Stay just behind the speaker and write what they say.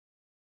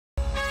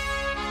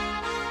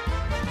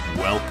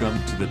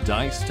Welcome to the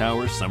Dice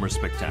Tower Summer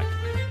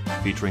Spectacular,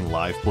 featuring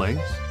live plays,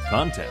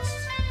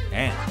 contests,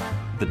 and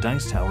the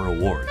Dice Tower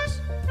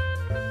Awards.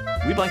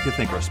 We'd like to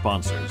thank our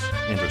sponsors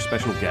and our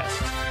special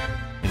guests,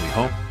 and we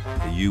hope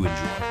that you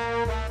enjoy.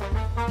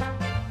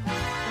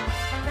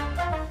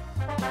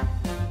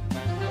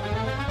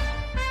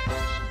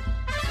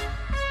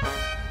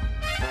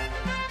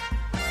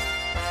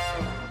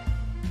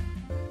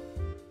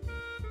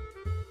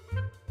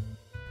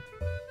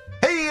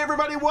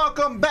 Everybody,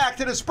 welcome back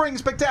to the Spring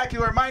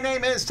Spectacular. My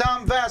name is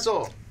Tom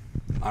Vassell.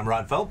 I'm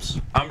Rod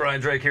Phelps. I'm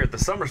Brian Drake here at the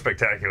Summer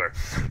Spectacular.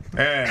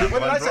 And what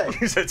did I say?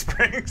 You said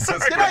spring. Sorry.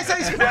 Did I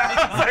say spring? I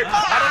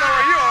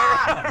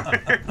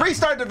don't know where you are.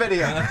 Restart the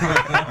video.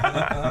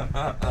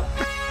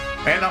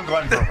 And I'm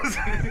Glenn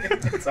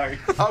Brewer. Sorry.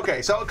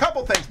 Okay, so a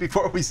couple things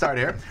before we start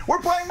here. We're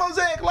playing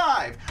Mosaic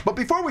live, but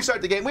before we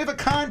start the game, we have a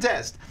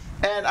contest.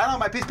 And I don't have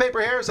my piece of paper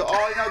here, so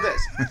all you know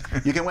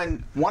this. You can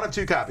win one of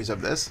two copies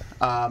of this,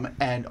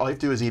 and all you have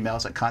to do is email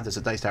us at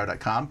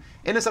contest@dicetower.com.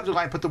 In the subject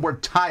line, put the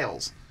word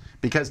tiles,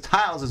 because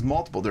tiles is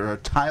multiple. There are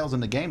tiles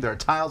in the game. There are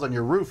tiles on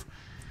your roof.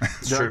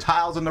 There are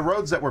tiles on the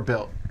roads that were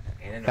built.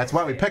 That's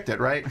why we picked it,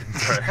 right?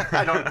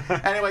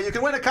 Anyway, you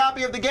can win a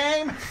copy of the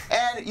game,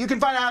 and you can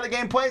find out how the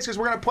game plays, because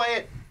we're going to play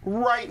it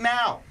right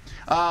now.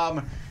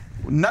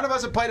 None of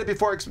us have played it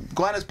before.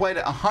 Glenn has played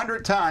it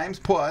 100 times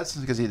plus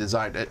because he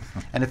designed it.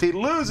 And if he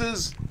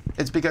loses,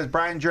 it's because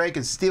Brian Drake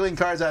is stealing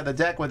cards out of the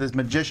deck with his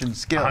magician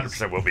skills.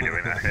 100% will be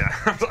doing that,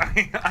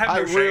 yeah. I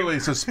really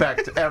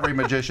suspect every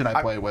magician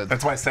I play with.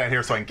 That's why I sat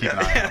here so I can keep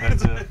an eye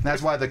on it.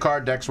 That's why the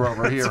card decks were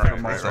over here for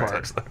the most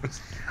part.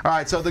 All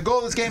right, so the goal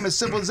of this game is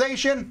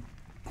civilization.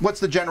 What's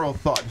the general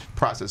thought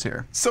process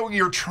here? So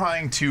you're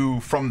trying to,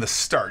 from the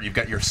start, you've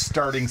got your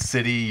starting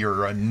city,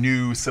 you're a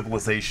new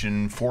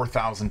civilization,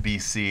 4000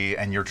 BC,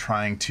 and you're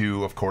trying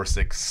to, of course,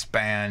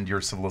 expand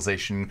your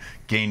civilization,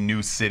 gain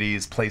new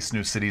cities, place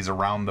new cities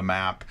around the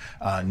map,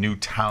 new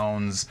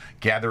towns,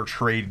 gather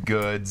trade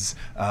goods,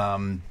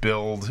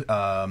 build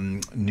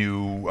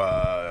new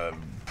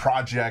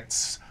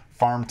projects,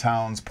 farm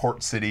towns,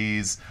 port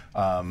cities,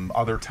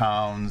 other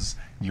towns.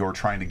 You're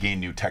trying to gain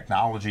new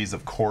technologies.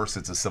 Of course,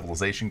 it's a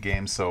civilization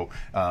game, so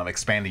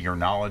expanding your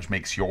knowledge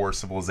makes your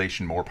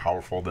civilization more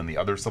powerful than the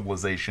other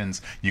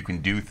civilizations. You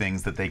can do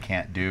things that they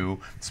can't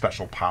do,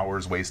 special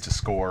powers, ways to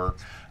score.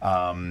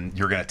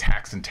 You're going to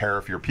tax and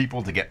tariff your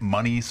people to get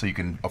money so you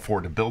can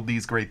afford to build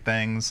these great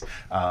things.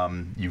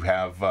 You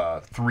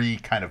have three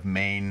kind of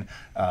main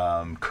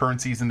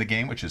currencies in the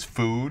game, which is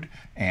food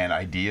and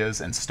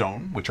ideas and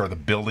stone, which are the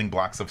building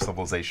blocks of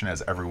civilization,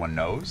 as everyone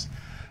knows.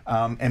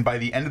 And by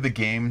the end of the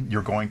game,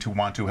 you're going to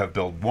want to have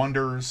built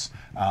wonders,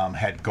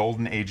 had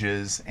golden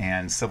ages,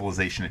 and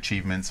civilization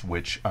achievements,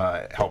 which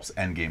helps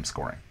end game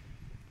scoring.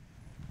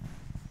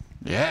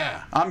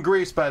 Yeah. I'm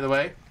Greece, by the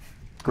way.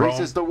 Greece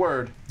Rome. is the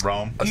word.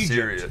 Rome.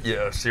 Assyria.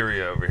 Yeah,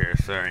 Assyria over here,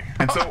 sorry.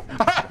 And so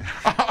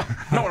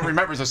No one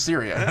remembers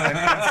Assyria.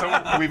 and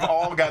so we've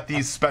all got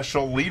these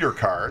special leader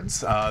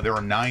cards. There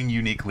are 9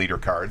 unique leader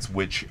cards,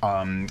 which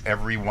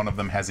every one of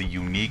them has a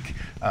unique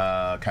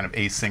kind of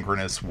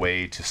asynchronous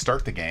way to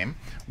start the game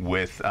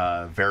with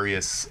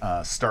various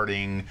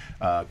starting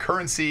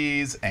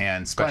currencies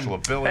and special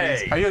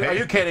abilities. Hey. Are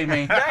you kidding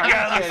me? That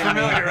guy looks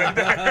familiar right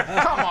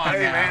there. Come on,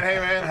 Hey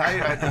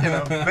man, you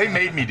know, they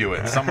made me do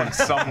it.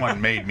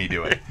 Someone made me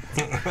do it.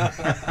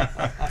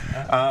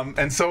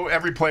 And so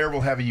every player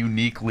will have a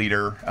unique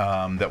leader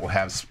that will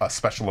have a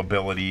special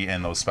ability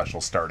and those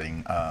special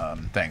starting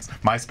things.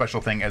 My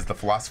special thing as the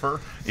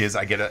philosopher is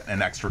I get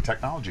an extra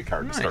technology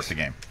card to start the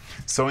game.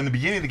 So in the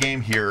beginning of the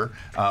game here,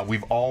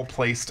 we've all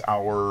placed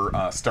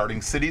our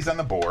starting cities on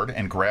the board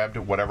and grabbed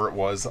whatever it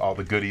was, all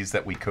the goodies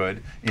that we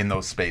could in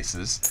those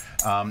spaces.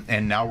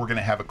 And now we're going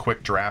to have a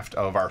quick draft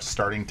of our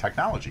starting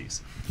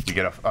technologies. We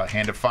get a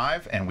hand of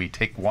 5, and we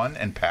take one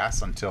and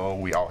pass until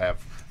we all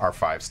have our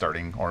 5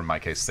 starting, or in my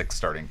case, 6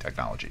 starting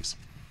technologies.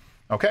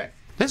 Okay.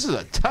 This is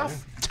a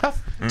tough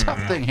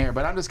thing here,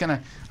 but I'm just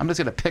gonna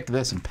pick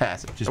this and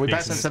pass it. Are we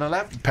passing to the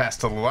left? Pass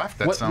to the left.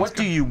 That sounds What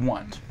good. do you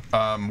want?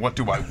 What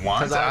do I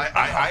want?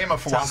 I am a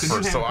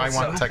philosopher, so I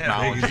want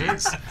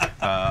technologies.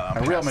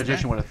 A real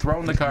magician would have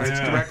thrown the cards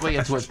directly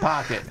into his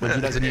pocket, but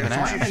he doesn't even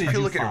ask. If you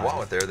look at your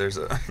wallet there, there's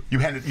a... You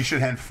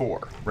should hand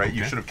 4, right? Okay.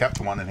 You should have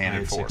kept one and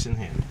handed 4. 6 in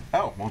hand.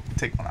 Oh, well,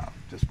 take one out.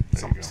 Just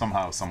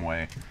somehow, some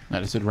way.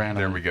 I just did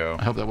random. There we go.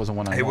 I hope that wasn't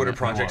one I Hey, what are wanted.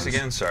 projects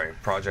again? Sorry,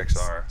 projects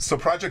are... So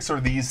projects are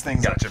these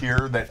things up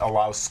here that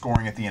allow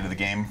scoring at the end of the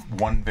game.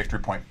 1 victory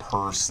point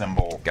per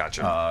symbol.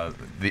 Gotcha.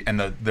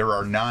 There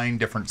are 9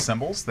 different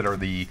symbols that are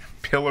the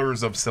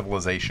pillars of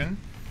civilization.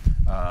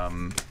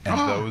 And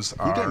those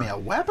are... You gave me a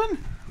weapon?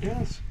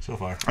 Yes, so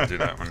far. I'll do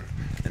that one.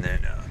 And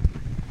then...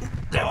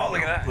 oh,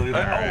 look at that. Look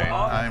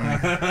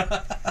at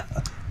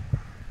that.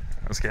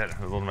 Let's get it.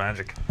 A little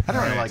magic. I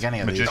don't really like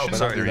any of these. Magician. but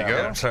So I'll do there you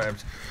that. go. I'm sorry.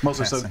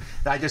 Mostly so.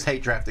 I just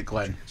hate drafted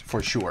Glenn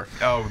for sure.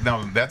 Oh,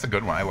 no, that's a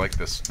good one. I like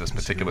this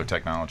particular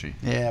technology.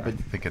 Yeah, but I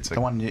think it's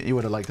the one you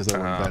would have liked this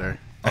other one better.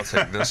 I'll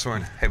take this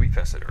one. Hey, we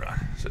pass it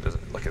around so it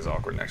doesn't look as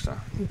awkward next time.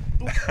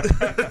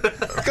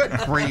 Good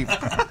grief.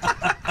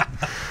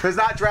 There's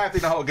not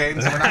drafting the whole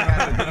game, so we're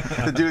not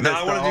going to do this. No,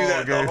 I want to do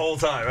that the whole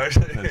time.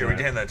 Actually, here, we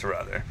can hand that to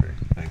Rod there.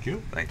 Thank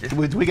you. Thank you.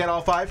 Did we get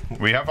all 5?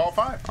 We have all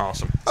 5.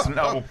 Awesome. So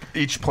now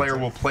each player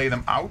will play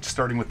them out,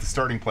 starting with the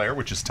starting player,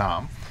 which is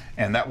Tom.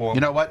 And that will...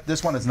 You know what?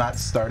 This one is not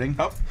starting.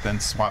 Oh, then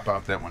swap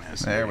out that one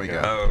is. There we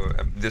go. Oh,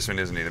 this one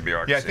isn't either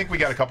bureaucracy. Yeah, I think we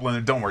got a couple in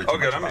there. Don't worry too Oh,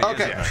 good. much I'm about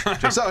gonna it. use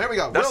Okay, so here we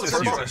go. That's the Wilson.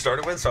 first one I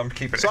started with, so I'm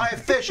keeping it. So I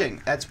have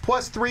fishing. That's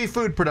 +3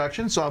 food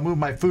production, so I'll move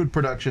my food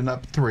production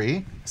up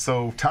 3.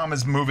 So Tom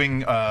is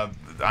moving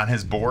on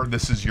his board.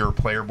 This is your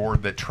player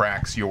board that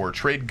tracks your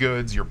trade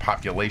goods, your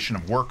population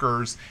of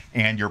workers,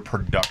 and your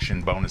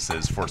production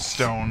bonuses for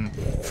stone,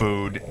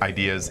 food,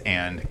 ideas,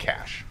 and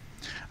cash.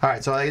 All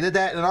right, so I did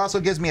that, and it also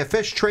gives me a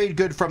fish trade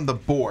good from the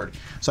board.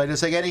 So I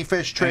just take any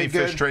fish trade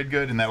good. Any fish trade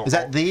good, and that'll... Is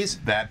that these?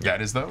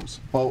 That is those.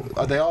 Well,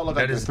 they all look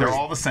like That is- they're They're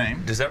 3. all the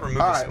same. Does that remove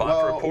All a right, spot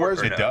well, for a port?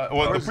 where's- or It no? does.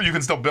 Well, you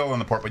can still bill in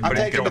the port, but you I'm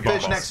won't taking get the the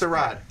fish bonus. next to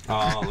Rod.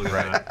 Oh, look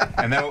at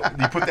that.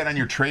 And you put that on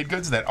your trade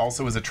goods. That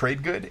also is a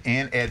trade good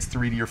and adds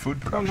 3 to your food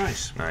Oh, production.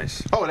 nice.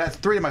 Nice. Oh, that's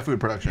 3 to my food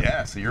production.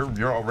 Yeah, so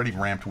you're already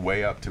ramped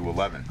way up to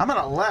 11. I'm at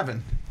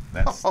 11.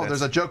 That's- Oh,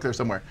 there's a joke there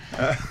somewhere.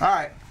 All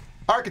right.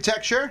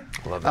 Architecture.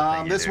 Love that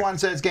thing you This do. one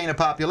says gain a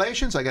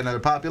population, so I get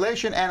another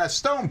population, and a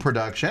stone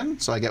production,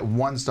 so I get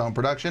 1 stone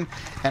production,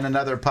 and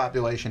another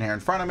population here in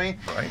front of me.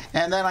 Right.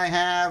 And then I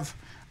have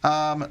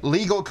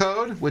legal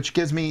code, which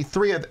gives me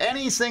 3 of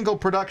any single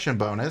production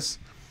bonus.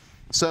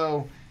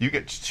 So You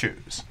get to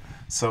choose.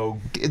 So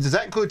does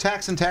that include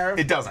tax and tariff?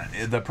 it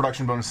doesn't. The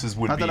production bonuses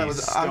would I be thought I'm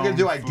going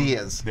to do stone, food.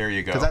 ideas. There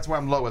you go. Because that's where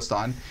I'm lowest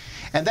on.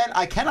 And then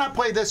I cannot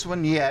play this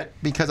one yet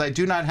because I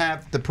do not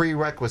have the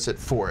prerequisite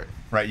for it.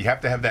 Right, you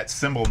have to have that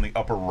symbol in the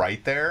upper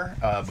right there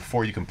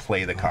before you can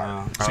play the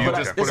card. So you But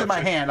just it's put in up- my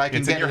hand. I can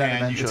it's get in your it out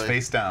hand. It's eventually.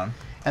 face down.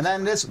 And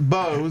then this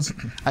bows,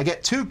 I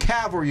get 2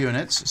 cavalry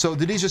units. So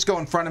do these just go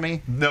in front of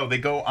me? No, they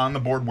go on the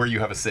board where you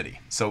have a city.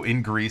 So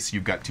in Greece,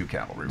 you've got 2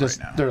 cavalry Just,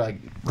 right now. they're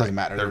like, doesn't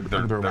matter.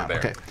 They're around. there.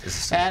 Okay.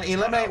 It's the And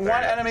symbol's not eliminate out there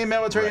 1 yet. enemy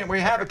military unit Right. where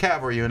you have a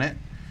cavalry unit.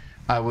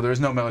 Well, there's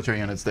no military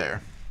units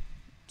there.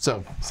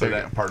 So So there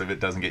you that go. part of it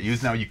doesn't get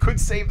used. Now, you could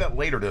save that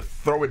later to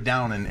throw it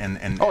down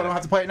and Oh, I don't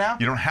have to play it now?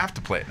 You don't have to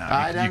play it now.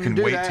 I You didn't can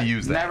do wait that. to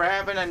use that. Never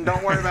happened, and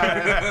don't worry about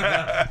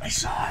it.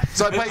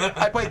 So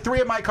I played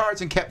 3 of my cards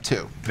and kept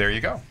 2. There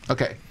you go.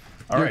 Okay.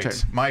 All Your right, turn.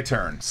 my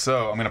turn.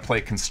 So I'm going to play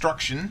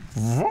construction,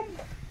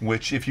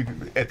 which if you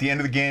at the end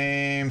of the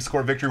game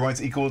score victory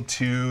points equal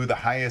to the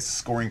highest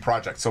scoring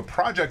project. So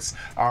projects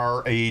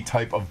are a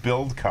type of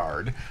build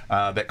card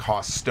that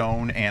costs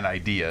stone and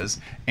ideas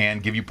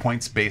and give you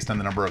points based on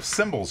the number of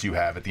symbols you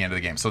have at the end of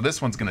the game. So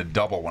this one's going to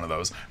double one of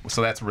those.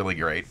 So that's really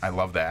great. I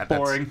love that.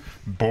 Boring.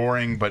 That's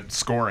boring, but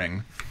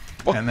scoring.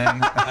 And then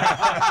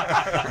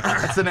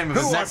That's the name of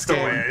the next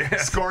game.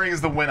 scoring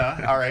is the winner.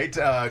 All right.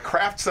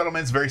 Craft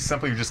settlements, very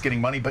simple. You're just getting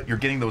money, but you're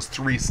getting those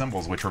 3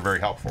 symbols, which are very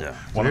helpful. Yeah.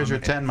 One Here's of your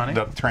 10 money.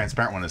 The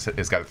transparent one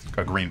has got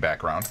a green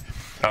background.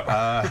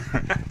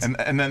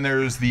 And then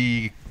there's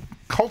the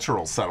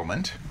cultural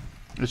settlement.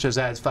 Which just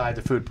adds 5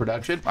 to food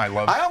production. I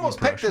love I almost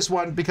food picked this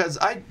one because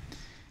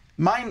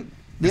mine.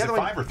 The Is other it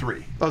one, 5 or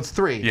 3? Oh, it's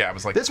 3. Yeah, it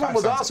was like this one 5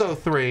 was sounds also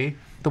 3,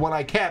 the one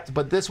I kept,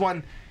 but this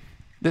one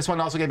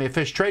also gave me a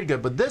fish trade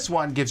good, but this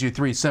one gives you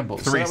 3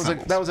 symbols. So 3 that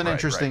symbols. that was an Right,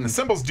 interesting. right. The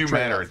symbols do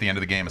trade-off. matter at the end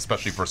of the game,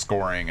 especially for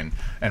scoring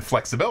and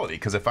flexibility.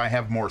 Because if I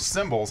have more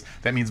symbols,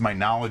 that means my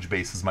knowledge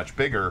base is much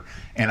bigger,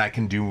 and I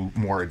can do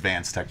more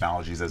advanced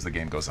technologies as the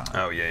game goes on.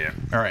 Oh, yeah.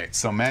 All right,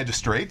 so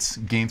magistrates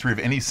gain 3 of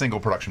any single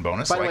production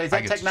bonus. By so the way, is I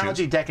that get to choose.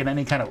 technology deck in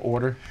any kind of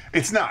order?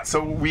 It's not.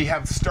 So we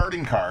have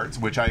starting cards,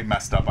 which I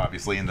messed up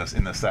obviously in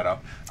the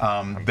setup,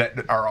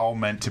 that are all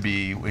meant to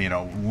be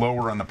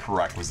lower on the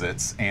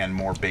prerequisites and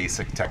more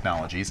basic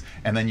technologies,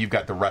 and then you've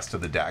got the rest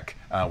of the deck,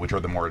 which are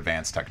the more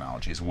advanced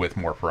technologies with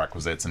more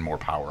prerequisites and more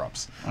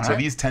power-ups. So right.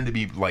 these tend to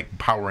be like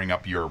powering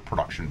up your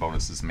production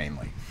bonuses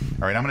mainly.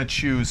 All right, I'm going to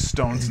choose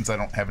stone since I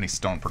don't have any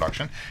stone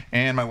production,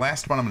 and my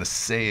last one I'm going to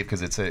save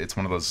because it's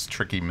one of those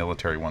tricky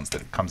military ones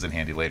that comes in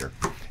handy later,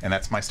 and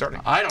that's my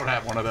starting. I don't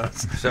have one of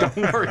those.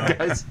 Don't worry,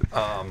 guys.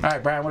 All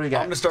right, Brian, what do you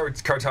got? I'm going to start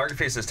with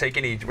cartography. It says take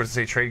any, what does it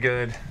say, trade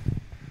good?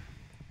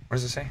 What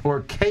does it say?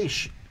 Or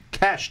cash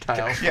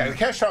tile. Yeah, the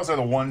cash tiles are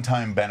the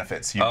one-time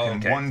benefits. You can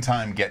okay.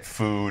 one-time get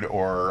food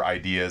or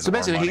ideas. So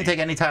basically, or he money. can take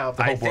any tile off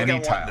the I whole think board. I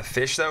want tile. the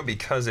fish, though,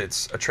 because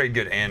it's a trade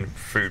good and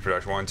food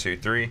production. 1, 2,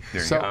 3.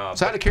 So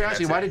out of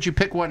curiosity, why did you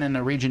pick one in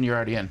the region you're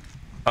already in?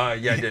 Yeah, I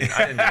didn't do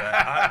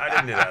that. I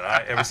didn't do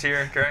that. It was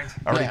here, correct?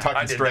 Already Yeah. talking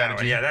I did that one.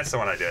 strategy. Yeah, that's the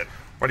one I did.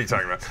 What are you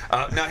talking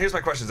about? Now, here's my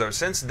questions, though.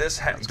 Since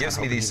this gives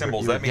me these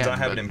symbols, that means I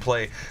have it in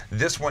play.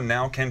 This one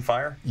now can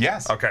fire?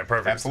 Yes. Okay,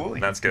 perfect. Absolutely.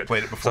 That's good. You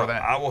played it before so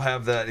that. I will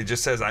have that. It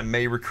just says I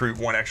may recruit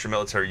 1 extra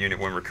military unit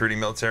when recruiting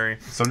military.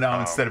 So now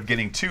instead of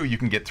getting 2, you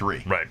can get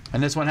 3. Right.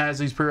 And this one has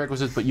these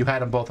prerequisites, but you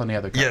had them both on the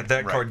other card. Yeah,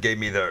 that Right. card gave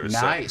me those.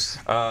 Nice.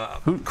 So,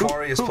 Who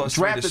Kari is plus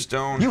 3 to drafted-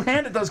 stone. You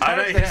handed those I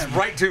know, cards to it's him.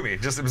 right to me.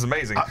 Just it was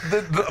amazing.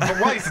 The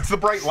lights, it's the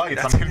bright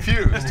lights. I'm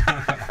confused.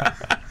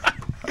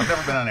 I've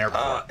never been on air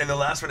before. And the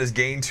last one is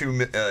gain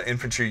 2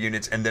 infantry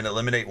units and then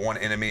eliminate 1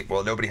 enemy.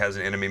 Well, nobody has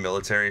an enemy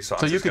military, so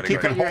I'm you just could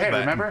keep gonna it go. in your head,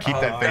 remember? Keep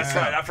that face That's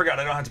right. up. I forgot.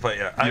 I don't have to play it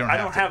yet. You don't I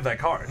have don't to. have that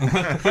card.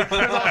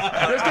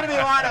 There's going to be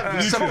a lot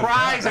of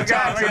surprise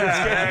attacks in this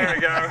game. There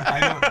we go. I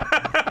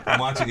know. I'm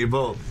watching you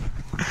both.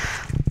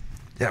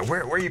 Yeah,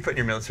 where are you putting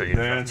your military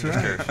units?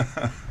 That's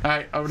right. All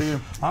right, over to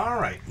you. All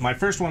right. My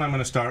first one I'm going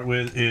to start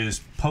with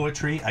is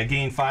poetry. I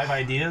gain 5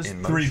 ideas,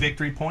 In 3 motion.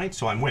 victory points,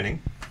 so I'm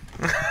winning.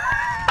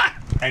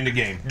 End of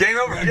game. Game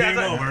over. Game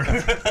over.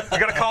 I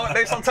gotta call it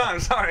based on time.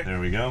 Sorry. There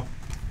we go.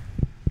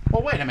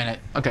 Well, wait a minute.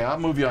 Okay, I'll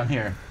move you on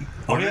here.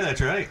 Oh, yeah,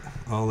 that's right.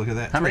 Oh, look at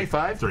that. How many?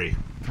 5? 3.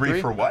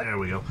 3 for what? There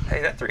we go.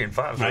 Hey, that 3 and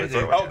 5 is Right really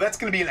there. throwaway. Oh, that's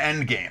going to be an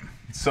end game.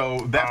 So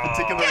that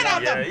particular Get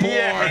out one. the board. You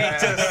hate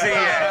to see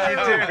it.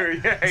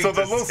 You do. You hate So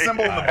the to little see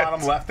symbol in the it.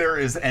 bottom left there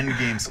is end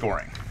game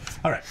scoring.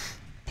 All right.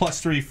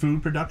 +3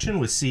 food production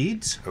with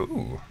seeds,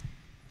 Ooh.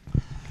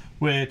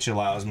 which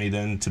allows me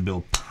then to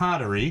build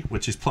pottery,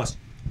 which is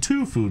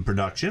 +2 food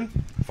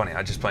production. Funny,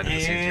 I just planted the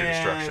seeds of your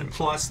destruction. And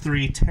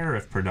 +3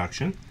 tariff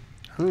production.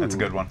 That's a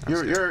good one.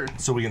 You're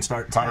So we can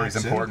start Pottery's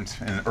taxing. important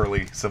in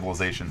early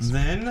civilizations.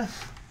 Then,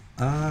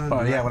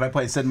 Oh yeah, when I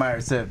played Sid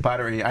Meier's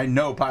pottery, I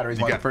know pottery is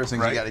one of the first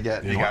things you right? got to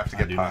get. You have to I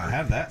get do not pottery.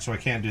 have that, so I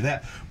can't do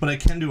that. But I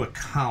can do a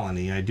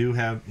colony. I do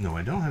have. No,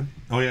 I don't have.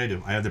 Oh yeah, I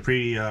do. I have the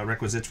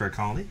prerequisites for a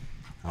colony.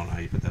 I don't know how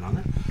you put that on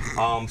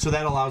there. So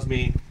that allows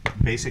me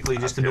basically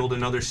just to build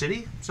another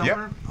city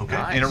somewhere. Yep.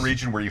 Okay. In a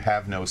region where you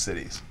have no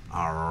cities.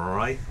 All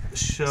right.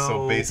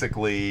 So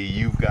basically,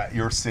 you've got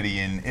your city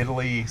in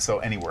Italy, so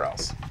anywhere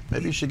else.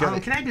 Maybe you should go.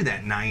 Can I do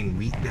that 9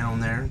 wheat down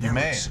there? You That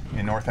may. looks-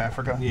 In North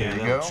Africa, Yeah, there you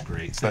that go. looks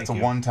great. So that's a Thank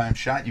you. one-time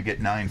shot, you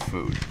get 9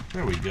 food.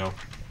 There we go.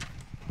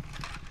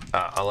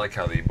 I like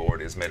how the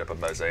board is made up of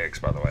mosaics,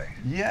 by the way.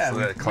 Yeah, So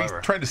we that's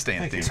clever. tried to stay in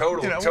Thank theme. you.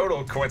 Total, You know,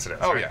 total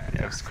coincidence. Oh right?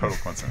 yeah, it's total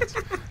coincidence.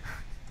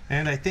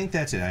 And I think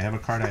that's it. I have a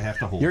card I have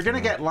to hold. You're gonna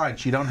for get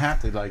lunch. You don't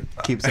have to like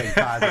keep saying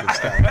positive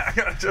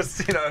stuff.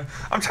 Just,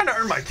 I'm trying to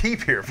earn my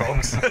keep here,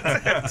 folks. All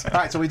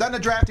right, so we've done the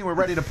drafting. We're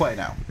ready to play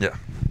now. Yeah.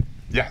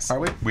 Yes, Are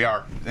we? We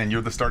are, and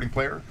you're the starting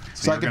player.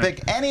 So I you're can gonna-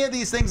 pick any of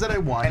these things that I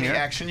want any here.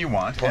 action you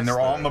want, Plus and they're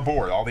all the- on the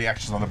board. All the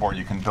actions on the board.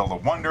 You can build a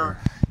wonder.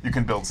 You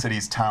can build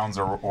cities, towns,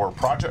 or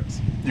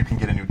projects. You can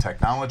get a new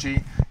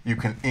technology. You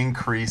can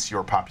increase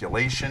your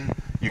population.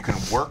 You can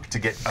work to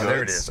get goods. Oh,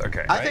 there it is.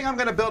 Okay. I think I'm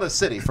gonna build a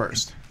city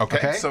first.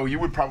 Okay, so you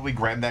would probably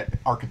grab that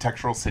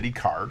architectural city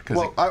card because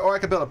well, or I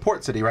could build a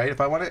port city, right? If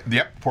I want it.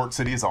 yep, Port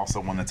City is also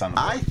one that's on the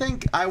board. I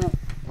think I will.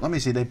 Let me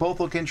see. They both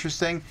look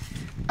interesting.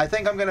 I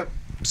think I'm gonna.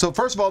 So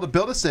first of all, to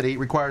build a city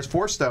requires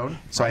 4 stone.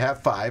 So I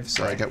have 5.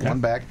 So I get 1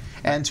 back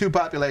and 2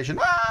 population.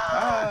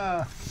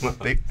 Ah!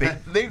 They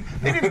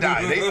didn't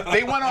die.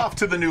 They went off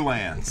to the new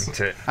lands. That's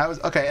it. I was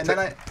okay, and then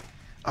I.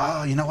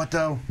 Oh, you know what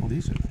though? Well,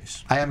 these are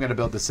nice. I am going to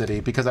build the city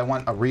because I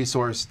want a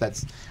resource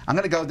that's. I'm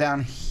going to go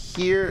down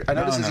here. I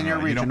know this is in your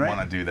region, you don't right?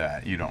 want to do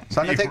that. You don't.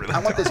 So I'm going to You take. really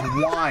I want don't.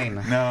 this wine.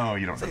 All No,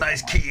 you don't. It's a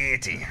nice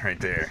Chianti right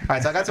there.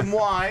 right, so I got some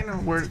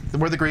wine. We're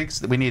the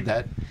Greeks. We need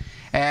that.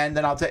 And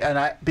then I'll take.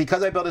 And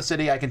because I built a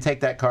city, I can take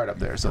that card up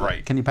there. So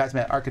Right. can you pass me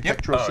that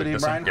architectural Oh, city,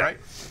 this one? Brian? Yeah.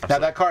 Right. Now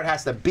that card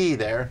has to be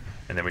there,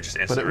 And then we just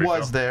but instantly it was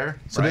refill. there.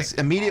 So this Right.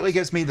 immediately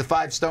gives me the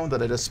 5 stone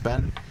that I just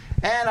spent.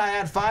 And I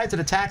add 5 to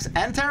the tax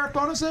and tariff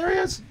bonus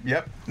areas.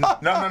 Yep.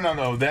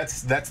 No.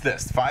 That's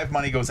this. 5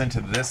 money goes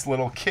into this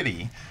little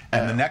kitty,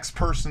 and the next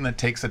person that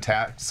takes a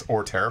tax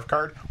or tariff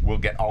card will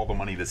get all the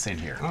money that's in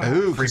here.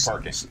 Ooh, Free 'cause-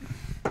 parking.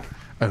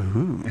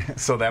 Ooh.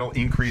 So that'll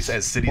increase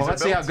as cities Well, are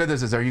let's built. see how good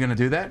this is. Are you going to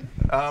do that?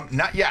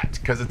 Not yet,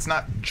 because it's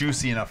not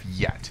juicy enough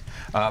yet.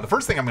 The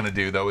first thing I'm going to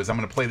do, though, is I'm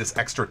going to play this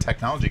extra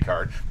technology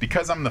card.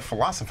 Because I'm the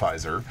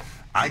philosophizer,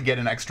 I get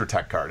an extra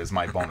tech card as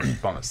my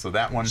bonus. So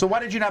that one, So why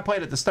did you not play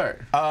it at the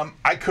start?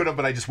 I could have,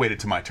 but I just waited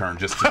to my turn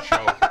just to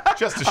show.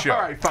 Just to show.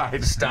 All right, fine.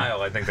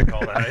 Style, I think they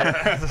call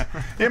that.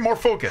 Yeah, more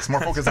focus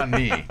on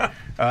me.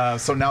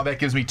 So now that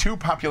gives me 2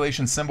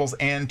 population symbols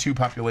and 2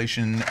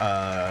 population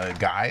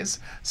guys.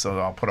 So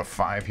I'll put a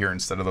 5 here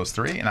instead of those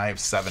 3, and I have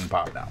 7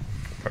 pop now.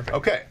 Perfect.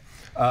 Okay.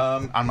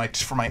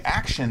 For my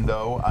action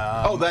though.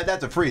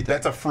 That's a free thing.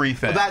 That's a free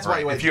thing. Well, that's why right?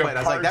 you waited If to you play it. I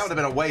have was like, that cards- would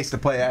have been a waste to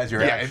play as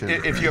your Yeah, action.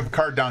 if you have a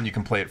card down, you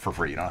can play it for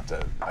free. You don't have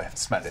to. I have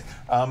to spend it.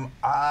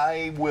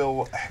 I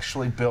will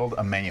actually build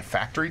a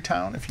manufactory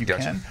town if you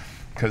Gotcha. can,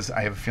 because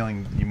I have a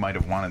feeling you might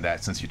have wanted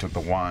that since you took the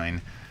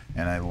wine,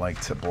 and I like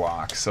to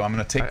block. So I'm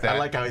going to take that. I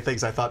like how he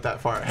thinks I thought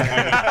that far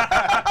ahead.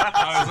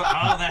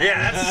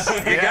 Yeah, that's.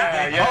 You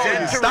got yeah. Oh,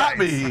 dead you to stopped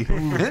rights.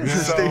 me.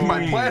 Interesting.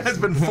 My plan has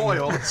been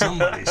foiled.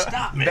 Somebody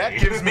stop me. That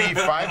gives me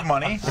 5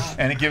 money,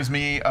 and it gives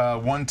me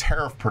 1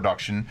 tariff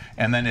production.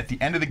 And then at the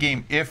end of the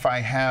game, if I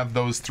have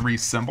those 3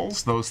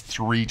 symbols, those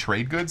 3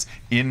 trade goods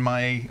in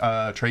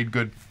my trade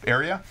good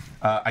area,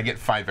 I get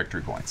 5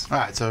 victory points. All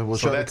right, so we'll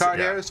So show the that's card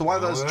it, yeah. here. So one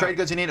of those trade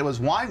goods you needed was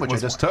wine, which I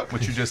just took.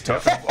 Which you just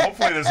took.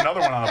 Hopefully there's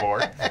another one on the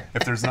board.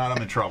 If there's not,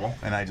 I'm in trouble,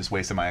 and I just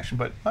wasted my action.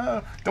 But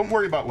don't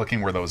worry about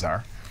looking where those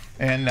are.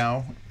 And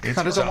now it's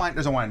No,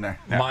 there's a wine there.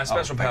 My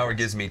special power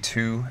gives me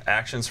 2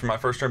 actions for my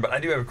first turn, but I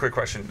do have a quick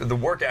question. The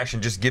work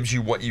action just gives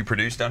you what you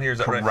produce down here, is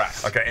that right?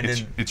 correct. Okay, and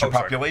it's, then it's your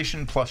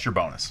population plus your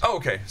bonus. Oh,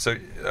 okay. So,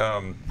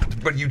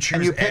 but you choose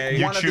And you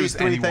pick one of these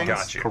 3 things.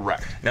 Got you.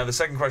 Correct. Now the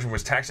second question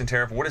was tax and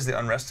tariff. What does the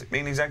unrest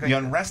mean exactly? The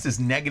unrest is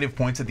negative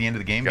points at the end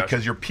of the game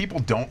because your people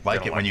don't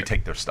like it when you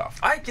take their stuff.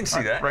 I can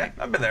see that. Right.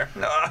 I've been there.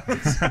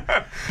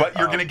 But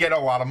you're going to get a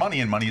lot of money,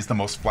 and money is the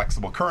most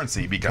flexible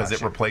currency because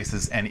it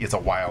replaces, and it's a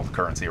wild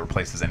currency. It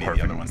replaces any of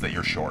the other ones that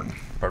you're short.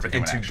 Perfect.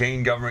 And to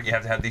gain government, you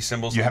have to have these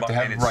symbols. You have to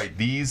have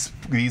these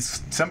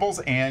symbols,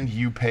 and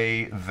you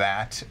pay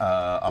that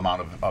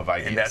amount of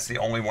ideas. And that's the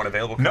only one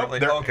available Nope,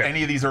 currently?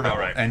 any of these are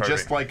available. Right, and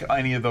just like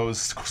any of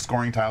those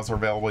scoring tiles are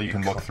available, you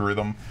can look through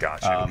them.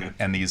 Gotcha.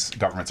 And these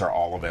governments are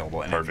all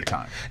available at any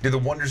time. Do the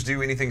wonders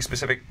do anything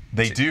specific?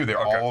 They do. They're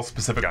all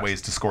specific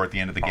ways to score at the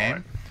end of the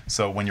game.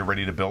 So when you're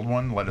ready to build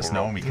one, let us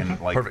know, and we can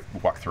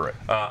walk through it.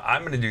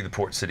 I'm going to do the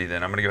port city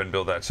then. I'm going to go ahead and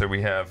build that. So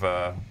we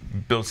have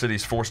build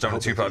cities 4 stone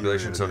and 2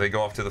 population. So they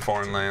go off to the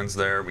foreign lands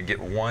there. We get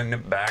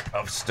 1 back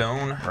of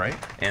stone. Right.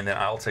 And then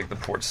I'll take the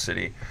port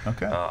city.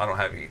 Okay. I don't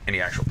have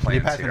any actual plans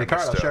You pass me here. the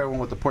card. I'll show everyone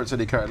what the port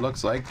city card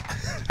looks like.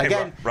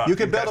 Again, you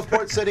can build a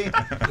port city.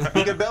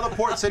 You can build a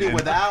port city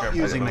without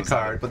using the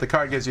card, but the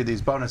card gives you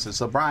these bonuses.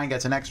 So Brian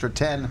gets an extra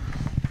 10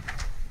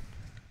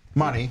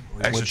 money.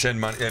 Extra 10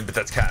 money, but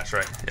that's cash,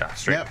 right? Yeah,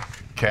 straight. Yep.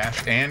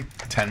 Cash, and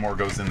 10 more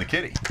goes in the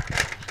kitty.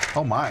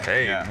 Oh my.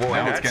 Hey, Yeah. boy,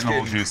 Now it's that's getting a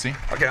little juicy.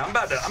 Okay, I'm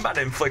about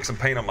to inflict some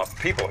pain on my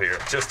people here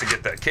just to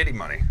get that kitty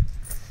money.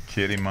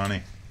 Kitty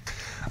money.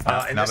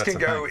 And now this can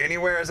that's a go thing.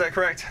 anywhere, is that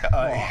correct? It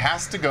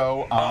has to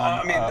go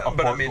on a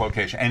port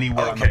location,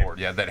 anywhere on the board.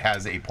 Yeah, that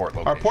has a port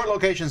location. Are port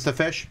locations the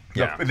fish?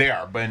 Yeah, they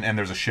are, and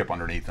there's a ship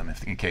underneath them,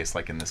 in case,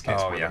 like in this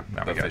case, where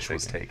the fish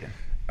was taken.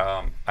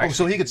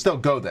 So he could still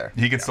go there.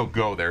 He can still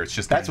go there. It's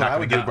just That's not what I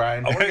would do,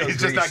 Brian. He's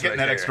just not getting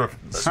that extra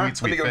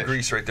sweet Let me go fish.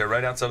 Greece right there,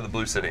 right outside of the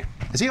Blue City.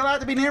 Is he allowed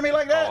to be near me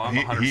like that? Oh, I'm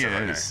 100% He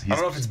right is. there. I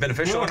don't know if it's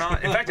beneficial or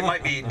not. In fact, it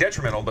might be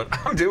detrimental, but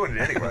I'm doing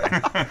it anyway.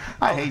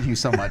 I hate you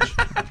so much.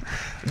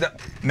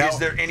 Now, is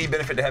there any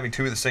benefit to having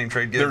 2 of the same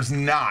trade goods? There's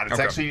not. It's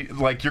actually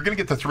like you're going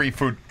to get the 3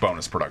 food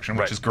bonus production,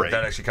 which is great.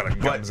 That actually kind of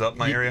gums up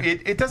my area.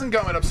 It doesn't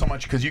gum it up so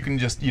much because you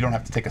don't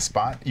have to take a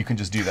spot. You can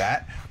just do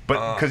that.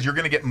 But because you're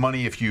going to get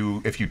money if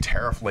you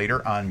tariff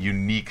later on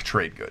unique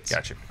trade goods.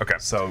 Gotcha. Okay.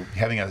 So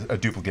having a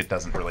duplicate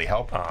doesn't really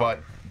help, but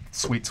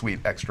sweet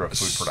extra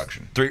food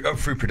production. 3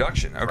 food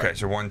production. Okay,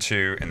 so 1,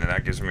 2, and then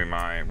that gives me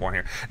my 1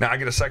 here. Now I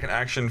get a second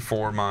action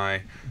for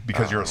my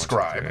because you're a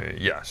scribe.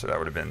 Yeah, so that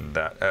would have been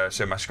that.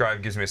 So my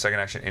scribe gives me a second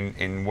action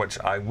in which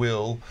I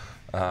will.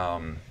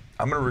 I'm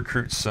going to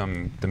recruit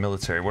the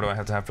military. What do I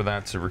have to have for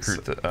that to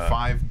recruit the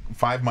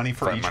 5 money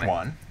for each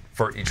one.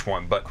 For each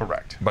one, but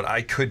correct. But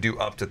I could do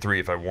up to 3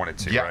 if I wanted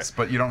to. Yes, right?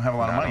 but you don't have a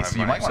lot of money, so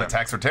you might want to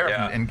tax or tariff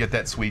and get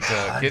that sweet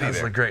kitty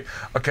that's there. great.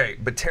 Okay,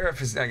 but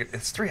tariff is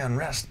it's 3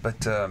 unrest, but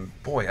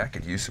boy, I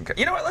could use some.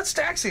 You know what? Let's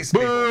tax these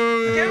people.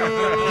 Get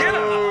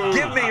them.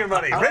 Give me your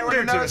money.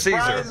 Render to Caesar.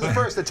 Brian's the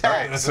first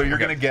attack. Right, so you're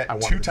going to get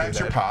 2 times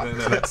your pop.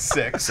 So that's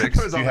 6. Do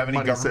you have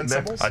any government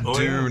symbols? I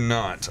do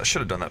not. I should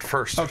have done that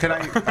first. Oh, can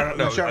I?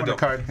 No, show I him the don't.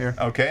 card here.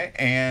 Okay,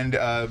 and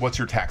what's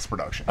your tax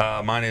production?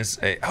 Mine is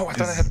a. Oh, I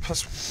thought I had the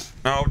plus.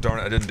 Oh, darn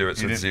it! I didn't do it,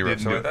 so it's 0.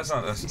 So that's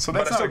not.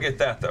 But I still get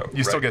that though.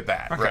 You still get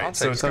that, Okay, right? I'll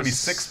So take it's it. going to be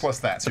 6 plus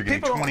that. So you're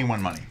getting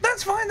 21 money.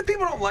 That's fine. The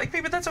people don't like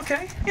me, but that's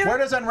okay. You know? Where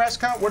does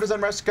unrest count? Where does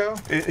unrest go?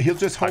 He'll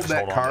just hold just that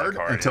hold on to card that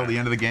card, until the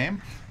end of the game,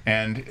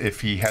 and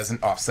if he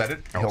hasn't offset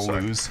it, he'll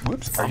lose.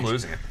 Whoops! I'm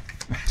losing it.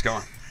 It's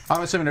going.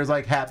 I'm assuming there's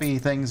like happy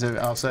things that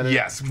I'll set it.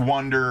 Yes,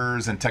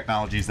 wonders and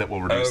technologies that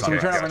will reduce. So we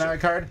turn unrest. over another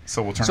card?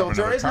 So we'll turn So over if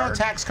there another is no card.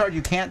 tax card,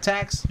 you can't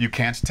tax? You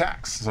can't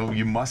tax, so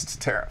you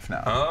must tariff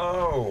now.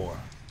 Oh.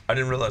 I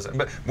didn't realize that.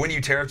 But when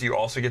you tariff, do you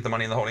also get the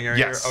money in the holding area?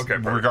 Yes. Here? Okay.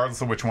 Perfect.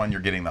 Regardless of which one, you're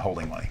getting the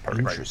holding money.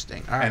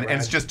 Interesting. All Right. right, And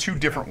it's just 2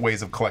 different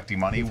ways of collecting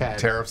money. had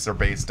Tariffs are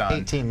based on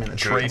 18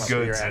 minutes to trade come up with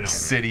your goods, action.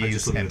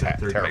 cities, and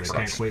tariff I rates.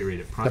 can't quite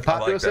read it. The I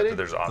popular like city, that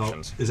there's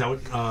options. Is that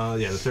what?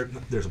 Yeah,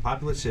 there's a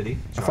populous city.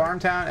 farm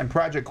town, and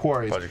project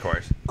quarries. Project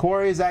quarries.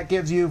 Quarries, that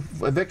gives you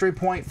a victory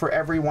point for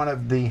every one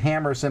of the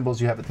hammer symbols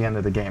you have at the end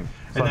of the game.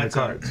 And on the that's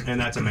cards. and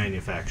that's a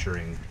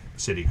manufacturing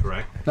city,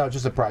 correct? No,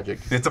 just a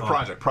project. It's a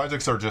project.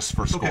 Projects are just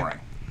for scoring.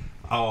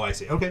 Oh, I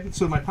see. Okay,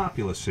 so my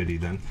populous city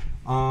then.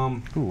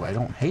 Ooh, I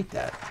don't hate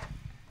that.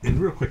 And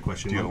real quick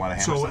question. Do you have a lot of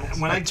hammer So symbols?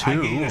 when I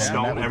two, gain yeah, a that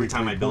stone would every be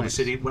time 3 I build points. a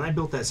city, when I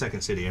built that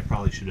second city, I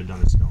probably should have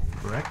done a stone,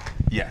 correct?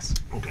 Yes.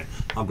 Okay,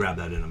 I'll grab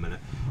that in a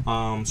minute.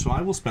 So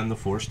I will spend the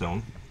 4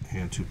 stone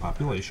and 2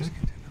 population,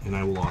 and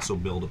I will also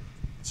build a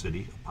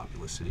city, a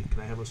populous city.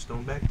 Can I have a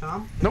stone back,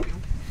 Tom? Nope.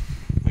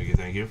 Thank you,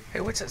 thank you. Hey,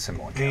 what's that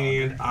symbol on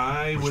calendar? And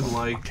I would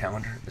like,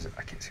 Calendar? Is it?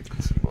 I can't see what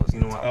the symbol is. you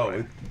know what?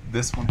 Oh,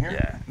 this one here?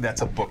 Yeah.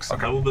 That's a book.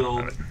 I will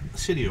build a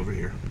city over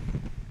here.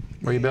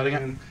 Where are you building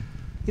it? And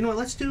you know what?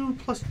 Let's do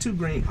 +2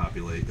 grain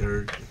populate.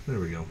 There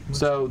we go.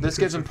 So this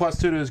gives him +2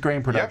 to his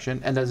grain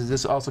production, and does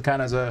this also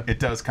count as a? It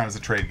does count as a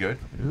trade good,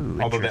 Ooh,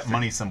 although that interesting.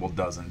 money symbol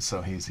doesn't.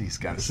 So he's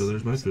got. So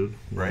there's my food.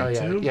 right. Oh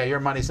yeah, Two. yeah. Your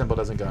money symbol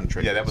doesn't go on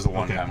trade. Yeah, that was a Okay.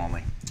 one-time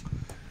only.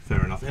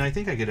 Fair enough. And I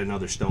think I get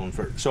another stone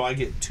for. So I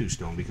get 2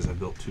 stone because I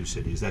built 2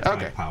 cities. That's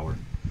my power.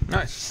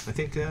 Nice. I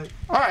think.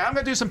 All right, I'm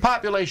going to do some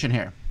population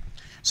here.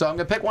 So I'm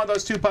going to pick one of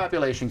those 2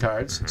 population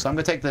cards. So I'm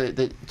going to take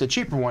the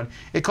cheaper one.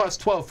 It costs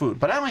 12 food,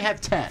 but I only have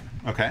 10.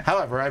 Okay.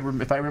 However,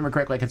 if I remember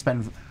correctly, I can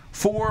spend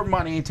 4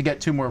 money to get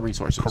 2 more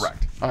resources.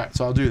 Correct. All right,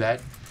 so I'll do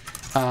that.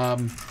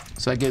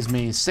 So that gives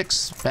me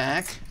 6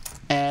 back,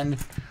 and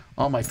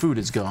all my food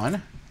is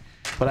gone.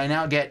 But I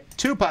now get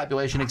 2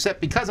 population, except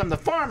because I'm the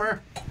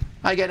farmer,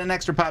 I get an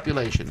extra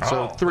population.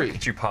 So 3. Look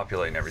at you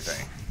populating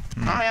everything.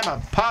 I am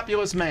a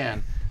populous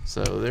man.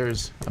 So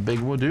there's a big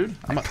wood dude.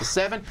 I'm up to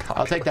 7.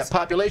 I'll take that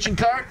population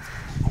card,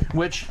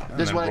 which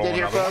this is what I did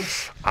here,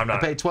 folks. I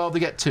paid 12 to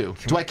get 2.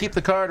 Do I keep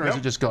the card, or is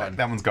it just gone?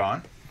 That one's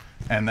gone.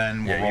 And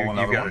then we'll roll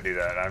another you got one. to do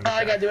that.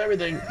 I got to do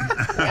everything.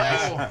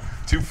 Wow.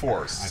 2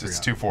 4s. It's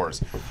 2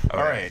 4s. All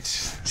right.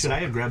 Should I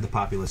have grabbed the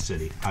populous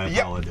city? I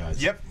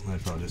apologize. Yep. I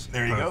apologize.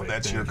 There you go.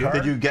 That's your card.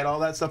 Did you get all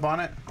that stuff on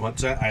it?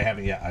 What's that? I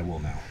haven't yet. I will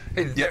now.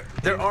 Hey,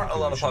 there aren't a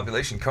lot of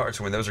population cards.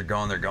 So when those are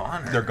gone, they're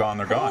gone. They're gone.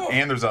 They're gone.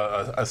 And there's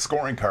a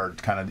scoring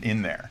card kind of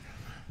in there.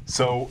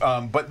 So,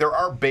 but there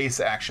are base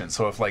actions.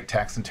 So if like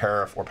tax and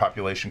tariff or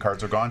population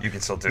cards are gone, you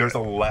can still do there's it.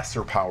 a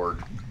lesser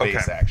powered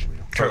base action.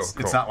 So Cool,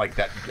 it's not like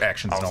that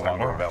action's no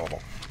longer wow.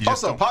 available.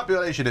 Also,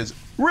 population is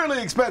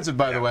really expensive,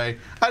 by the way.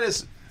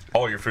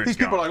 All your food's These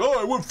people are like, oh,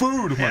 I want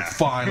food. I'm like,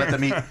 fine, let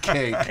them eat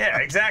cake. Yeah,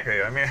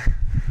 exactly. I mean,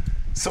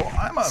 So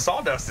I'm a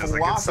Sawdust is a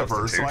good philosopher,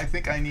 so substitute. I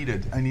think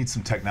I need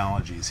some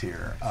technologies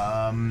here.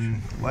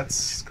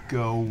 Let's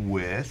go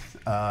with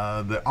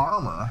the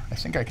armor. I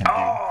think I can do.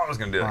 I was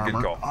gonna do that.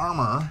 Good call.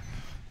 Armor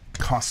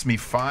costs me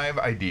 5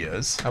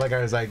 ideas. I like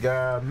how he's like,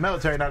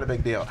 military, not a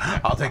big deal.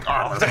 I'll take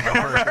armor for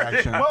my first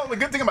action. Well, the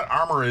good thing about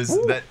armor is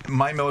that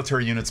my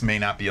military units may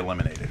not be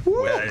eliminated.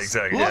 Yeah,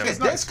 exactly. Look Yeah. at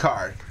this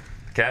card.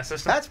 Gas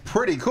system. That's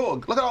pretty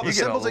cool. Look at all the You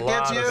get a symbols it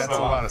lot gives you. of That's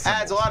a lot of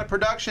symbols. Adds a lot of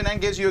production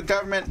and gives you a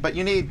government, but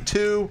you need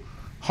 2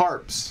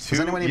 harps. Does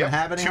anyone even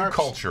have any harps?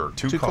 Culture.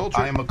 Two culture?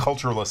 I am a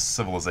cultureless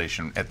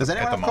civilization at Does the,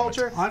 anyone at the have moment.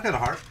 culture? I've got a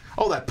heart.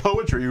 Oh, that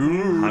poetry.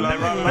 Ooh, I've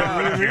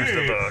never been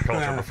accused of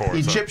culture before. So.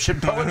 Egyptian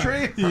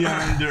poetry?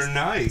 Yonder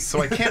nice.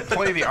 So I can't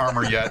play the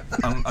armor yet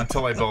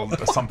until I build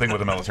something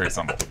with a military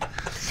symbol.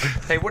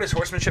 Hey, what does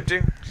horsemanship do?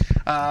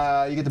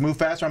 You get to move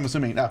faster, I'm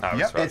assuming. No.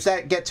 Yep. It's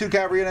that get 2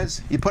 cavalry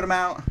units, you put them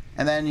out,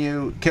 and then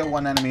you kill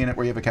 1 enemy unit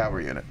where you have a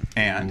cavalry unit.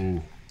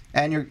 And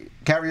And your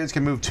cavalry units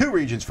can move 2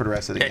 regions for the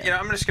rest of the game. You know,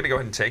 I'm just going to go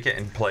ahead and take it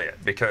and play it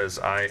because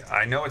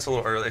I know it's a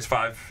little early. It's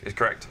 5 is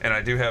correct, and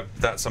I do have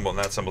that symbol and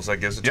that symbol, so that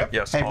gives it. Yep.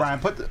 Yes. Hey, awesome. Brian,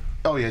 put the.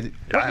 Oh, yeah. You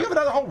have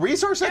another whole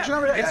resource section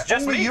over there? it's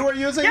just Only me. you are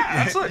using? Yeah,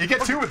 absolutely. you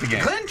get 2 with the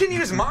game. Glenn can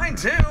use mine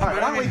too. All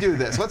right, why don't we do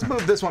this? Let's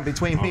move this one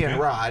between me and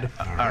Rod.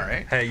 All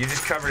right. Hey, you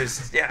just covered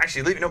his. Yeah,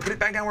 actually, leave it. No, put it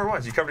back down where it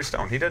was. You covered his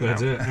stone. He doesn't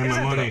That's know. it. And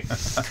my money.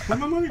 Where'd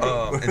my money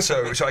go? And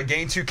so I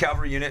gain 2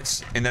 cavalry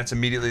units, and that's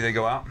immediately they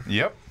go out.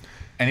 Yep.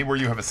 Anywhere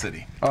you have a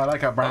city. Oh, I like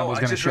how Brian was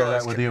I going to just share that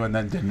realized- with you and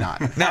then did not.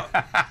 Now,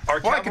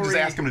 our Well, I can just cavalry.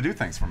 ask him to do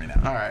things for me now.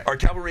 All right. Our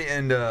cavalry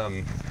and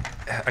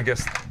I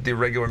guess the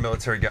regular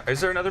military.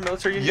 Is there another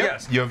military unit? Yep.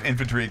 Yes. You have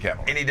infantry and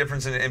cavalry. Any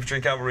difference in infantry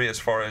and cavalry as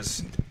far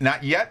as?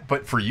 Not yet,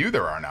 but for you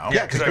there are now.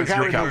 Yeah, 'cause your your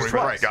cavalry cavalry, moves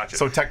right? twice. Gotcha.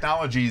 So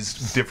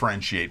technologies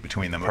differentiate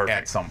between them Perfect.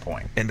 at some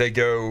point. And they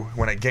go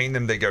when I gain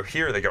them. They go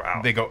here. Or they go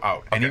out. They go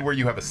out. Anywhere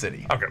you have a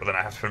city. Okay, well then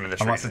I have to put them in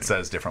this Unless region. it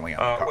says differently on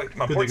the card. Wait,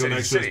 my Could port they go city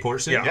next is to his city.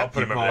 port city? Yeah, I'll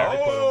put them over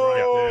Oh,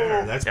 there. right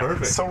there. That's Yeah.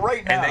 perfect. So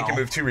right now, And they can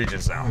move 2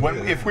 regions now.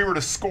 if we were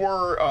to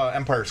score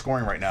Empire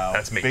scoring right now,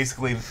 That's me.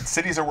 basically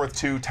cities are worth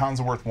 2, towns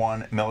are worth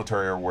 1,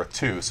 military are worth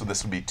 2. So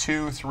this would be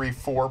 2, 3,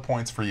 4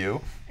 points for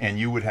you, and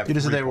you would have. You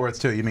just said 3 they were worth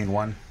 2. You mean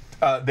 1?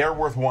 They're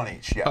worth 1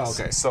 each. Yes. Oh,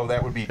 okay. So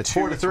that would be It's 2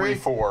 4 to 3?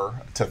 4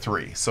 to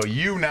 3. So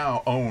you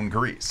now own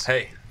Greece.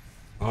 Hey,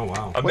 Oh,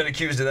 wow. I've been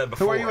accused of that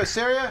before. Who are you,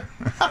 Assyria?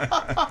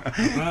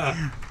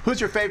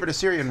 Who's your favorite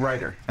Assyrian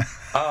writer?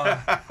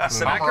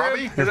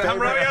 Hammurabi? Is it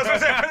Hammurabi? I was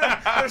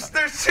gonna say,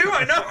 there's 2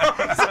 I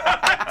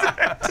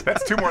know.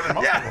 That's 2 more than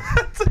most Yeah.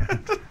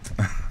 people.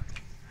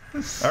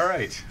 All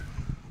right.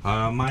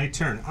 My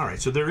turn. All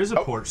right, so there is a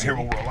port city. Here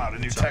we'll roll out a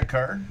new tech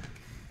card.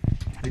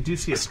 I do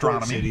see a port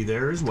Astronomy. city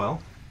there as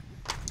well.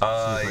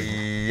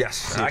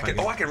 Yes. I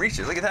can reach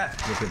it. Look at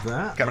that. Look at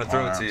that. I'm gonna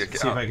throw it to you.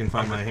 See if I can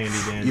find my handy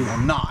dandy. You will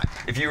not.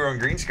 If you were on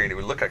green screen, it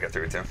would look like I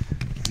threw it to him.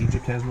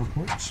 Egypt has no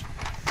ports.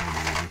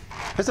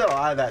 There's a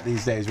lot of that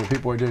these days where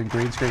people are doing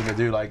green screen to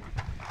do like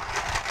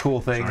cool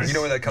things. You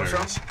know where that comes There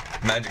from?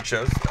 it Magic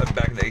shows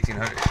back in the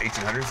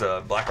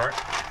 1800s, black art.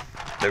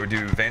 They would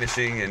do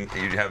vanishing, and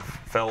you'd have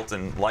felt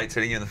and lights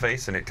hitting you in the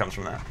face, and it comes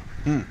from that.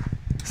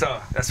 So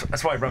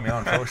that's why he brought me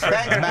on, folks.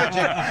 Thanks,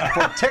 Magic,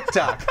 for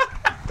TikTok.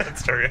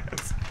 That's true.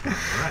 Yes. All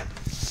right.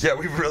 Yeah,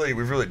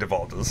 we've really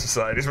devolved as a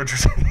society. Is what you're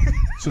saying.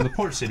 So the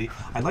port city,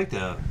 I'd like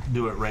to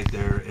do it right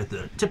there at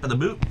the tip of the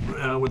boot,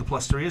 where the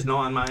 +3 is. No,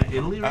 on my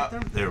Italy right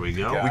there. There we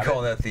go. We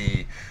call that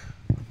the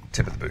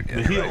tip of the boot. Yeah,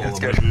 The heel right, that's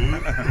of good. the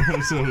boot.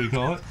 That's what we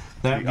call it.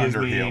 That The gives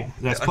me, underheel.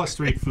 that's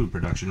 +3 food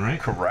production, right?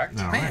 Correct.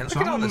 All Man, right. look So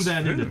at I'm all going to this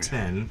move that into food.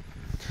 10,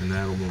 and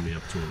that'll move me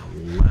up to an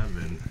 11.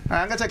 All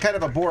right, I'm going to take kind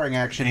of a boring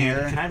action And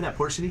here. can I have that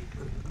port city?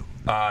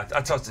 I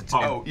tossed it to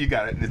you. Oh, you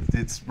got it.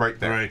 It's right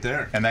there. Right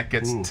there. And that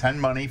gets Ooh. 10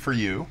 money for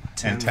you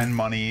 10. and 10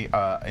 money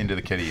into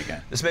the kitty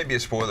again. This may be a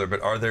spoiler,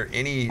 but are there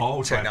any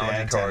Oh, so I have to technology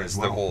add 10 cards as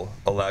well. that will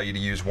allow you to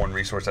use one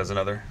resource as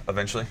another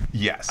eventually?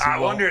 Yes. I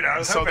wondered. I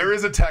was so hoping. there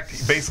is a tech.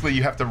 Basically,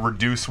 you have to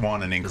reduce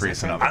one and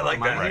increase that another. I like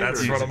that. Mine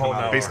That's either. what I'm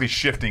holding out. Basically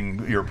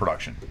shifting your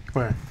production.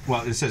 Where?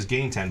 Well, it says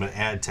gain 10, but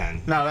add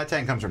 10. No, that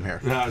 10 comes from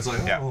here. No, it's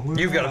like, Yeah. oh,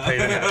 You've got to pay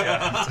that.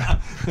 Yeah.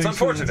 It's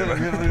unfortunate.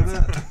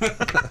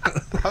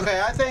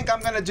 Okay, I think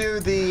I'm going to do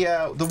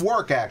the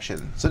work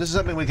action. So this is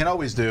something we can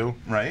always do.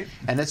 Right?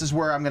 And this is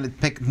where I'm going to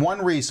pick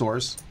one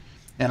resource,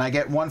 and I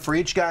get one for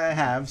each guy I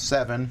have,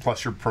 7.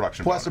 Plus your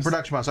production Plus the bonus.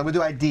 production bonus. So I'm going to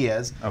do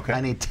ideas. Okay.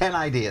 I need 10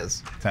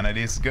 ideas. 10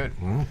 ideas is good.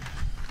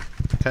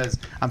 Because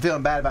I'm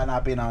feeling bad about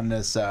not being on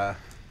this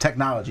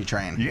technology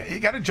train. You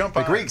got to jump The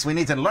on. Greeks, we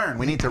need to learn.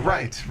 We need to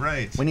write.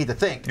 Right. We need to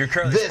think. You're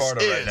currently this Sparta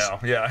right is now.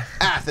 Yeah.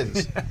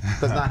 Athens.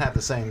 Does not have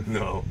the same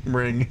No.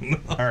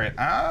 ring. All right.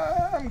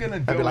 I'm going to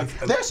I'd go be like,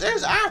 with... this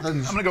is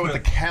Athens. I'm going to go with the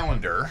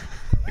calendar.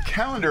 The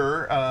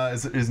calendar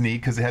is neat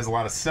because it has a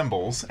lot of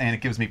symbols, and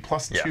it gives me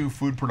 +2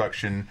 food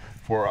production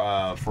for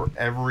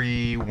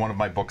every one of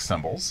my book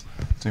symbols.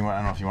 So I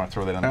don't know if you want to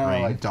throw that on the Oh,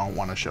 green. I don't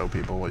want to show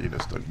people what you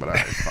just took, but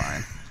it's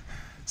fine.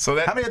 So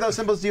that How many of those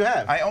symbols do you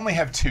have? I only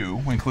have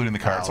 2, including the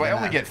card. Oh, So I then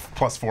only I- get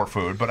 +4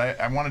 food, but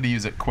I wanted to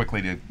use it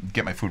quickly to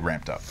get my food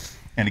ramped up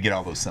and to get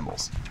all those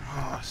symbols.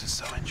 Oh, this is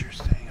so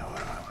interesting. Oh, what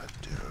do I want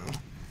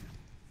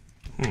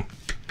to do?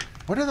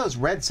 Where do those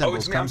red Oh, symbols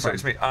it's me. come I'm sorry.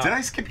 from? It's me. Did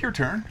I skip your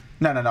turn?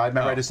 No. I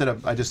remember Oh.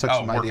 I just took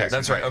some work ideas.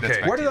 That's right.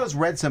 Okay. Where do those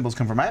red symbols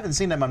come from? I haven't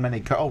seen them on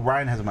many. Oh,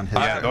 Ryan has them on his.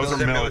 Yeah, card. Those are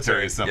they're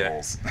military military,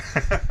 yeah.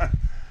 symbols.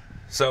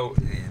 So,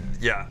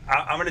 yeah,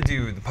 I'm going to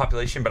do the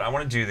population, but I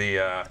want to do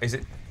the. Is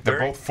it? They're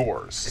 30? both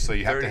 4s, so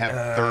you have to have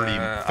 30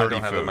 I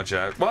don't have food. that much.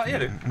 Well, yeah, I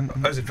do.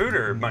 Oh, is it food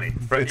or money?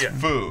 Right, It's yeah.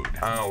 food.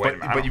 Oh, wait a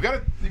minute. But you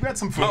got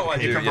some food. Oh, I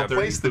you do, can yeah.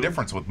 replace the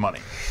difference with money,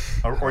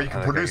 or you can I think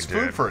I produce can do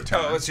food it. for a turn.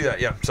 Oh, let's do that.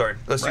 Yeah, sorry.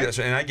 Let's Right. do that.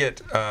 And I get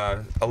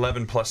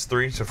 11 plus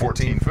 3, so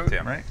 14 food,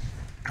 Yeah. right?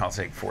 I'll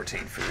take 14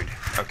 food.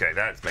 Okay,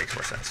 that makes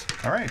more sense.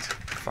 All right.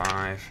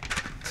 5,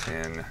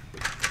 10.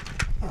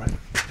 All right.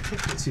 I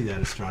can't see that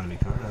astronomy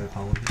card. I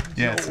apologize.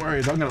 Yeah. Don't worry,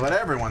 I'm going to let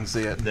everyone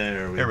see it.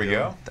 There There we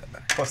go.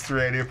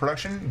 +3 idea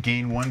production.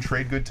 Gain 1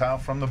 trade good tile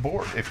from the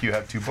board if you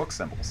have 2 book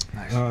symbols.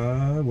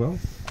 Well,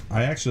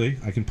 I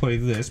can play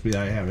this, but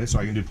I have it, so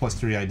I can do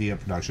 +3 idea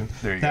production.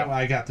 There you that go. way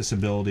I got this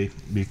ability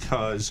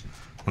because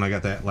when I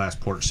got that last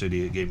port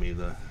city, it gave me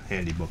the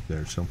handy book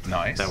there, so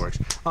Nice. that works.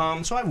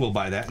 So I will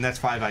buy that, and that's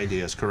 5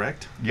 ideas,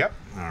 correct? Yep.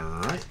 All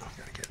right.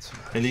 Gotta get some.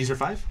 And these are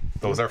 5?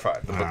 Those are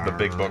 5. The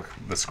big book,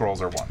 the scrolls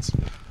are 1s.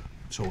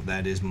 So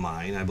that is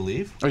mine, I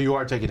believe. Oh, you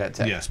are taking that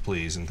 10. Yes,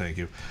 please, and thank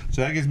you.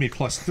 So that gives me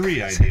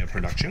 +3 idea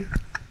production.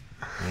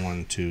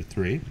 1, 2,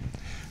 3.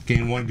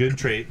 Gain 1 good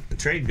trade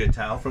good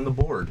tile from the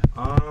board.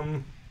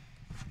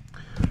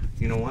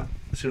 You know what?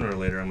 Sooner or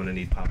later, I'm going to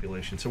need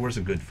population. So where's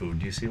a good food?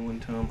 Do you see one,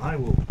 Tom? I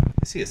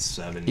see a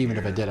 7. Even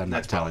here. if I did, I'm not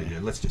That's probably telling you.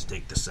 good. Let's just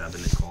take the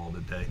 7 and call it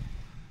a day.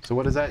 So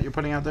what is that you're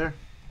putting out there?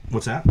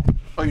 What's that?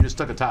 Oh, you just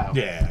took a tile.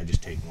 Yeah, I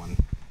just take 1.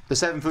 The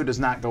 7 food does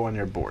not go on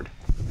your board.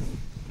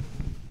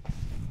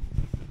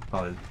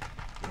 Probably.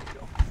 There we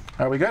go.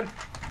 Are we good?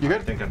 You I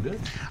good? think I'm good.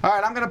 All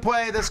right, I'm going to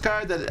play this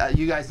card that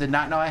you guys did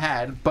not know I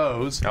had,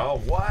 Bows.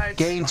 Oh, what?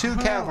 Gain 2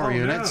 cavalry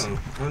units. No.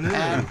 Oh, no.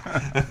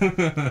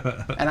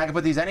 And I can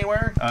put these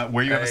anywhere.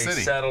 Where you have a Hey,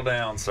 city. settle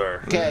down,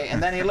 sir. Okay,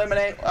 and then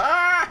eliminate. Oh,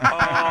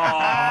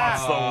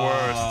 that's the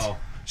worst. Oh.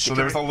 So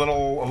there was a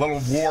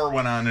little war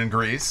went on in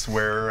Greece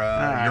where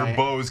your right.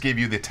 bows gave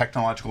you the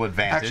technological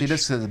advantage. Actually,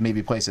 this could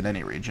maybe placed in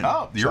any region.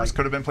 Oh, So yours I-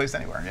 could have been placed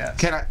anywhere. Yes.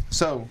 Can I?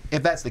 So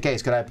if that's the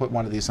case, could I put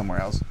one of these somewhere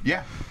else?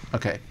 Yeah.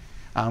 Okay,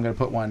 I'm going to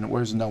put one.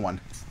 Where's no one?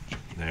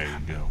 There you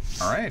go.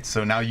 All right.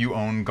 So now you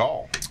own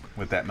Gaul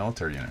with that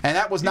military unit. And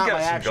that was not got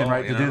my some action, gold,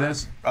 right, you to do know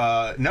this?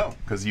 No,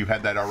 because you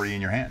had that already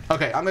in your hand.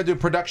 Okay, I'm going to do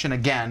production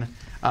again.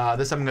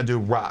 This time I'm going to do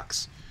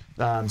rocks.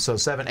 So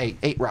 7, 8,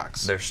 8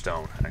 rocks. They're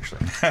stone,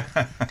 actually.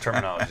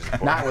 Terminology is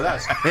important. Not with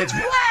us. It's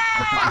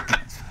rock!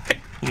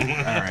 All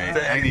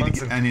right.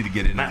 Munson. I need to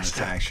get in on this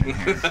action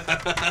here.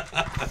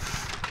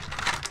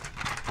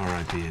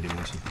 R.I.P. Eddie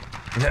Munson.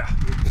 Yeah,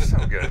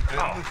 so good.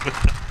 Oh.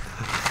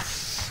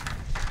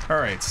 All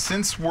right.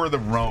 Since we're the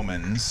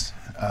Romans,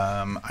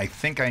 I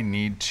think I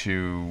need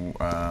to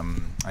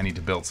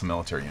build some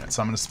military units.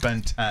 So I'm going to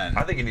spend 10.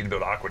 I think you need to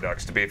build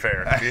aqueducts, to be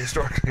fair, to be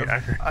historically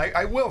accurate.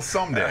 I will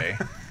someday,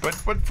 but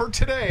for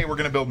today we're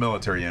going to build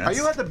military units. Are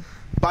you at the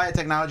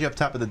biotechnology up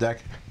top of the deck?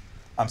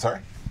 I'm sorry.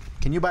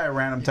 Can you buy a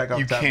random tech off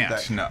You top of the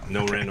deck? can't. No.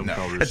 No random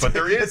colors. But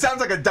there It is.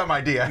 sounds like a dumb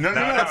idea. No,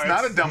 it's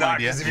not a dumb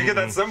idea. 'Cause if you get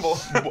that symbol.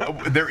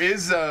 There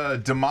is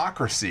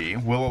democracy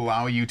will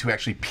allow you to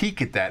actually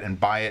peek at that and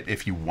buy it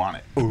if you want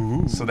it.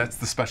 Ooh. So that's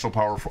the special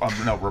power for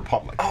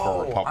republic. for Oh,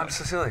 republic. I'm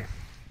so silly.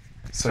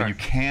 So Sorry. you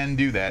can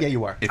do that. Yeah,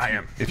 you are. If I you,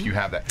 am. If you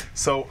have that.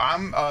 So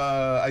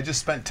I just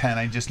spent 10.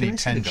 I just Can I need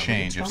see 10 the double?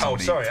 change. If Oh, Oh,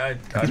 somebody, sorry. I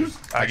give you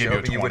a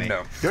hoping you 20. wouldn't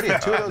know. You already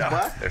have 2 of those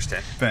black? There's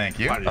 10. Thank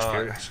you. I'm just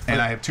curious. And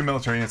I have 2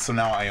 military units, so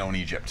now I own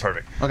Egypt.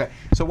 Perfect. Okay,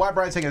 so why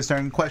Brian's taking his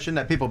turn? Question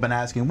that people have been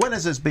asking: when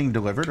is this being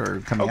delivered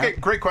or coming Okay,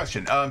 out? great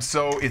question.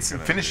 So it's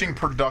finishing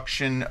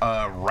production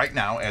right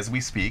now as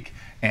we speak,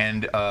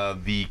 and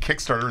the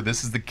Kickstarter.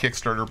 This is the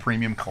Kickstarter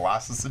Premium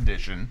Colossus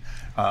Edition.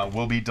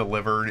 Will be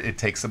delivered. It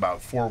takes about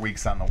 4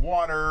 weeks on the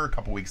water, a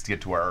couple weeks to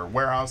get to our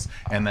warehouse,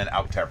 and then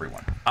out to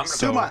everyone. I'm gonna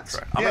 2 months.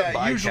 I'm gonna Yeah,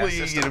 buy a usually cast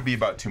system. it'll be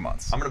about 2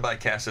 months. I'm gonna buy a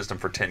cast system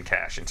for 10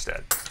 cash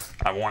instead.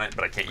 I want it,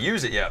 but I can't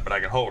use it yet. But I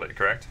can hold it.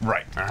 Correct?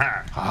 Right. Get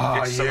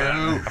some of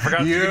that. I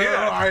forgot you could do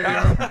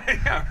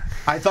that.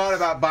 I thought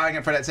about buying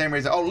it for that same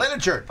reason. Oh,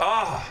 literature.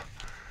 Oh,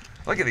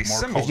 look at these More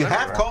symbols. If you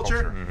have everywhere.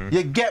 culture,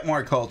 you get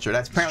more culture.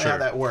 That's apparently how Sure.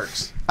 that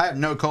works. I have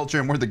no culture,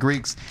 and we're the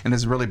Greeks, and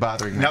it's really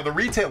bothering me. Now the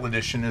retail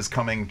edition is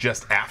coming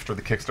just after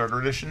the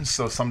Kickstarter edition,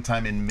 so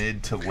sometime in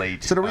mid to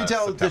late. So the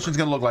retail September. edition is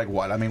going to look like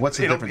what? I mean, what's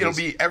the difference? It'll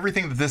be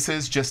everything that this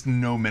is, just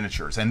no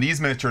miniatures. And these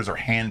miniatures are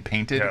hand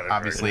painted. Yeah, they're very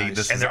Obviously, nice.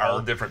 this And is they're all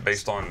our different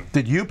based on.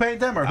 Did you paint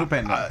them, or who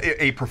painted them?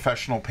 a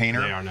professional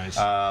painter. They are nice.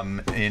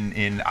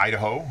 In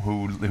Idaho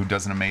who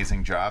does an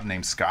amazing job,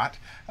 named Scott.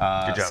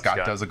 Good job, Scott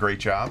Scott. does a great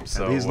job.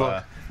 So These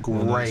look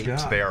great.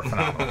 job. they are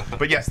phenomenal.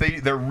 But yes,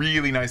 they're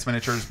really nice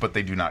miniatures, but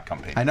they do not come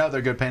painted. I know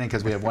they're good painting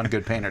because we have one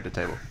good painter at the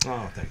table.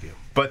 Oh, thank you.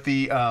 But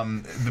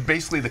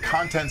basically the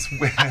contents.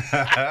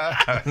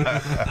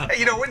 Hey,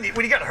 you know, when you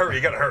gotta hurry,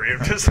 you gotta hurry.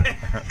 I'm just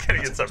gotta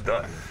get stuff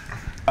done.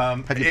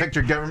 Have you picked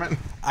your government?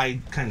 I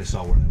kind of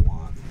saw what I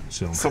want.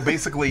 So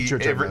basically, It's your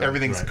turn, brother.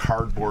 everything's Right.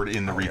 cardboard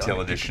in the retail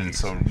yeah. edition.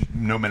 So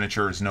no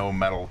miniatures, no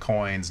metal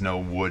coins, no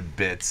wood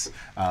bits,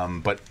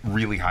 but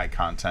really high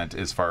content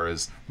as far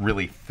as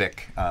really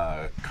thick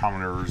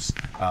commoners,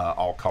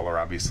 all color.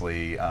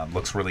 Obviously,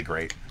 looks really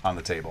great on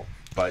the table.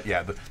 But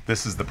yeah,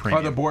 this is the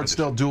premium. Are the boards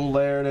edition. still dual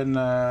layered and?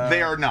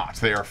 They are not.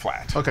 They are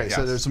flat. Okay,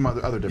 so Yes. there's some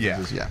other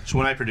differences. Yeah. So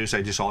when I produce,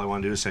 all I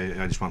want to do is say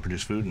I just want to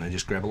produce food, and I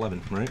just grab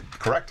 11, right?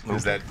 Correct.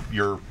 Is that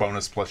your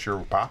bonus plus your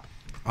pop?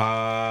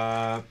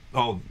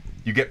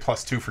 You get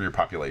 +2 for your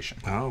population.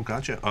 Oh,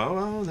 gotcha.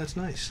 Oh, that's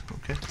nice.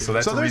 Okay. So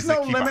that's So the there's reason no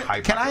to keep limit. a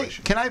high Can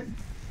population.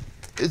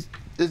 is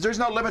there's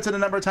no limit to the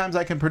number of times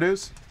I can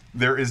produce?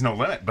 There is no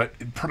limit, but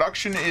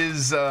production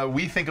is.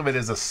 We think of it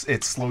as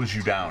it slows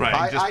you down. Right.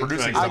 I'm just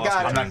producing. I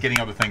got I'm it. not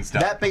getting other things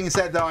done. That being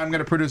said, though, I'm going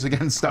to produce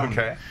against stone.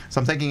 Okay. So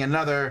I'm thinking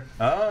another.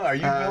 Oh, are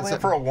you building so-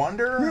 it for a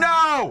wonder?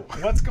 No.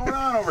 What's going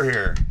on over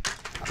here?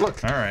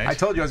 Look. All right. I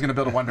told you I was going to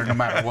build a wonder no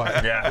matter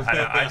what. Yeah, I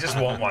know. I just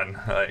want one.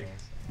 Like,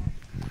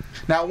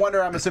 Now,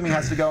 wonder, I'm assuming,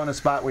 has to go in a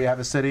spot where you have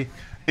a city.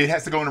 It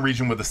has to go in a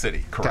region with a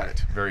city. Got Correct.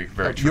 it. Very,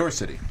 very Of true. your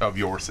city. Of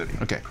your city.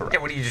 Okay. Correct. yeah,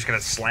 what are you just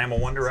gonna slam a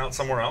wonder out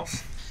somewhere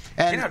else?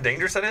 You And know how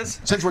dangerous that is?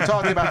 since we're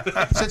talking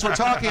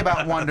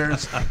about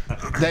wonders,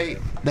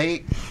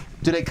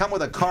 do they come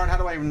with a card? How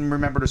do I even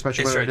remember the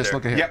special It's order? right Just there.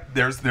 look at here.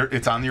 Yep.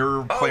 It's on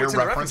your player it's in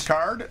the reference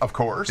card, of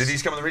course. Did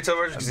these come in the retail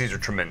version? Because these are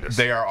tremendous.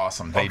 They are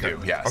awesome. They Okay. do.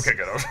 Yes. Okay,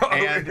 good. I was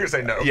going to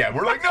say no. Yeah,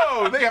 we're like,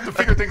 no, they have to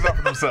figure things out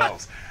for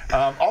themselves.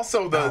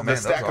 Also, the man,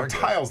 those stack are of good.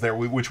 tiles there,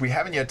 which we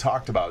haven't yet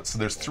talked about. So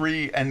there's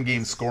 3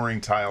 endgame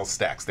scoring tile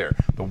stacks there.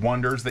 The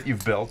wonders that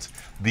you've built,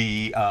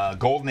 the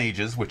golden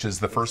ages, which is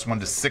the first 1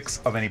 to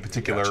 6 of any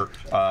particular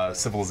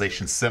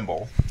civilization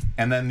symbol,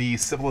 and then the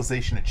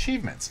civilization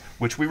achievements,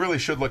 which we really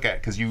should look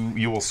at because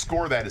you will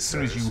score that as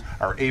soon as you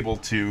are able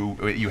to.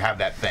 You have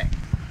that thing.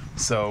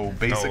 So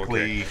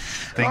basically,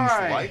 things All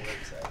right. like.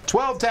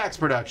 12 tax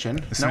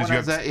production. As soon No as one you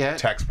has have that yet.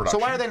 tax So production.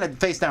 why are they in a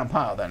face down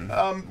pile then?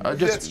 That's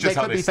just they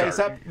how could they be face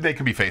start. up. They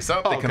could be face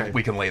up. Oh, They can okay.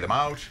 we can lay them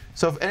out.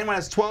 So if anyone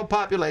has 12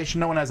 population,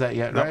 no one has that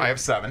yet, No, right? I have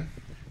 7.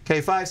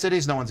 Okay, 5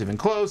 cities, no one's even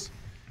close.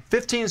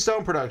 15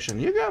 stone production.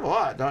 You have a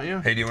lot, don't you?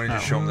 Hey, do you want to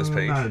just show them this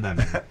page? Not that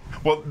many.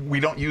 Well, we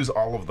don't use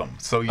all of them.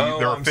 So Oh,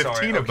 there are I'm 15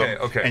 sorry. of them,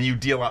 Okay. and you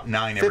deal out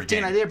 9 every 15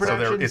 game. idea So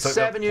production, it's a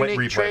 7 unique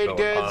replay trade build.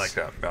 goods. I like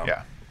that.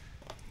 Yeah.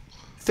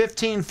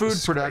 15 food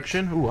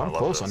production. Ooh, I'm love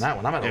close this. on that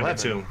one. I'm at Yeah,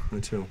 11.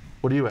 me too.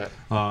 What are you at?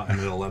 I'm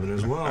at 11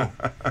 as well.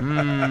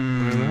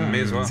 Me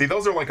as well. See,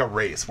 those are like a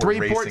race. We're 3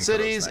 racing port for those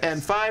cities things.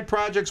 and 5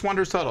 projects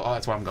wonders total. Oh,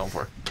 that's what I'm going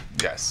for.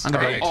 Yes. I'm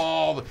going to Right. go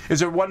all. Is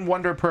there one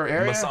wonder per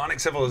area? Masonic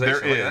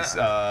civilization. There look at is.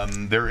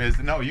 that. There is.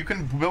 No, you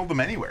can build them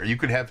anywhere. You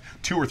could have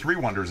 2 or 3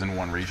 wonders in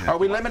one region. Are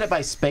if we you want. limited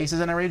by spaces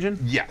in a region?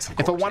 Yes, of If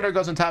a course, wonder yeah.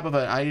 goes on top of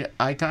an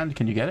icon,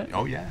 can you get it?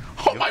 Oh, yeah.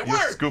 Oh, my You'll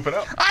word! scoop it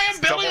up. I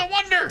am building a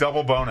wonder!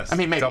 Double bonus. I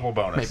mean, maybe. Double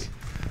bonus. Maybe.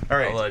 All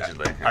right.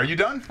 Allegedly. Are you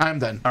done? I'm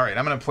done. All right,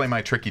 I'm going to play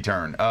my tricky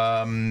turn.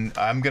 I'm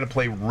going to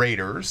play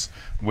Raiders,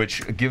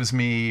 which gives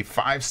me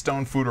 5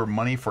 stone, food, or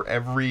money for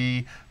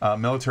every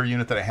military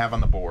unit that I have on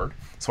the board.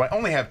 So I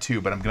only have 2,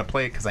 but I'm going to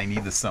play it because I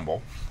need the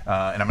symbol.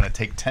 And I'm going to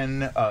take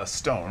 10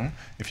 stone.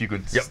 If you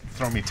could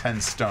throw me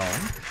 10 stone.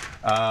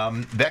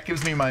 That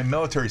gives me my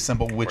military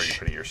symbol, Where are you which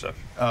putting your stuff?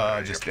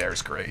 just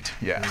there's great.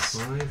 Yes.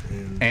 5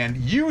 and And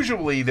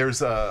usually there's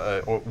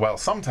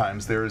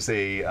sometimes there's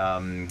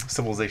a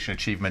civilization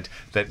achievement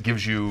that that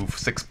gives you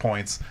 6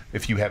 points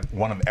if you have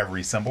one of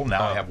every symbol.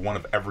 Now I have one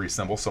of every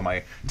symbol, so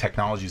my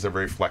technologies are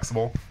very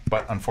flexible.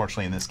 But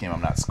unfortunately, in this game,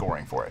 I'm not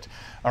scoring for it.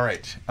 All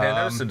right. Hey, I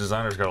noticed the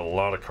designer's got a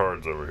lot of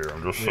cards over here.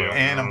 I'm just saying.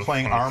 And I'm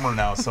playing armor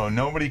now, so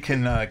nobody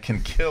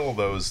can kill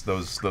those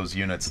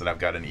units that I've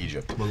got in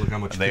Egypt. Well, look how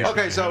much. They,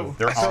 Okay, so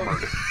they're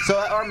armored. So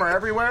armor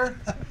everywhere.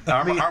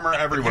 Armor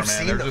everywhere,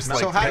 man. They're just like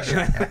So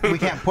we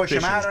can't push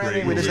them out or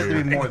anything. We just have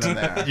to be more than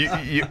that.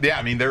 yeah,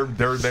 I mean they're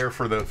there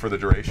for the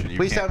duration. You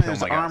Please tell can't me kill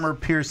there's my guys.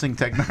 armor-piercing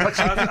technology. That's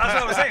what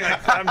I was saying.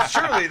 I'm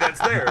surely that's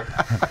there.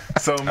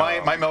 So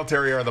my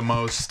military are the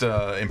most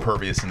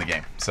impervious in the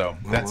game. So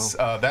that's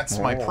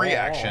my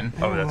pre-action.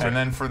 Oh, that's and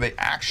then for the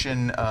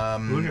action,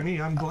 Look at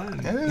me, I'm Glenn.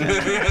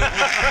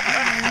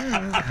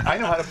 I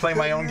know how to play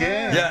my own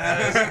game.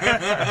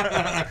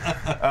 Yeah.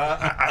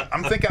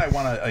 I'm thinking I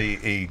want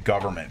a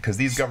government, because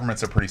these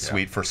governments are pretty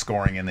sweet for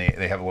scoring, and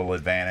they have a little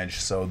advantage.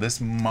 So this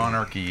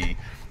monarchy,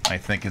 I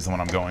think, is the one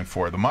I'm going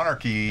for. The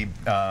monarchy.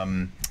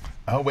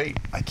 Oh wait,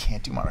 I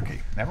can't do monarchy.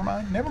 Never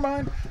mind.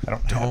 I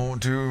Don't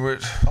do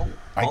it.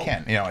 I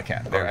can. I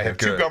can. Okay, I have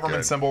two good, government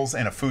good. symbols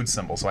and a food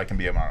symbol, so I can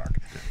be a monarch.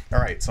 All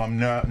right, so I'm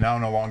now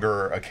no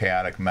longer a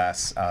chaotic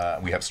mess.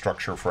 We have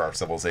structure for our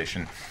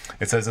civilization.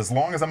 It says, as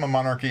long as I'm a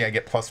monarchy, I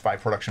get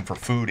 +5 production for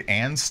food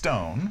and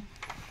stone.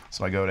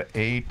 So I go to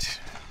 8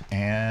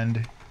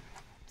 and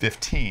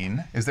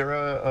 15. Is there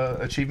a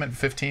achievement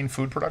 15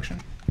 food production?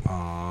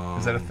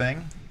 Is that a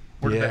thing?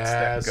 Where did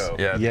that stat go?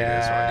 Yeah.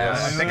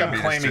 Yes. I think I'm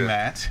claiming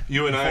that.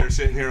 You and I are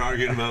sitting here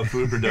arguing about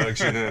food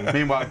production, and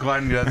Meanwhile,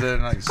 Glenn does it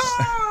like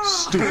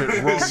stupid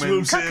Romans.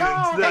 swoops in and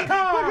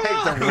I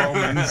hate the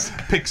Romans.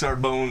 picks our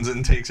bones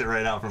and takes it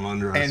right out from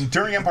under us. And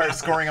during Empire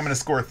scoring, I'm going to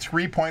score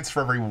 3 points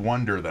for every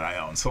wonder that I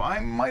own. So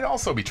I might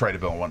also be trying to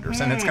build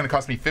wonders. And it's going to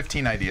cost me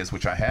 15 ideas,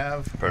 which I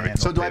have. Perfect.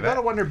 So do I build build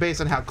a wonder based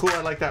on how cool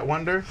I like that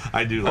wonder?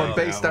 I do Or like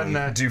based that on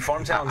one. Do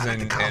farm towns I like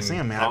the Coliseum,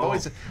 and man. I've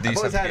always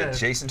these had have to be a.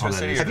 adjacent to a Oh, that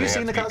city, is or Have you they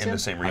seen have the to be in the Coliseum?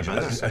 same region?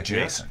 I've been there.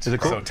 adjacent. Is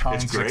it cool? So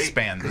towns It's great.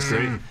 expand. It's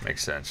great.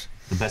 Makes sense.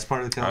 The best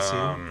part of the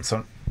Coliseum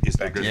So is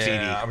the graffiti.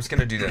 Yeah, I was going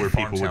to do that where in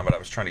farm people town, would but I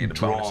was trying to get a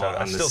draw bonus out of it.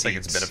 I on the still think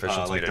it's seats,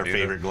 beneficial to me like to their do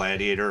favorite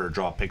gladiator, or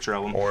draw a picture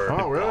of them. Or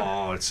Oh, really?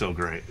 Oh, it's so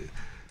great.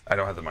 I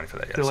don't have the money for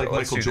that yet. They're like so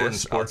let's Michael do Jordan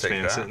this. sports I'll take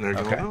fans that. sitting there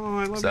going, Okay. "Oh,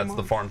 I love So that's you,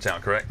 the Mom." farm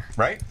town, correct?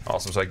 right?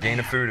 Awesome. So I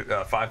gain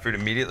 5 food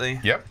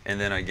immediately. Yep. And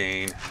then I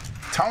gain.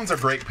 Towns are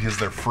great because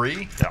they're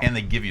free Yeah. and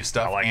they give you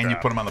stuff, I like and you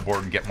that. put them on the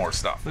board and get more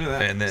stuff. Look at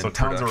that. And then So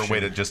towns are a way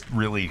to production. just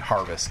really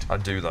harvest. I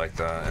do like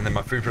that. And then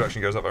my food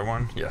production goes up by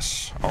 1.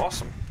 Yes.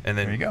 Awesome. And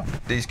then There you go.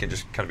 these can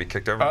just kind of be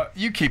kicked over.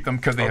 You keep them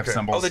because they have Okay.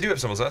 symbols. Oh, they do have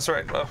symbols. That's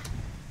right. Oh,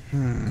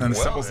 And, the Well,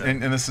 symbols,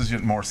 then. and this is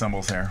just more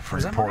symbols here for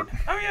is your that port.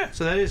 mine? Oh yeah.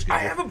 So that is good. I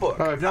have a book.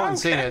 Oh, if no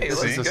one's seen it, Okay, this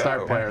let's is a go.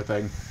 start player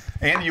thing.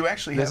 And you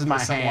actually This have is my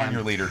the symbol on hand.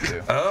 your leader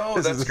too. Oh,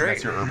 This that's is- great.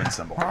 That's your urban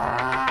symbol.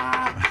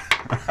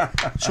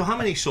 So how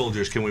many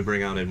soldiers can we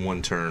bring out in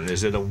one turn?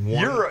 Is it a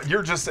one?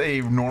 You're just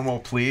a normal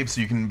plebe,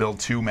 so you can build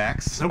 2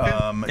 max. Okay.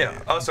 Yeah,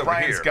 us over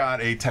Brian's here.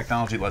 got a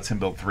technology that lets him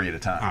build 3 at a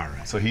time. All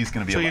right. So he's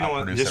going to be So able you to know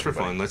what? outproduce Just for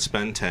everybody. fun, let's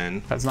spend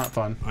 10. That's not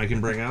fun. I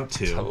can bring out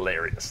 2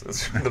 Hilarious.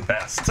 That's the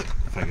best.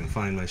 if I can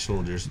find my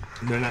soldiers.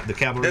 They're not the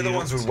cavalry. They're the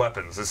ones with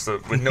weapons. It's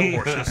with no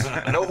horses.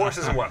 No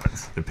horses and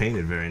weapons. They're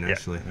painted very Yeah,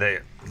 nicely. they.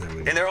 There we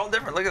go. And they're all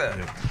different. Look at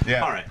that.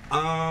 Yeah. All right.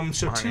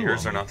 So Honey, 2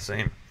 yours of are them. not the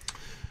same.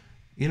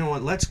 You know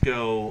what? Let's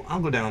go. I'll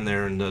go down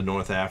there in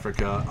North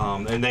Africa,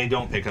 and they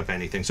don't pick up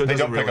anything. So it They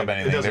doesn't don't really, pick up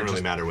anything. It doesn't They're really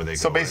just- matter where they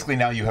So go. basically,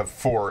 now you have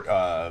 4, they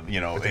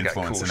got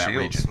influence cool in that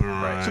shields. region.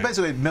 Right. So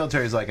basically,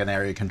 military is like an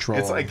area control.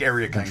 It's like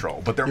area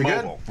control, but they're You good?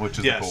 mobile, which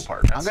is Yes. the cool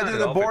part. I'm going to do Sounded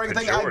the awfully boring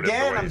thing pejorative the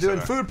again. way I'm you doing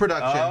said food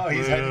production. Oh,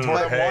 he's heading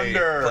toward a Hey,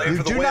 wonder. play You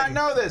for the do win. not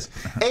know this.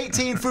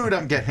 18 food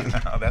I'm getting.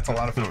 Oh, that's a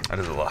lot of food. That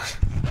is a lot.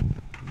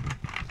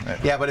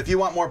 Yeah, but if you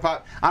want more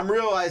I'm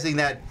realizing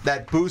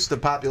that boost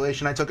of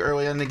population I took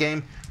early in the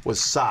game was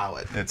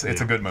solid. It's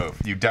a good move.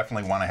 You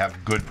definitely want to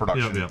have good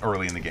production Yep.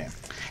 early in the game.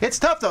 It's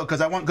tough though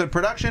because I want good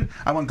production,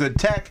 I want good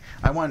tech,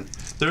 I want.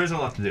 There is a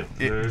lot to do.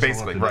 There is a lot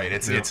Basically, to do. right.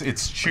 It's Yeah.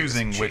 it's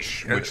choosing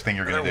which thing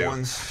you're going to Other do.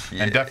 ones,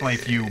 yeah, And definitely,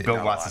 if you build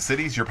not a lots lot. of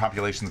cities, your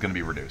population is going to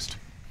be reduced.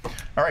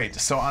 All right,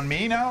 so on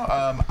me now,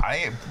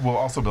 I will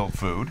also build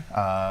food.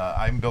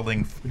 I'm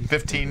building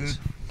 15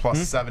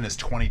 plus 7 is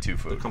 22 The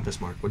food. compass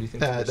mark. What do you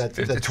think?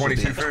 That's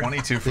 22 should be- food.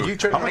 22 food. you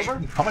turn how, it much,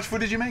 over? how much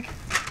food did you make?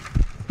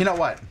 You know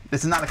what?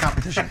 This is not a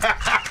competition.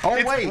 Oh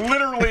It's wait,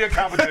 literally a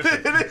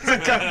competition. it is a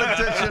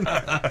competition.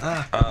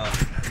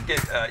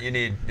 You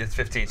need, it's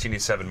 15, so you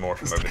need 7 more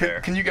from over there.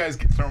 Can you guys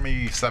throw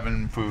me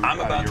 7 food I'm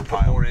out about of your to put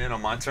pile? more in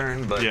on my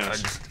turn, but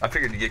Yes. I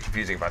figured it'd get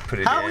confusing if I put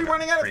it in. How are we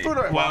running out of food?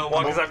 Well,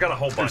 Because I've got a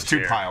whole bunch There's 2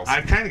 here. piles.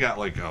 I've kind of got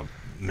like a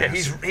Yeah,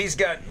 mess. he's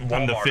got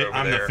I'm the Walmart over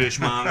I'm the there.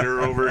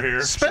 fishmonger over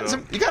here. Spend so-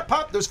 some. You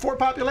got there's 4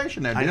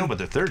 population there. I dude. know, but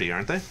they're 30,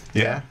 aren't they?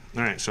 Yeah.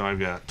 All right, so I've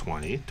got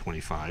 20,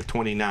 25,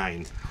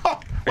 29. Oh,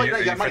 wait, you- no, are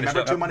you got you money. finished Remember,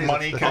 up? 2 money.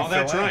 Money can Oh,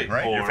 that's fill in, right.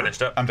 right? Or- You're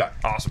finished up? I'm done.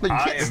 Awesome. But you I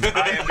can't- am doing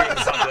the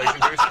population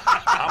boost.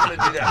 I'm going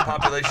to do that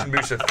population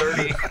boost of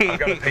 30. I've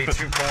got to pay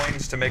 2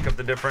 coins to make up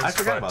the difference. I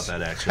forgot but about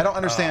that, actually. I don't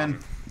understand.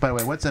 By the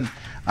way, what's an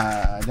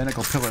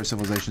identical pillar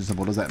civilization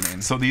symbol? What does that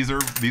mean? So these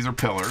are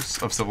pillars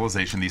of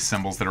civilization, these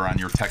symbols that are on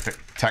your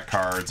tech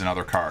cards and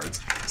other cards.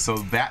 So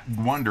that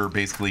wonder,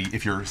 basically,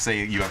 if you're,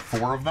 say you have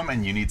 4 of them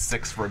and you need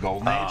 6 for a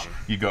golden age,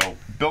 you go,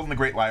 build in the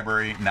Great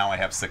Library, now I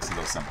have 6 of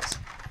those symbols.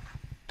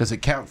 Does it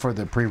count for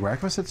the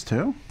prerequisites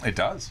too? It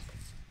does.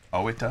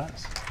 Oh, it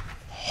does.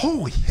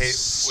 Holy Hey,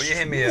 will you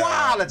hand me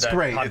wow, that's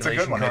great. It's a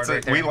good one.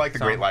 We like the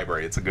Great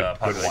Library. It's a good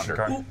wonder.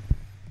 Card?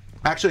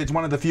 Actually, it's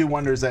one of the few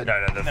wonders that...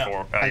 No, the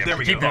 4. There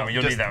we Keep go. going.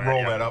 You'll Just need that.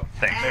 roll that up.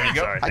 Thanks. There you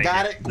go. Sorry, I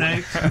got it.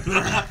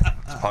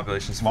 It's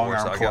population's Long 4,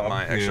 so arm I club. got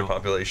my extra Yeah.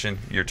 population.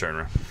 Your turn,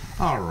 Ray.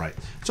 All right.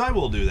 So I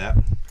will do that.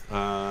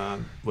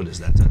 What is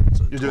that?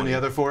 So You're doing the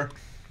other 4?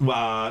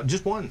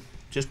 Just one.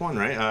 Just one,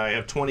 right? I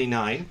have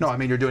 29. No, I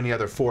mean you're doing the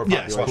other 4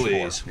 Yes,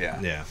 population. please.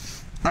 Yeah.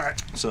 All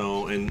right.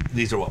 So, and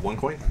these are what, 1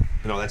 coin?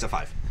 No, that's a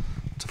 5.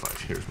 It's a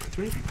 5. Here's my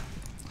 3.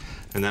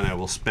 And then I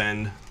will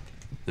spend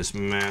this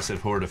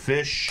massive horde of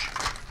fish.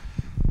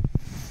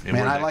 And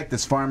Man, we're I back. like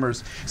this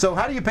farmers. So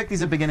how do you pick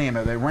these at the beginning?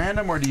 Are they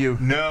random or do you...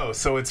 No,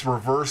 so it's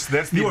reverse.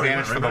 That's the You already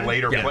advantage went, for right, the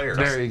later Ryan? Yeah. players.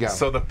 There you go.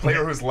 So the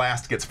player who's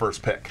last gets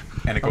first pick,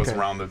 and it goes Okay.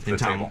 around the And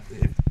Tom, table.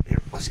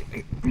 here, let's see.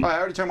 Oh, I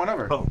already turned one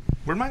over. Oh,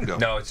 where'd mine go?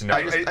 No, it's no.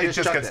 I just- It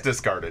just chucked gets it.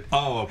 discarded.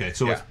 Oh, okay.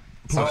 So Yeah. it's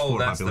plus Oh, 4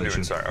 that's the new population.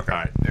 one. Sorry, okay. All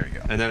right. There you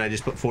go. And then I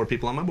just put 4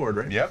 people on my board,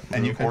 right? Yep,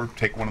 and you Okay. or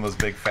take one of those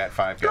big fat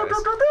 5 guys.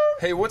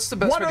 Hey, what's the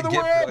best One way of to the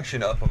get red.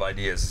 production up of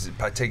ideas? Is it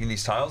by taking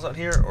these tiles out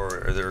here,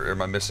 or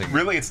am I missing?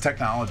 Really, it's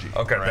technology.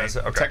 Okay, right? that's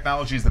it, okay.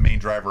 Technology is the main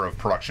driver of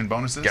production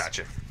bonuses.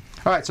 Gotcha.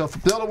 All right, so for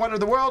build a wonder of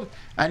the world,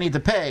 I need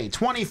to pay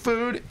 20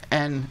 food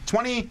and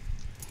 20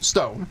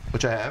 stone,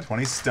 which I have.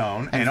 20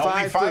 stone And and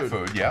only 5 5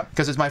 food. Yep.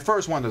 Because it's my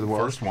first wonder of the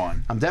world. First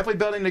one. I'm definitely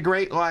building the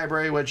Great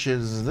Library, which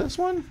is this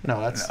one?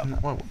 No, that's...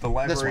 well, The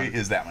this library one.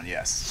 is that one.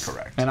 Yes,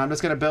 correct. And I'm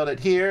just going to build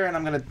it here, and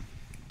I'm going to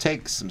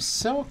take some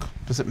silk.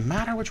 Does it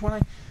matter which one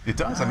I... It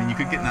does. I mean, you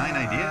could get 9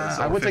 ideas.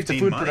 I or would take the 15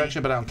 food money.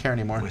 production, but I don't care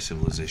anymore. My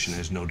civilization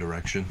has no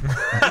direction.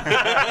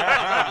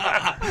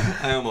 I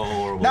am a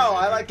horrible. No,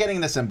 I man. like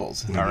getting the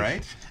symbols. All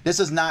right. This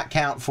does not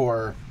count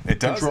for It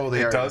does. control of the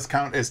It area. does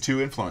count as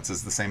 2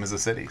 influences, the same as a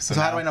city. So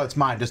how do I know it's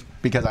mine? Just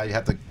because I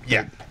have to...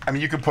 Yeah. I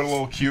mean, you could put a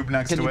little cube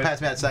next Can to you it.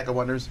 pass me that sack of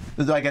wonders?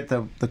 Do I get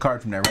the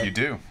card from there, right? You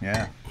do.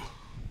 Yeah.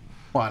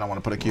 Well, I don't want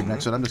to put a cube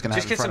next to it. I'm just going to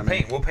have Just it in get front some of me.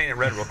 paint. We'll paint it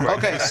red real quick.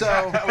 Okay,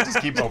 so We'll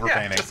just keep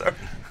overpainting.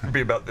 It'll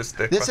be about this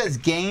thick. this says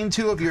gain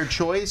 2 of your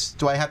choice.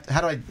 Do I have to,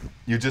 how do I...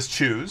 You just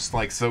choose.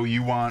 Like, so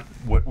you want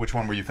which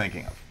one were you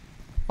thinking of?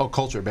 Oh,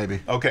 culture,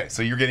 baby. Okay,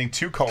 so you're getting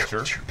 2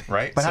 culture,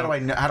 right? But how So- do I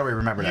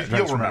remember that? You- Do I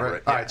you'll just remember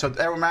it, All yeah. right, so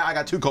I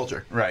got 2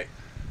 culture. Right.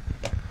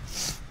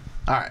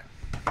 All right.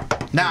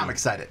 Now I'm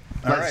excited.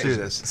 All Let's right. do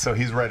this. So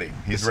he's ready.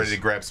 He's ready to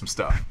grab some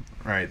stuff.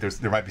 All right.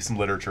 There might be some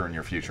literature in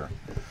your future.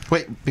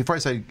 Wait, before I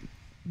say,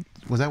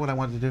 was that what I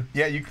wanted to do?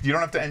 Yeah, you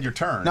don't have to end your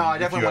turn. No, I if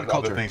definitely you want have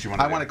other culture. things you want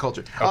to I do. wanted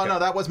culture. Oh, Okay. no,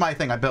 that was my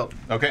thing. I built.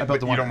 Okay, I built but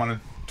the you don't want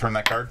to turn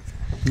that card?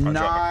 Drop a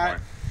Not.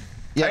 coin.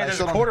 Yeah, Hey, I there's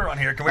still a don't- quarter on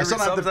here. Can we I still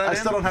don't have resub the, that I in?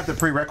 still don't have the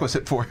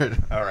prerequisite for it.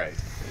 All right.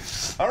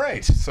 All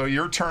right. So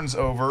your turn's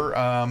over.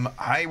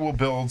 I will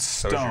build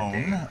is your stone.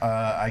 game.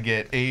 I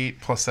get 8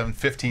 plus 7,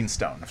 15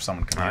 stone. If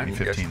someone can give me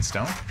Alright, 15 yes.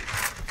 stone.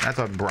 That's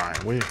a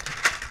Brian.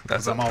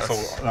 That's I'm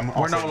We're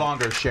also no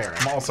longer sharing.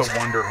 I'm also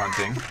wonder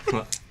hunting.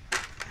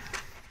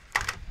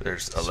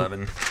 There's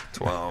 11,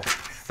 12,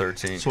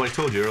 13. So I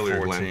told you earlier,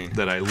 14, Glenn,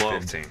 that I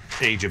loved 15.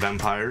 Age of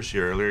Empires,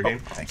 your earlier game.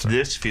 thank you.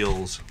 This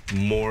feels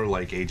more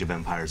like Age of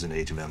Empires than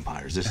Age of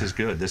Empires. This is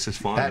good. This is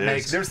fun. That This-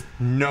 makes There's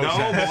no No,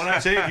 sense. but when I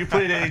say you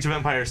played Age of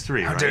Empires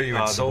 3, How right? dare you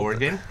The insult board it.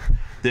 game.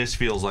 This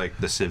feels like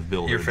the Civ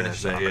Builder. You're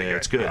finished. Yeah,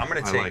 it's good. I'm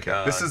going to I take. like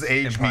it. This is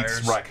Age meets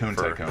Empires Raccoon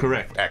for Tycoon.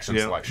 Correct. Action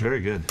Yeah, selection.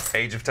 Very good.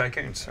 Age of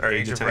Tycoons or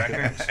Age of of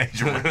Raccoons.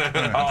 Age of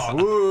Raccoon. Oh,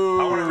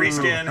 Ooh. I want to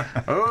reskin.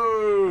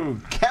 Oh,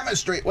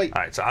 chemistry. Wait.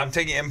 All right, so I'm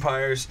taking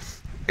Empires.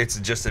 It's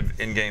just an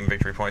in-game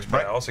victory points, but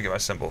Right. I also get my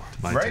symbol.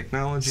 My Right.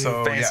 technology.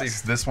 So Fancy.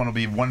 yes, this one will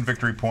be 1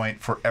 victory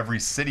point for every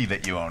city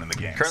that you own in the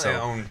game. Currently so I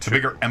own the 2.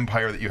 bigger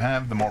empire that you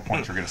have, the more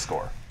points you're going to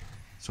score.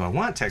 So I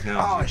want Oh, I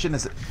technology.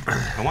 shouldn't have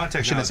said, I want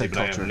shouldn't have technology, said but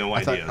I culture. have no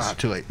I thought- ideas.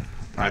 too late.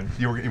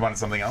 You wanted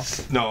something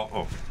else? No.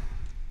 Oh,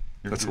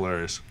 that's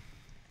hilarious.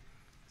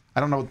 I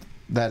don't know what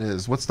that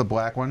is. What's the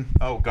black one?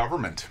 Oh,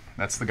 government.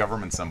 That's the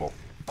government symbol.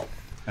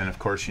 And of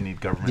course, you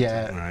need government.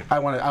 Yeah. Alright. I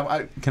want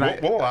to. Can I?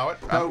 We'll allow it.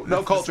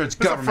 No culture. It's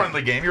It's a government.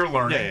 friendly game. You're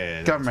learning.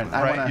 Yeah. Government.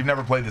 I Right? wanna, You've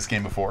never played this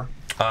game before.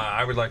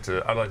 I'd like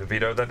to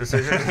veto that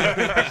decision.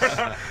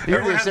 You're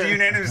Everyone has to saying-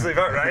 unanimously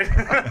vote, right?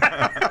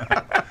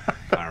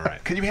 All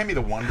right. Can you hand me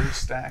the wonders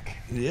stack?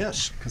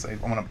 Yes. Because I'm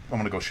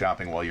gonna go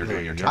shopping while you're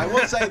doing your turn. I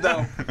will say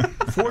though,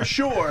 for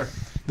sure,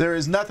 there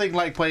is nothing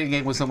like playing a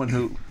game with someone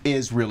who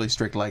is really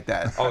strict like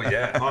that. Oh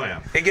yeah. Oh,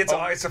 yeah. It gets.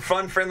 It's a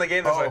fun, friendly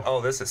game. That's like,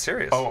 oh, this is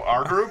serious. Oh,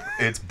 our group,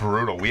 it's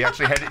brutal. We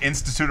actually had to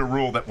institute a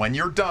rule that when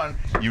you're done,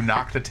 you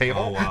knock the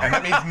table, Oh, wow. and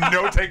that means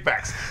no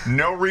takebacks,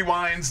 no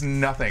rewinds,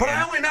 nothing. But and,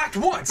 I only knocked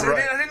once.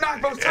 Right. I didn't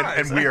knock both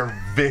times. and we are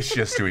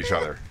vicious to each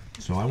other.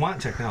 So I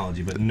want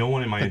technology, but no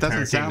one in my entire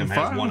doesn't sound kingdom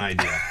has fun. one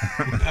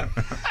idea.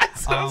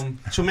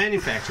 So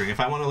manufacturing. If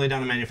I want to lay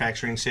down a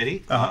manufacturing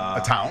city,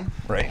 A town,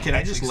 right? can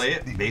I just lay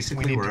it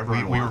basically wherever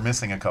I we were want?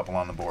 missing a couple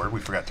on the board. We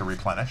forgot to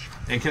replenish.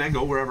 And can I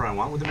go wherever I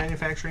want with the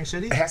manufacturing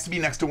city? It has to be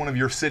next to one of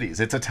your cities.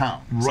 It's a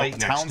town. Right so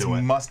next towns to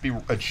it. must be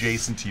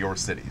adjacent to your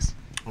cities.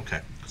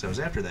 Okay, because I was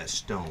after that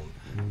stone,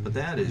 but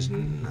that is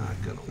not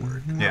going to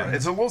work. Yeah,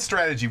 it's a little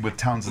strategy with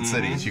towns and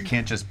cities. You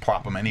can't just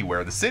plop them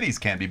anywhere. The cities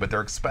can be, but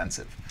they're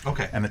expensive.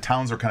 Okay. And the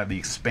towns are kind of the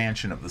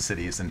expansion of the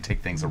cities and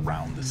take things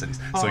around the cities.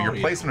 So your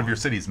yeah. placement of your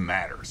cities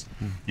matters.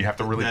 You have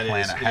to really That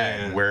plan is, ahead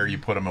yeah. where you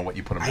put them and what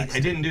you put them I next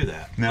to. didn't do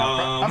that. No,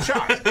 I'm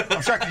shocked.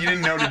 I'm shocked that you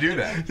didn't know to do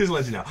that. Just to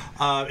let you know.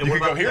 And You what could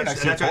go about here next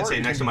to your that's what I'd port. say,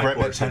 You next to can my grab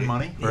port that 10 city.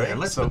 money, Yeah, right?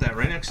 let's So put that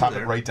right next to pop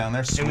there. it right down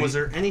there. And was Sweet.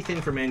 there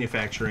anything for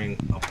manufacturing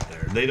up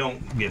there? They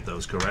don't get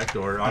those, correct?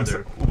 Or are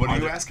there? what are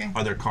you there- asking?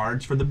 Are there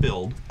cards for the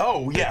build?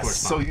 Oh, yes. course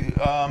So,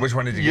 not. Which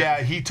one did you get?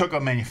 Yeah, he took a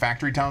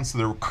manufacturing town, so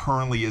there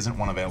currently isn't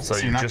one available. So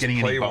you're you not just getting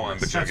play any one, bonus.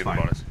 but you don't That's get the fine.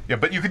 bonus. Yeah,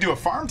 but you could do a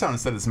farm town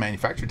instead of this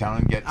manufacturing town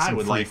and get I some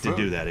would free like food.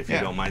 to do that if you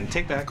Yeah. don't mind.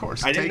 Take back. Of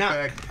course. I did Take not.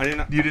 back. I did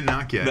not. You did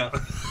not get. No.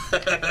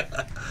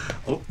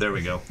 Oh, there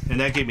we go. And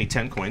that gave me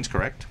 10 coins,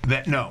 correct?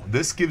 No,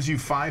 this gives you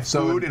 5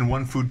 So food and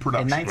 1 food In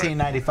production.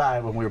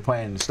 1995, when we were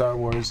playing Star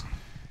Wars,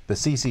 the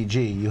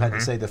CCG, you had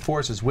to say the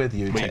Force is with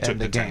you When to you took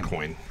end the the 10 game.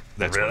 coin.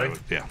 That's Really? what I would,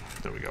 yeah,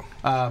 there we go.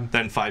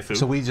 Then 5 food.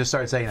 So we just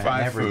started saying that in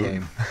 5 every food.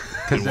 game.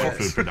 And 1 that's-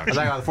 food I was production.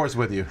 like, oh, the Force is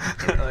with you.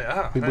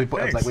 We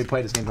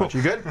played this game. Cool.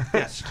 You good?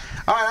 Yes.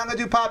 All right, I'm going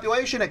to do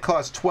population. It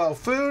costs 12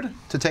 food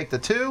to take the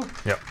 2.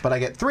 Yep. But I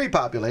get 3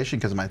 population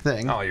because of my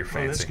thing. Oh, you're Oh,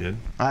 fancy. that's good.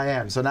 I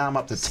am. So now I'm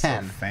up to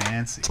 10.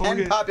 Fancy. 10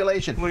 Okay.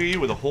 population. Look at you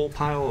with a whole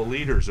pile of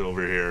leaders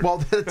over here.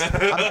 Well,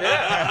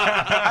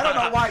 I don't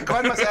know why.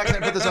 Glenn must have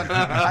accidentally put this on.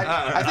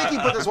 I think he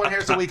put this one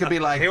here so we could be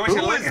like, He wants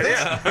you who to is look- this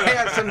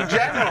handsome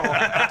general?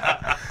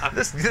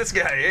 This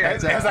guy here.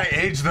 As I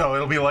age, though,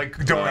 it'll be like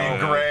Dorian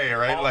Gray,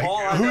 right? All- Like, all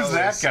I who's know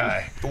that is-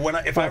 guy? If I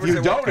If ever you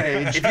say, don't well,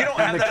 age, if you don't have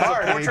and the that as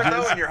car a portrait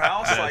ages. though in your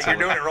house, like you're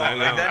doing it I wrong.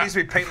 Like, know. that needs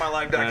to be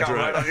paintmylife.com That's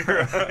right on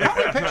your. How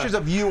many pictures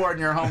of you are in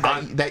your home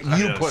that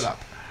you Yes. put up?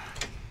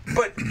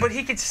 But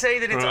he could say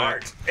that it's Right.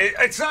 art.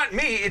 It's not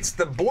me. It's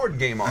the board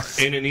game art.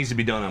 And it needs to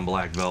be done on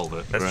black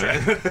velvet. That's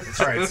right? right.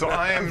 All right, so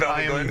I am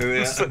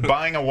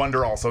buying a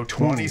wonder also,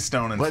 20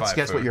 stone and 5 Let's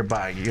guess food. what you're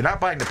buying. You're not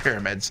buying the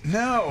pyramids.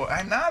 No,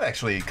 I'm not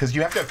actually, because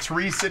you have to have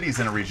 3 cities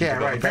in a region Yeah, to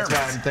build right. the That's why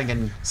pyramids. I'm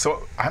thinking.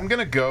 So I'm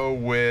gonna go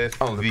with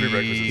Oh, the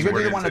prerequisites. You're gonna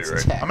do the We're one into,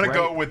 that's right? tech. I'm gonna right?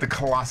 go with the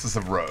Colossus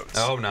of Rhodes.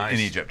 Oh, nice. In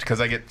Egypt,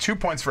 because I get 2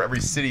 points for every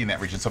city in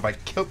that region. So if I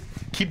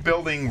keep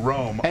building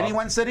Rome, Any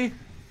one city?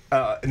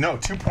 no,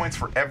 2 points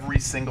for every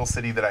single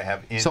city that I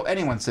have in So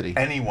any one city.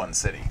 any one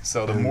city.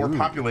 So the more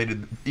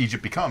populated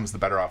Egypt becomes, the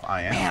better off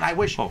I am. Man, I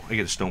wish. Oh, I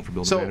get a stone for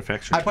building So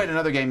manufacturing. I played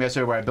another game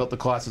yesterday where I built the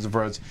Colossus of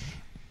Rhodes.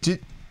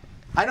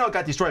 I know it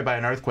got destroyed by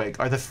an earthquake.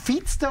 Are the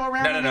feet still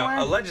around No. anywhere?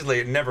 Allegedly,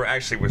 it never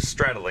actually was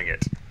straddling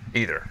it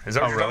either. Is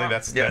that what Oh, you're really? talking about?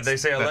 That's- yeah. that's- They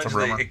say that's a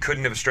allegedly rumor. it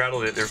couldn't have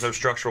straddled it. There's no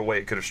structural way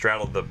it could have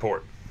straddled the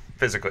port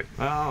physically.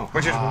 Oh.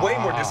 Which is way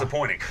more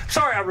disappointing.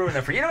 Sorry, I ruined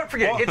that for you. You know what?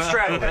 Forget it. It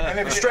straddled it. And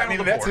It if, I straddled mean,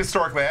 the that's port.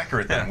 historically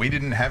accurate then. Yeah. We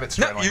didn't have it No,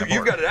 straddling the you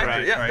port. got it accurate.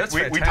 Right, Yeah, right. that's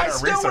We fantastic. I our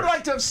still would research.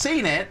 like to have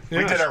seen it.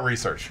 We did our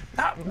research.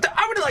 I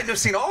would like to have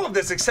seen all of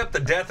this except the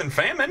death and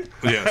famine.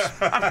 Yes.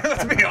 I mean,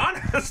 let's be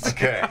honest.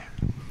 Okay.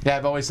 Yeah,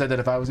 I've always said that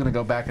if I was going to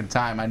go back in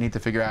time, I need to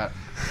figure out,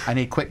 I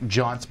need quick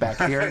jaunts back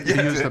here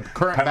to use the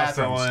current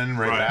bathrooms. Penicillin,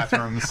 right, Right.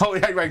 bathrooms. Oh,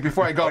 yeah, right,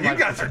 before I go, I'm you like,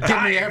 guys are give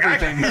me dying.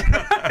 everything.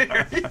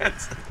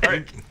 Yes. All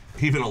right.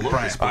 Even a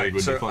locust Right. plague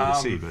would So, be fun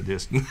to see, but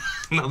just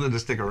nothing to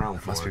stick around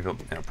for. Must be built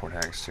Port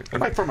Hags too.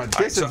 Like from a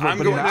distance, so we're I'm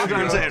putting going it to out That's what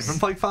I'm there. saying.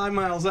 From like 5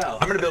 miles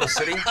out. I'm going to build a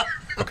city,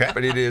 Okay.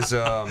 but it is.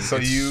 So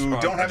you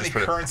don't have any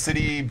current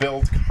city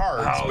built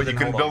cards, Oh, but you then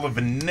can hold build on. a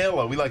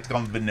vanilla. We like to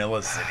call them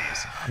vanilla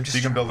cities. So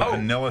you can build a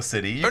vanilla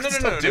city. You Oh, can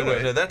still do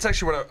it. no. That's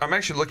actually what I'm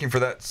actually looking for.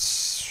 No,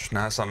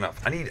 that's not enough.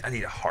 I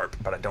need a harp,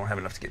 but I don't have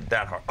enough to get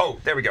that harp. Oh,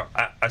 there we go.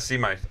 I see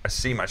my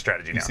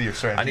strategy now. see your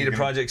strategy. I need You're a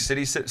gonna- Project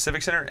City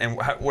Civic Center, and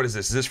what is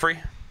this? Is this free?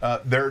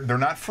 They're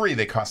not free.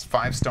 They cost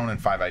 5 stone and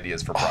 5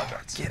 ideas for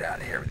projects. Get out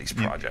of here with these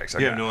projects.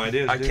 You have no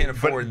ideas, I do can't you?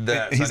 afford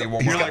that. So I he's need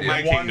one he's more got idea.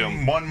 my one,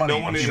 kingdom. one money. No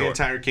one in the Sure.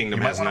 entire kingdom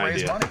You might has an want to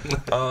raise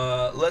idea.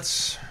 money.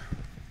 Let's.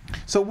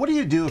 So what do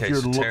you do if Okay,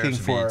 you're so looking tariffs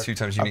would be for 2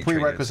 times a unique trade,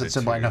 prerequisite it's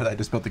symbol? I 2. know that I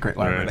just built the Great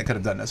Library and I Right. could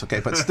have done this,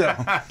 okay? But still.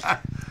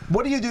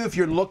 What do you do if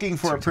you're looking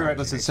for a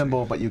prerequisite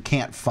symbol but you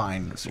can't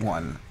find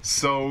one?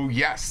 So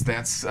yes,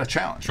 that's a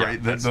challenge,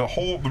 right? The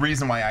whole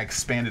reason why I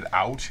expanded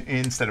out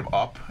instead of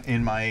up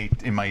in my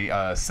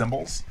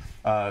symbols,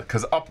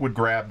 because up would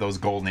grab those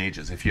golden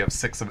ages. If you have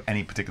 6 of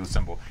any particular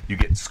symbol, you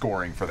get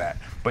scoring for that.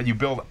 But you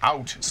build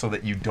out so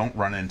that you don't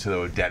run into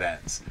those dead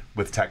ends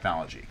with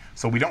technology.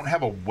 So we don't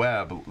have a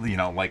web,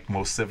 like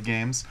most Civ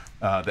games,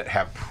 that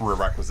have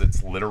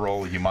prerequisites,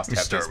 literal. You must have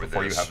start this with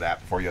before this. you have that.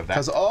 Before you have that.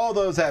 Because all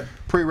those have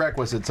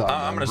prerequisites on them.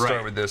 I'm going to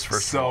start with this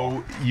first. of all.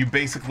 So you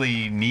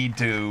basically need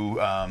to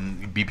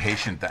be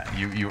patient. Then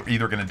you're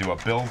either going to do a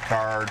build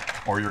card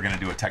or you're going to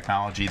do a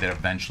technology that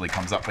eventually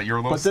comes up. But you're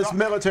a little. But this stuck.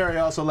 military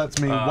also lets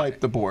me wipe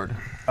the board.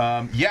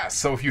 Yes.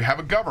 So if you have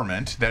a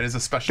government, that is a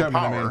special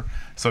Government, I power. mean.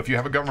 So if you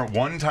have a government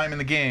one time in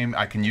the game,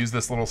 I can use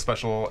this little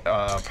special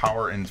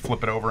power and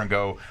flip it over and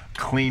go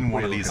clean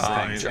one of these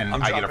things, and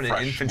I'm I get a dropping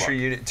fresh an infantry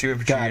look. unit, 2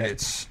 infantry Got it.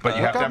 units. But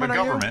you have to have a government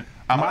are you? government.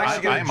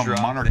 I am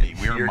a monarchy.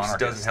 We are Yours monarchists.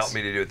 doesn't help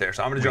me to do it there,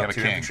 so I'm going to We drop have a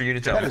 2 king. infantry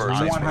units That out is first.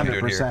 That's what I'm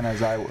doing 100% here.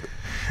 as I would.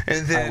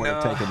 And then would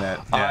have taken that.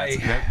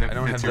 Yeah, that I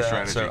don't fits have your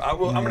that, so strategy. I'm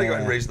going to go ahead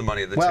and Yeah. raise the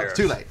money of the Well, tariffs.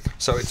 it's too late.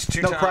 So it's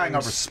 2 No times. crying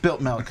over spilt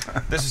milk.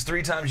 This is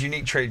 3 times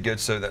unique trade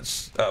goods, so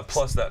that's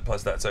plus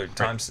that. So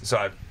times. So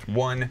I have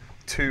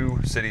 2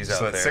 cities out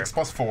So there. that's 6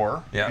 plus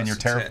 4, Yeah, and your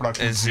so tariff 10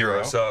 production is is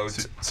 0. zero,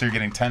 So you're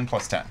getting 10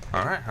 plus 10.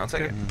 All right, I'll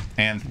take it.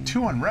 And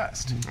 2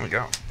 unrest. There we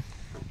go.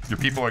 Your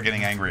people are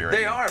getting angry already.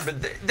 They are,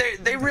 but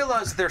they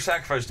realize that there's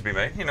sacrifice to be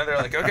made. You know, they're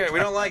like, okay, we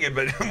don't like it,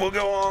 but we'll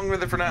go along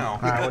with it for now. All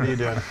right, what are you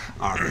doing?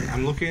 All right,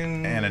 I'm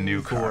looking And a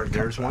new for, card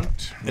there's comes one.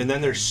 out. And then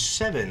there's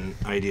 7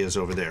 ideas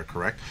over there,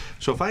 correct?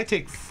 So if I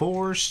take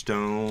 4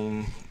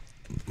 stone,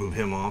 move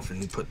him off,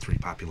 and put 3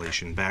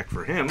 population back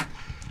for him,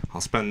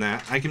 I'll spend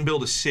that. I can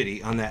build a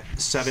city on that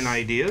 7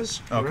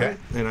 ideas. Okay. Right?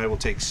 And I will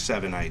take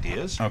 7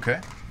 ideas.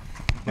 Okay.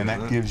 And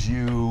that gives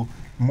you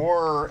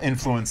more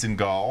influence in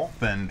Gaul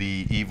than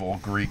the evil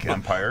Greek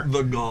Empire.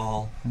 The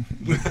Gaul.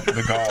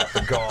 The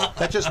Gaul. Gaul.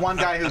 That's just one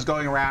guy who's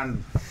going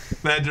around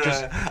That,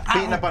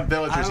 beating up on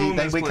villagers. I own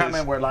this We come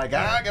place. in, we're like,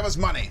 give us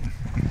money.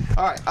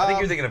 All right. I think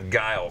you're thinking of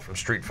Guile from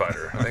Street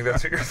Fighter. I think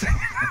that's what you're thinking.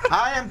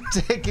 I am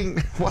taking.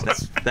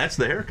 What's, That's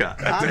the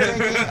haircut.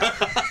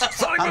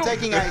 I'm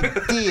taking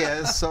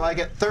ideas, so I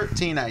get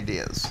 13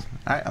 ideas.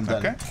 All right, I'm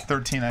done. Okay.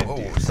 13 Oh,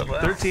 ideas.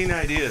 13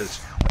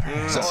 ideas.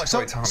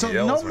 So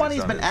no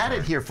money's been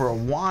added here for a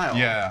while.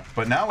 Yeah,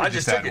 but now we I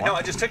just add took it. one. No,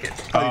 I just took it.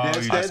 Oh, you did?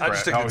 you Instead? just I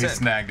just took oh, the he 10.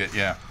 snagged it,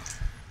 yeah.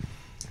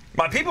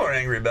 My people are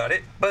angry about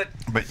it, but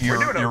But we're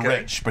you're doing okay.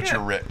 rich, but Yeah.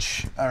 you're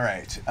rich. All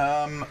right. I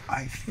I'm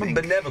a think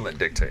benevolent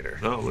dictator.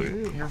 Oh, look at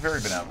you. you're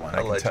very benevolent. I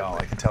can Allegedly. tell.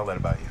 I can tell that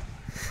about you.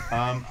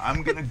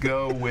 I'm going to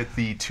go with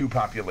the 2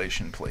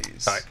 population,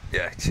 please. All right,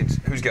 yeah.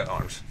 Who's got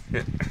arms?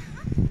 Yeah.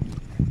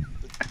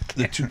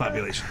 The 2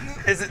 population.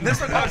 Is it this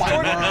one?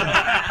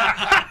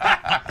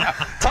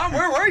 Tom,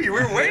 where were you?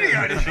 We were waiting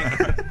on you.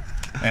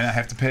 And I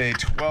have to pay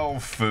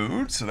 12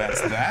 food, so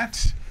that's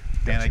that.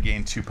 And I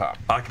gain 2 pop.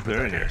 I can put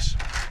Very that here. nice.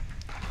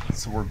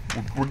 So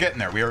we're getting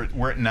there.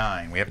 We're at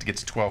 9. We have to get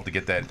to 12 to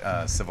get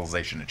that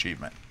civilization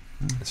achievement.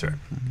 That's right.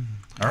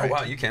 All right. Oh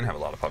wow, you can have a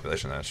lot of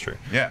population. That's true.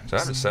 Yeah. So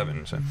that's a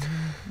 7. So.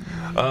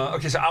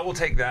 Okay, so I will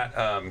take that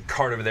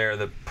card over there,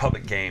 the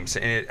public games,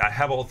 and I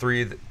have all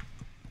 3. Wait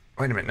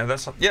a minute. No,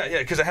 that's not. Yeah,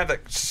 because I have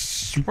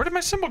that. Where did my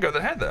symbol go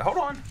that had that? Hold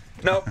on.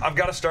 No, I've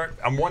got to start.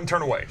 I'm 1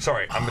 turn away.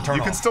 Sorry, I'm a turn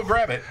You off. can still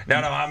grab it. No,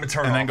 I'm a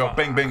turn And off. then go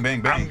bing, bing,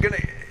 bing, bing.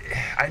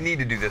 I need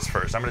to do this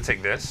first. I'm gonna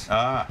take this.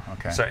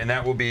 Okay. So, and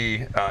that will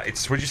be.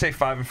 It's. Would you say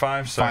 5 and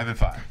 5? So, 5 and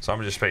 5. So I'm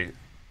gonna just pay.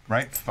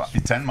 Right?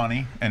 10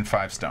 money and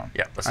 5 stone.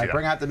 Yeah, let's All do right, that.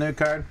 bring out the new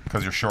card.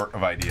 Because you're short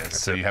of ideas,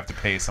 so it. you have to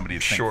pay somebody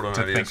to think, Short on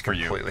to ideas think for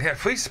you. completely. Yeah,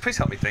 please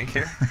help me think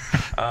here.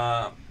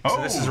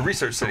 So this is a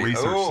research it's a city.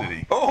 research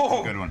city.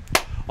 Oh, Good one.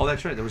 Oh,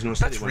 that's right. There was no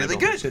city. That's when I really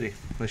built my good. City.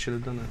 I should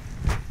have done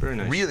that. Very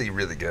nice. really,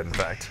 really good. In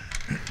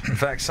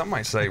fact, some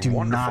might say Do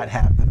wonderful. not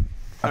have the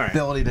right.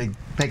 ability to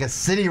make a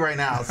city right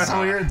now. It's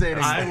so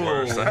irritating. I will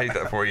Worst. I hate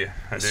that for you.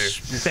 I do.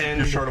 spend.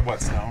 You're short of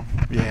what, Stone?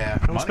 Yeah.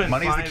 I'll spend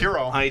Money's the 5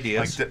 cure-all.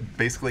 Ideas. Like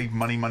basically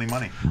money, money,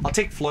 money. I'll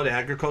take flood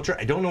agriculture.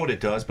 I don't know what it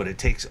does, but it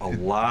takes a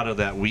lot of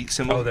that wheat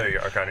symbol. Oh, there you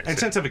are. Okay. And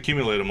since I've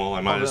accumulated them all,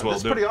 I might as well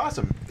That's do pretty it.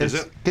 awesome. Is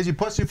it? Gives you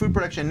 +2 food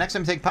production. Next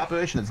time you take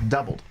population, it's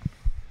doubled.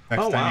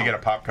 Next Oh, time wow. you get a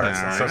pop card. All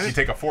So if right. you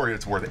take a 4,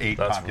 it's worth 8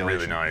 That's population.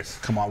 really nice.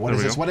 Come on, what There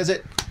is we this? go. What is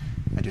it?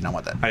 I do not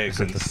want that. I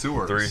agree. The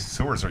sewers. 3.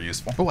 Sewers are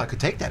useful. Oh, I could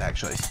take that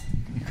actually.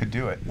 You could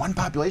do it. 1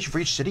 population for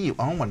each city you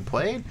own when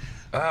played.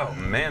 Oh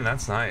man,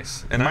 that's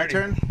nice. And I My already-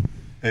 turn.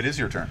 It is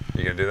your turn.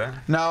 You gonna do that?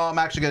 No, I'm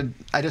actually gonna.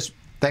 I just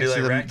thanks like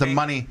to Rat the King?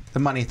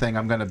 money thing.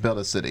 I'm gonna build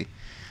a city.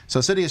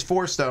 So city is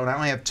 4 stone. I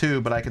only have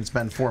 2, but I can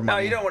spend 4 No,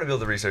 money. you don't want to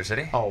build a research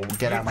city. Oh,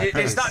 get out of my It's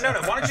face. not. No.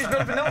 Why don't you just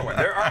build a vanilla one?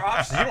 There are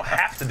options. You don't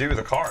have to do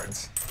the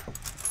cards.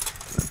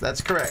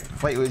 That's correct.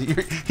 Wait,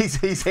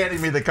 he's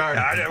handing me the card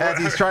I know, as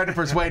he's trying to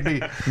persuade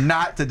me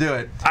not to do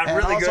it. I'm and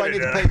really also, good I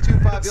need at, to pay 2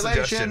 suggestions.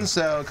 populations,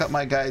 so a couple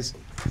my guys.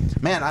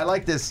 Man, I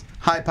like this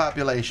high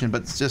population,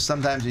 but it's just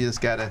sometimes you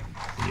just gotta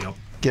Yep.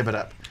 give it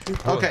up.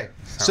 Okay,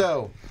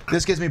 so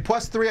this gives me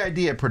 +3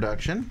 idea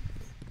production.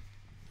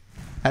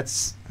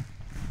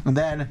 And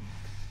then.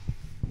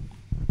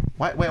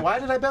 Wait, why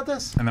did I build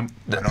this? And then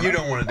You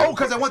don't want to do. Oh,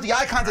 because I want the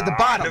icons at the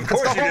bottom. Of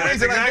That's course the you whole did.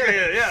 That's reason I exactly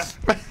did it. it. Yeah.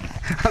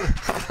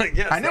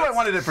 Yes, I knew I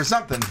wanted it for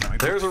something.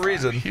 There's a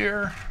reason.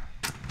 here.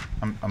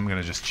 I'm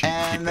gonna just cheat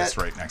and keep And this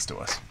that- right next to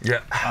us. Yeah.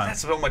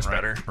 That's so much Right,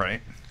 better.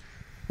 Right.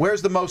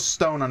 Where's the most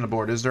stone on the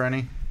board? Is there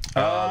any?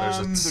 There's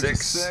a There's 6.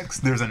 a 6.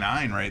 There's a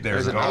 9 right there.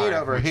 There's an Gaul, 8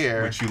 over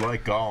here. Which you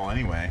like Gaul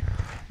anyway.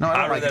 No, I I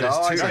don't read like that as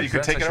Gaul. I 2. said- No, you could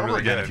That's take it actually over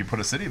really again good. if you put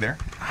a city there.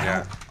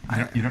 Yeah.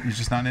 You're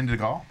just not into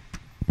Gaul?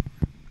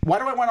 Why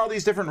do I want all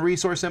these different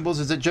resource symbols?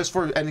 Is it just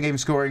for endgame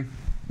scoring?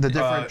 The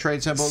different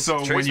trade symbols?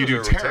 So Trade when you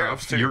do symbols are with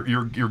tariffs, tariffs,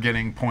 too. you're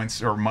getting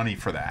points or money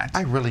for that.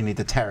 I really need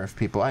the tariff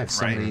people. I have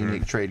so Right. many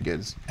unique trade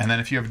goods. And then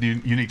if you have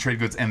unique trade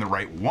goods and the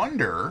right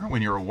wonder,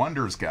 when you're a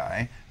wonders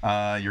guy,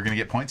 you're going to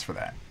get points for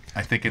that.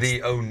 I think it's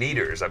The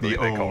O-Neaters, I the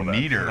believe they call that.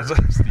 O-Neaters.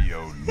 The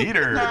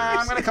O-Neaters. Nah,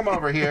 I'm going to come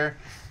over here,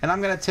 and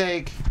I'm going to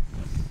take...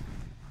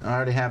 I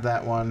already have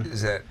that one.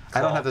 Is that I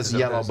don't have cloth? this Is that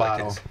yellow what it's like?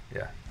 bottle.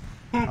 Yeah.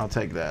 I'll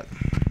take that.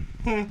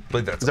 I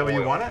believe that's Is that what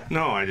you oil. want it?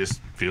 No, I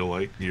just feel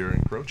like you're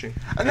encroaching.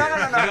 No.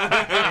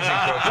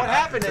 What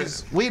happened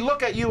is we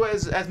look at you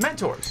as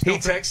mentors. He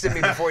texted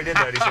me before he did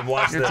that. He said,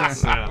 watch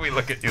this. Yeah. We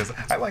look at you as,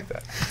 I like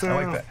that. I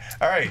like that.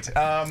 All right.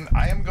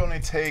 I am going to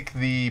take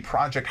the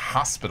Project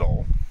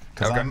Hospital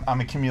because Okay. I'm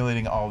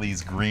accumulating all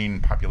these green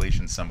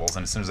population symbols,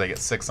 and as soon as I get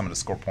 6, I'm going to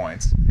score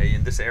points. Hey,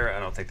 in this era, I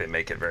don't think they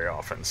make it very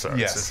often. So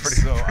Yes. it's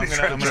pretty, So pretty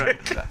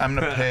tragic. I'm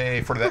gonna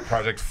pay for that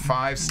project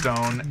 5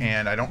 stone,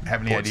 and I don't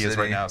have any Port ideas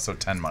City. right now, so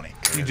 10 money.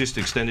 You just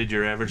extended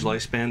your average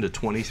lifespan to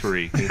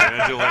 23.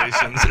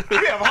 Congratulations. We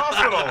have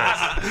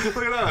hospitals.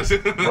 Look at us.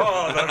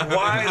 Oh, the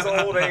wise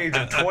old age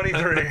of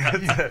 23.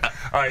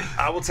 All right,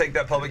 I will take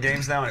that public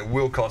games now, and it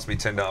will cost me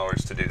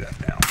 $10 to do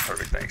that now.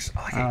 Perfect, thanks.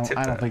 Oh, I can tip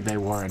I don't that. think they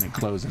were any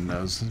closing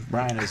those.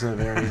 Brian is a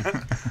very...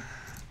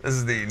 This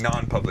is the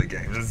non-public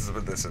games. This is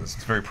what this is.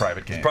 It's very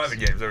private games. Private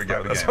games. There we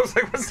go. Private That's what I was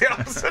like. What's the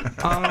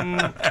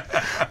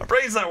opposite? My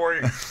brain's not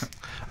working.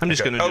 I'm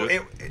just going to do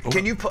it.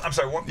 Can you? I'm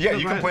sorry. One, Yeah,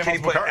 you can play Can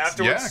you multiple play cards.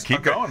 afterwards? Yeah,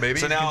 keep going, baby.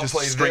 So You now can I'll just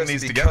play string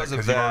this these together because of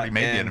 'cause you've that. already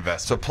made the and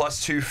investment. So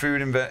 +2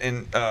 food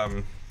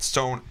in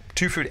stone.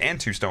 2 food and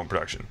 2 stone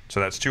production. So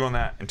that's 2 on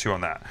that and 2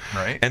 on that.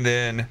 Right. And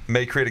then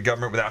may create a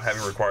government without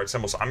having required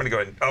symbols. So I'm going to go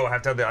ahead and, I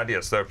have to have the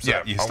ideas. So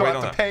Yeah, you I'll still wait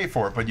have on to that. pay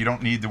for it, but you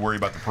don't need to worry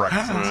about the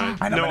prerequisites.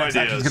 I know No my next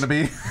action's ideas.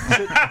 going to be...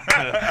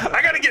 I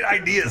got to get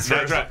ideas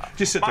That's first. right.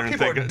 Just sit My there and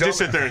people are think. dumb. Just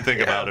sit there and think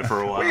about it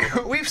for a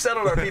while. We've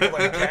settled our people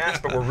like a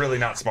cast, but we're really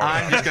not smart.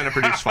 I'm just going to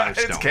produce 5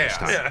 It's stones this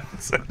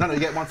chaos. time. Yeah. No, you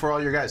get one for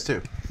all your guys,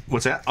 too.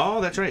 What's that? Oh,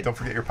 that's right. Don't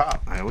forget your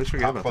pop. I always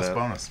forget Pop about plus that.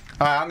 bonus.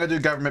 All right, I'm going to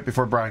do government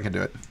before Brian can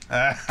do it.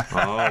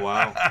 Oh,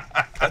 wow.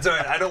 That's all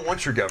right. I don't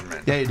want your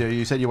government. Yeah, you do.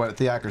 You said you wanted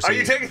theocracy. Are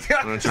you taking the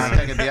That's I'm right.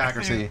 taking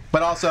theocracy.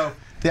 But also,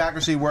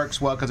 theocracy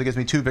works well because it gives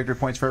me 2 victory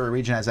points for every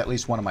region has at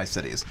least one of my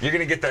cities. You're going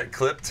to get that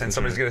clipped, and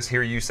somebody's going to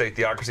hear you say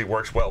theocracy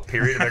works well,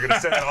 period, and they're going to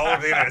send it all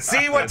over the internet.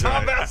 See what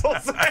Tom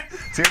Bassel said?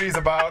 See what he's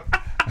about?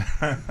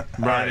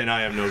 Brian and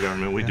I have no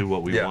government. We do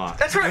what we want.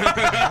 That's right.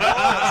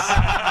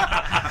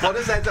 Well,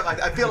 this ends up,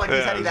 I feel like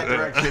he's heading that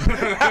direction.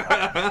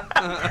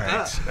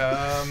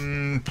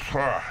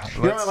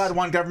 You're only allowed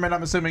one government,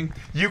 I'm assuming?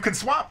 You can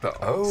swap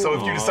though. So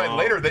if you decide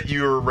later that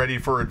you're ready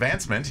for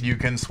advancement, you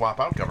can swap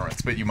out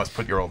governments, but you must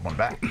put your old one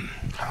back.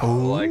 I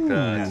like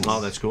that.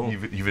 Oh, that's cool.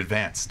 You've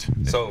advanced.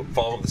 So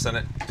follow the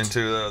Senate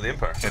into the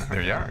Empire.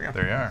 There you are.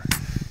 There you are.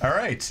 All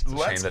right, Shame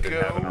let's that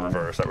didn't happen in go.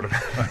 reverse. That would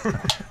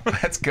have.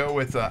 Let's go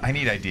with. I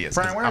need ideas.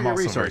 'cause Brian, where are I'm your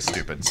also resources? very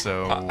stupid.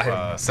 So I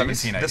have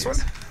 17 these- ideas. This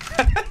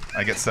one?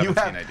 I get You 17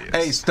 have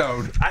ideas. a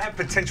stone. I have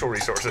potential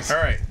resources. All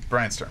right,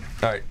 Brian's turn.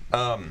 All right.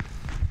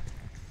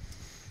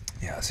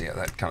 Yeah. See,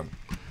 that kind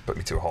of put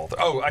me to a halt.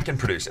 Oh, I can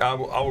produce. I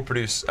will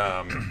produce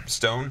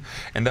stone,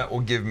 and that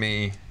will give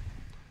me.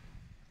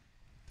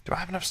 Do I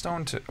have enough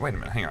stone to? Wait a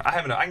minute. Hang on. I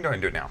have enough. I can go ahead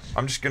and do it now.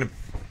 I'm just gonna.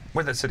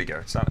 Where'd that city go?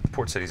 It's not.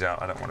 Port City's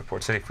out. I don't want a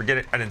Port City. Forget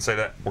it. I didn't say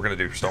that. We're gonna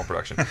do stone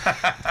production.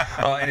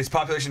 And it's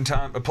population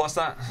time plus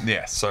that.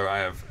 Yes. So I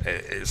have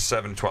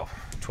 7, 12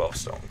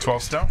 stone.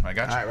 12 stone. I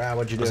got you. All right, Ryan,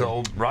 what'd you It's an do?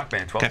 old rock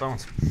band. 12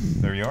 stones.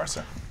 There you are,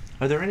 sir.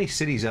 Are there any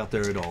cities out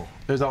there at all?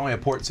 There's only a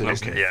port city.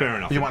 Okay, Yeah. fair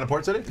enough. You want a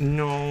port city?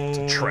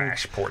 No.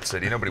 Trash Port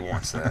City. Nobody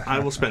wants that. I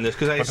will spend this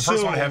because I But the first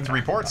assume one to have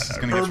 3 ports is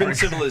going to get urban 20.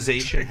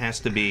 civilization has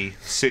to be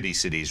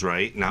cities,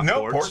 right? Not No,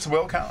 ports. ports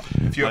will count.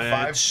 If you have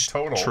 5 Let's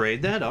total.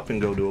 trade that up and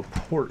go to a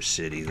port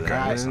city then.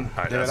 Guys, All right,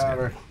 give it that's good.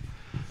 over.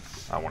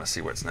 I want to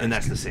see what's next. And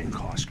that's the same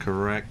cost,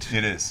 correct?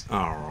 It is.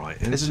 All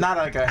right. And This is not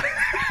like a...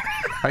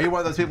 Are you one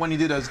of those people when you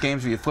do those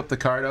games where you flip the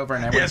card over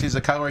and everyone Yeah. sees the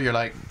color, you're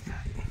like...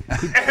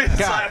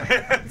 God.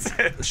 That's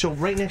it. so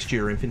right next to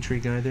your infantry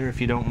guy there,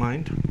 if you don't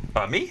mind.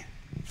 Me?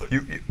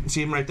 You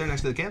See him right there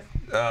next to the calf?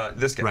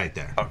 this guy. Right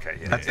there. Okay.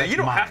 Yeah. That's you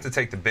don't mine. have to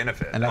take the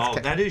benefit. And that's Oh,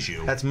 that is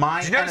you. That's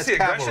mine Did you and guys it's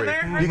see aggression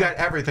cavalry. there? You got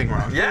everything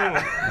wrong.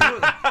 yeah.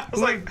 I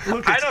was like,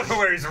 look, I it's- don't know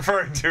where he's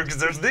referring to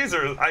because these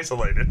are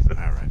isolated. All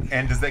right.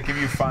 And does that give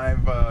you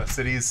 5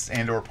 cities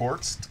and/or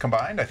ports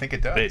combined? I think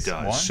it does. It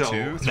does. 1, so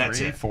 2, 3, that's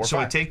it. 4, so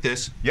 5. I take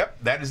this. Yep,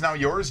 that is now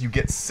yours. You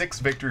get 6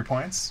 victory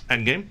points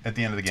End game. at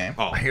the end of the game.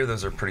 Oh, I hear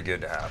those are pretty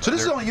good to have. So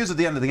this is only used at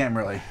the end of the game,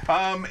 really.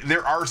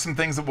 There are some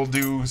things that will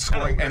do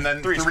scoring, Oh, and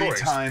then 3 3 scores.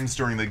 times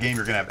during the game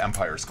you're going to have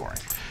empire scoring,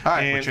 All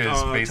right. And- which is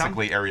Tom?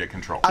 basically area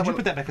control. Could you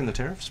put that back in the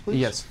tariffs, please?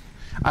 Yes.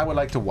 I would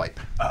like to wipe.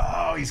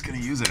 Oh, he's going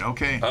to use it.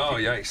 Okay. Oh,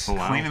 yikes. Oh,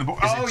 wow. Cleaning the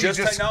board. Is it Oh, just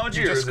you technology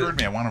You or just is it- screwed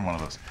me. I wanted one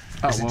of those.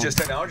 Is it just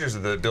technology or is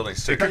it the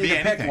buildings too? It could You be can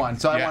pick anything. one,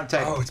 so I Yeah. want to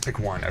take. Oh, it's pick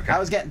one. Okay. I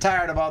was getting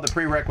tired of all the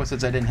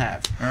prerequisites I didn't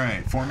have. All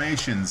right,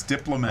 formations,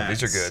 diplomats.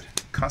 these are good.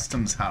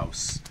 Customs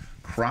house,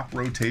 crop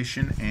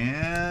rotation,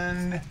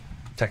 and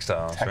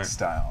Textiles. Right?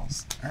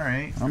 textiles. All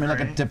right. Let me look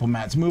all at right.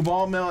 diplomats. Move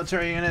all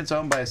military units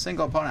owned by a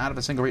single opponent out of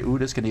a single region. Ooh,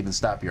 this can even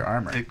stop your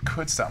armor. It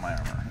could stop my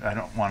armor. I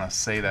don't want to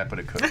say that, but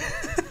it could.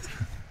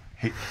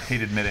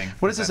 hate admitting.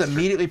 What is this, that's true.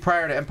 immediately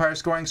prior to empire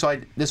scoring? So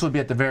this would be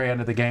at the very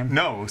end of the game?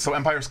 No, so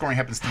empire scoring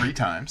happens 3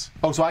 times.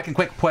 Oh, so I can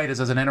quick play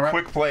this as an interrupt?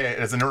 Quick play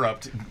as an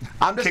interrupt.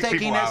 I'm just kick taking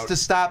people this out. to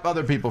stop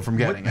other people from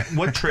getting it.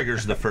 What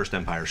triggers the first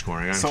empire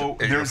scoring? So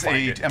You're there's gonna a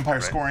find it, empire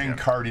right? scoring Yeah.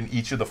 card in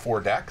each of the 4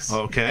 decks.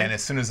 Okay. And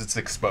as soon as it's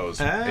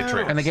exposed, Oh. it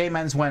triggers. And the game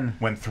ends when?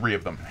 When 3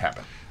 of them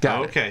happen.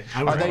 Got it. Okay.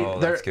 Are they? Oh,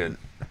 They're that's good.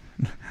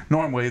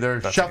 normally they're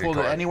That's a good shuffled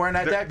card. anywhere in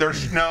that deck.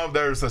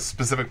 There's a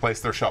specific place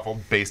they're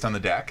shuffled based on the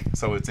deck,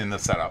 so it's in the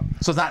setup.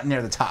 So it's not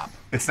near the top.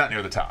 It's not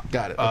near the top.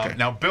 Got it, okay.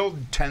 Now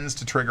build tends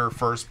to trigger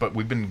first, but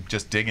we've been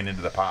just digging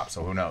into the pop,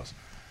 so who knows?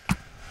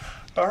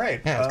 All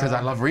right. Yeah, it's because I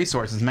love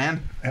resources,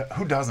 man.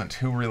 Who doesn't?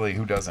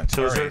 Who doesn't?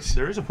 So All is right.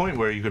 there is a point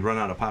where you could run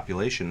out of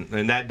population,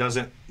 and that does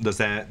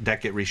that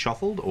deck get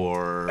reshuffled,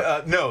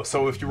 or No,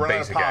 so if you run out of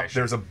Basic pop, action.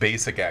 there's a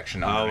basic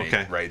action underneath,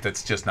 okay. right?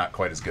 That's just not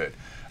quite as good.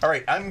 All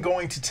right, I'm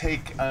going to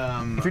take.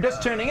 If you're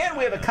just tuning in,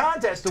 we have a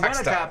contest to win a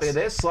Textiles. copy of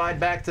this. Slide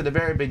back to the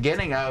very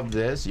beginning of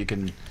this. You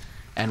can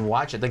and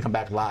watch it, then come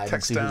back live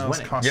and see who's Textiles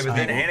winning. cost Yeah, but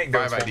then me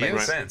anecdotes 5 won't make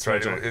ideas. sense,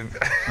 right?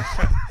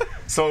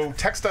 So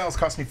textiles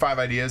cost me 5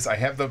 ideas. I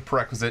have the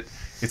prerequisite.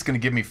 It's going to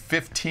give me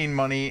 15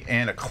 money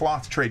and a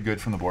cloth trade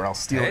good from the board. I'll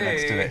steal it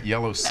next to Hey. that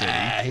yellow city.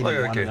 He Look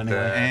didn't want at it anyway.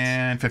 that.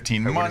 And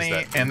 15 what is money,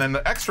 that? and then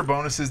the extra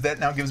bonus is that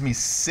now gives me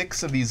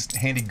 6 of these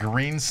handy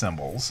green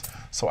symbols,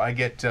 so I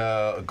get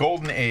a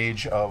golden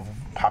age of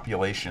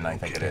population, I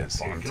think it is,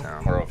 Farm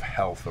town. or of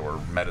health or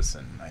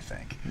medicine, I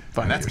think.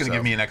 Find And that's going to yourself.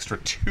 give me an extra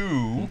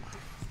 2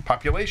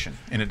 population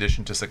in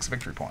addition to 6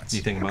 victory points. do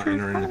you think about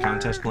entering the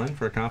contest, Glenn,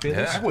 for a copy of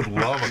this? I would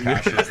love a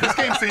copy of this. This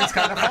game seems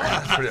kind of fun.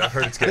 I've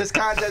heard it's good. This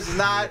contest is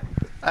not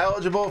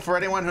eligible for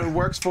anyone who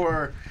works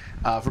for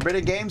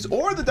Forbidden Games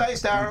or the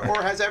Dice Tower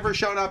or has ever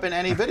shown up in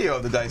any video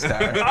of the Dice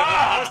Tower.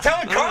 I was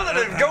telling Carla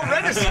to go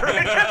register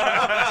it.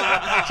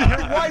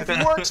 Your wife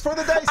works for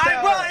the Dice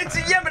Tower. But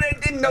I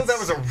didn't know that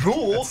was a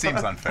rule. It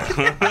seems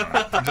unfair.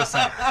 I'm just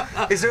saying.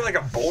 Is there like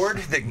a board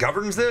that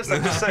governs this?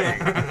 I'm just saying.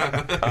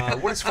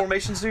 What does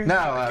formations do?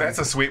 No, That's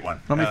a sweet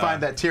one. let me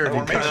find that tier.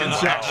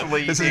 Formations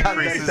actually This is how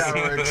the Dice Tower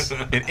increases.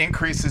 works. It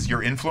increases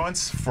your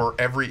influence for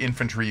every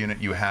infantry unit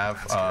you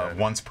have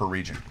once per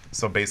region.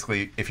 So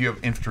basically, if you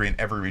have infantry in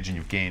every region,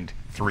 you've gained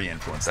 3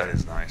 influence. That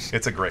is nice.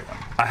 It's a great one.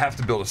 I have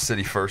to build a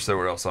city first, though,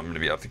 or else I'm going to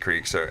be up the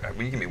creek. So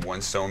will you give me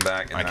 1 stone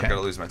back, and then I've can. got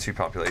to lose my 2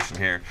 population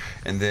here,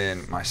 and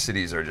then my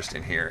cities are just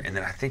in here, and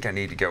then I think I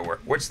need to go where?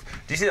 Do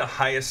you see the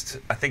highest?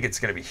 I think it's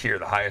going to be here.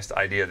 The highest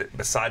idea that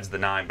besides the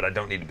 9, but I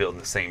don't need to build in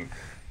the same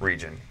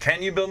region.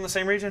 Can you build in the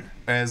same region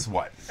As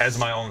what? as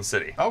my own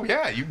city? Oh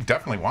yeah, you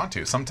definitely want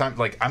to. Sometimes,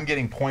 like I'm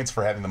getting points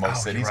for having the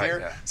most you're cities right, here,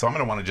 yeah. so I'm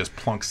gonna want to just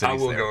plunk I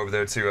cities will there. go over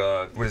there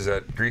to what is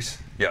that? Greece?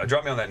 Yeah,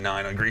 drop me on that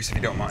 9 on Greece if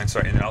you don't mind.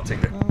 Sorry, and then I'll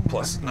take the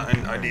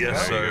 +9 idea.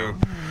 So.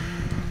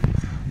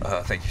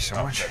 Thank you so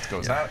much. That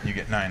goes Yeah. out. You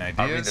get 9 I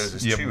ideas. read those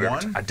as you 2 have every 1.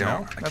 time. I don't. No, I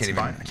that's can't even.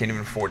 fine. I can't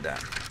even afford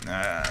that.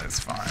 That's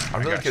fine. I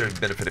really got could you. have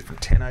benefited from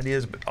 10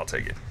 ideas, but I'll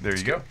take it. There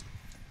you go.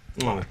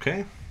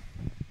 Okay.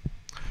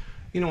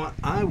 You know what?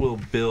 I will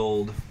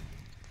build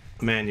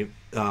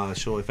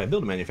so if I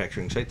build a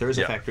manufacturing site, there is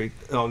a Yeah. factory.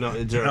 Oh no,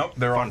 is there Nope,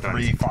 they're all farm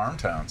towns? 3 farm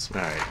towns.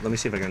 All right, let me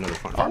see if I got another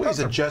farm. Always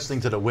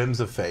adjusting to the whims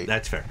of fate.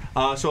 That's fair.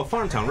 So a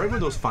farm town, right where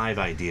those 5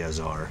 ideas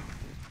are.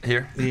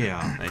 Here?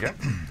 Yeah. There you go.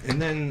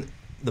 And then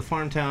the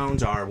farm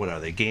towns are, what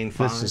are they? Gain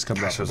 5? This just comes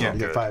up. Gosh, You those are get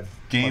good. 5.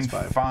 Gain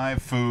plus 5.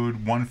 5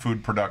 food, 1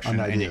 food production,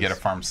 On and you get a ideas.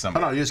 farm symbol.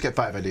 Oh no, you just get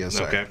 5 ideas.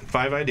 Sorry. Okay,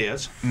 5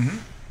 ideas.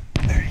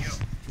 There you go.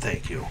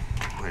 Thank you.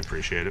 I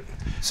appreciate it.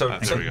 So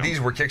there we go. these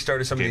were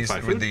Kickstarted, some of Gain these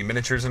 5 with food. the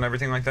miniatures and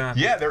everything like that?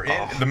 Yeah, they're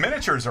in. The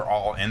miniatures are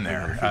all in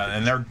there,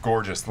 and they're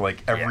gorgeous.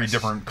 Like every Yes.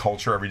 different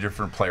culture, every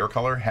different player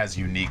color has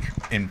unique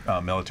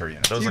military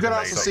units. Those You look can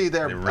also amazing. see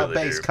their They really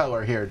base do.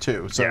 color here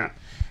too. So Yeah.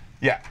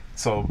 Yeah,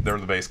 so they're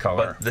the base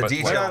color. But the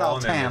detail they're not all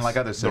on them tan is- like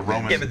other cities.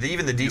 Roman- Yeah, but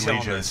even the detail on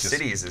Eurasia the is just-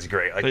 cities is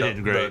great. Like They the,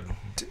 did great.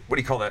 what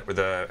do you call that? With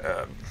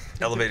the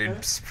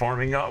elevated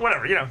farming?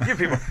 Whatever, you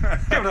people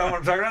know what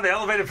I'm talking about. The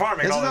elevated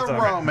farming. This all is that a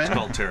stuff. Roman. It's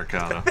called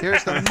terracotta.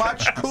 Here's the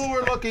much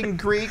cooler looking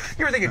Greek.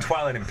 You were thinking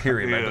Twilight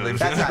Imperium, I Yeah. believe.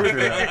 That's not true.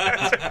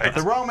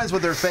 The Romans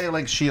with their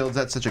phalanx shields,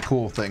 that's such a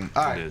cool thing.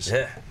 All It right. is.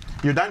 Yeah.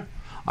 You're done?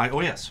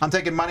 Oh yes. I'm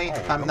taking money.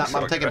 I'm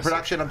so taking aggressive.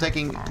 production. I'm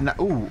taking.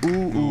 Ooh.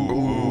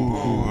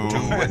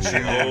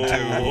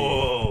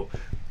 Whoa.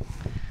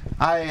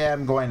 I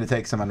am going to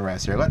take some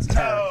unrest here. Let's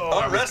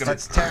tariff. Unrested.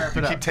 Let's tariff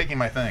You it keep up. taking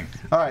my thing.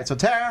 All right. So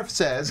tariff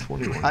says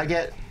I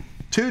get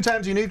 2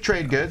 times unique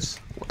trade goods.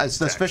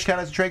 Does fish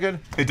count as a trade good?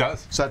 It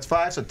does. So that's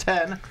 5. So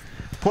 10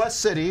 plus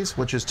cities,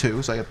 which is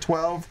 2. So I get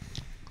 12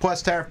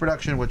 plus tariff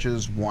production, which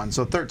is 1.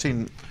 So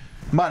 13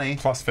 money.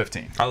 Plus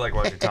 15. I like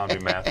watching Tom do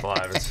math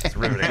live. It's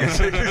riveting.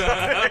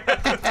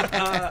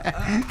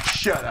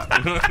 Shut up.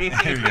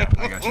 Here you go.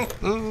 I got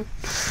you.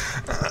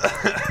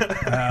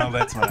 Oh,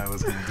 that's what I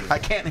was going to do. I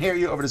can't hear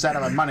you over the sound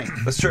of my money.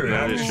 That's true.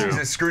 That is true. He's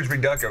a Scrooge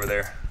McDuck over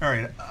there. All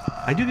right.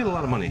 I do get a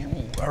lot of money.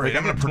 All right.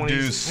 I'm going to 20,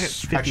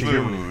 produce 50 Actually,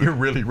 food. you're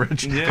really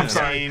rich. Yeah. I'm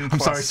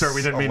sorry, sir.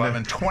 We didn't mean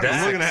 11, to. 26.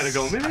 I'm looking at it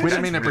going, maybe, We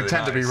didn't mean to Really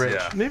pretend to be nice, rich.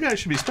 yeah. maybe I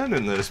should be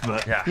spending this,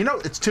 but Yeah. You know,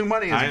 it's too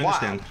money is I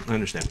understand. wild. I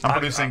understand. I'm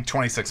producing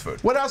 26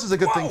 food. What else is a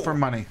good thing Whoa. for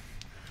money?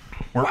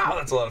 Wow,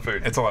 that's a lot of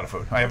food. It's a lot of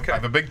food. I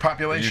have a big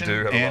population, You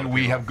do have a lot and of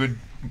we people. have good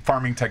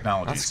farming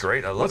technologies. That's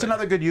great. I love What's it.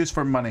 another good use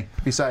for money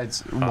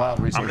besides wild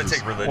I'm resources? going to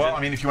take religion. Well,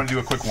 I mean, if you want to do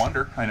a quick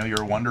wonder, I know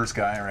you're a wonders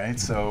guy, right?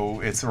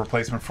 So it's a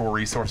replacement for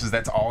resources.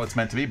 That's all it's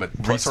meant to be. But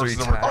Plus resources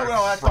three are tax. Oh required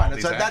no, that's for all fine.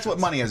 these That's what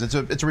actions. money is.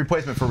 It's a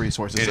replacement for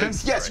resources. It So,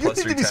 is. yes, Plus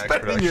you need to be three tax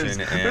spending yours.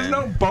 production There's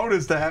no and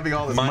bonus to having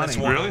all this Minus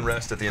money. one Really?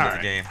 rest at the end of the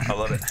All game. I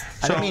love it.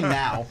 I don't mean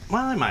now.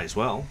 Well, I might as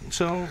well.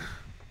 So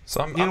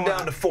So I'm know down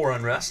what? to 4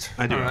 unrest.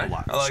 I do All have right. a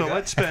lot. I like So that.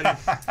 let's spend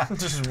I'm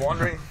just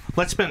wondering.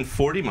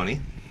 40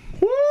 money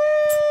Woo!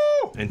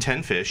 and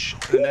 10 fish,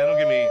 and that'll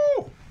give me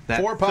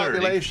that 4 30.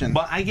 population.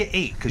 But I get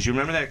 8 because you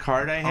remember that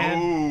card I had.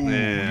 Oh,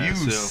 Yeah, you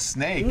so,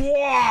 snake.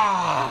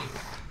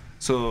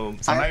 so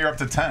So now you're up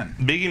to 10.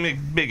 Biggie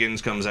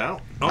McBiggins comes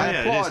out. Oh I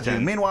yeah, it applaud is you.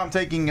 10. Meanwhile, I'm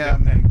taking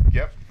Yep.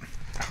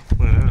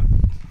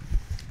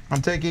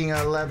 I'm taking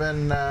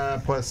 11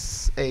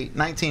 plus 8,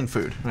 19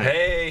 food.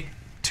 Hey.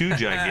 2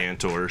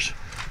 gigantors.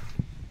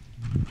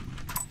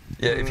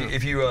 Yeah,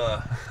 if you All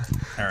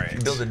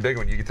right. build a big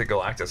one, you get the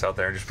Galactus out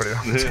there and just put it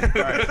on.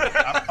 All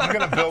right. I'm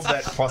going to build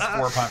that plus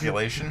 4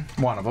 population.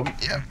 One of them.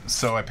 Yep.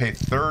 So I pay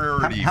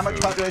 30 How much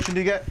food. population do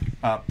you get?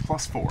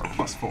 Plus 4.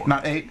 Plus 4.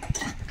 Not 8.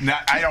 No,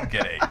 I don't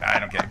get 8. I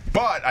don't get 8.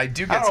 But I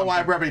do I get don't know why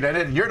I'm something. rubbing that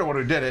in. You're the one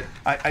who did it.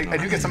 I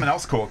do get something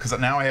else cool because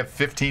now I have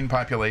 15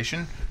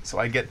 population, so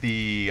I get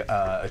the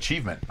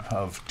achievement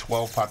of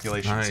 12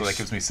 population. So Nice. that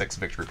gives me 6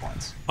 victory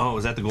points. Oh,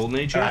 is that the Golden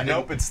Age? here?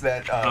 Nope, it's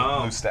that Oh.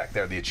 blue stack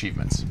there, the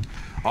achievements.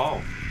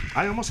 Oh,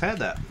 I almost had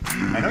that.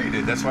 I know you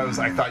did. That's why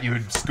I thought you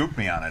had scooped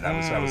me on it.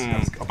 I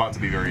was about to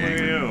be very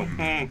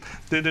angry.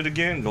 Did it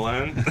again,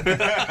 Glenn.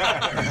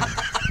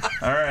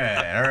 All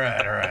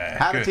right.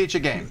 How to Good. teach a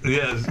game.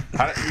 Yes.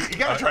 You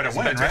got to try to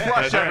win, right?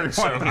 Flush everyone.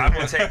 So I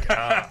will take.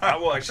 I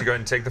will actually go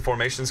ahead and take the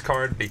formations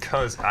card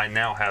because I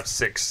now have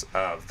 6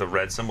 of the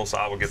red symbol, so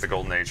I will get the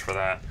golden age for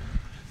that.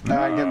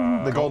 Now I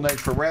get the golden age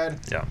for red.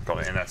 Yeah,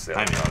 golden, and that's the. I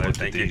haven't other looked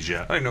at Thank you. these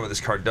yet. I don't even know what this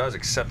card does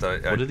except I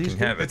do these can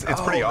do? have it. It's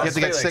pretty You have to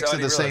awesome. get Phalanx, 6 I of the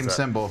didn't same realize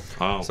that.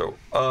 Oh. symbol.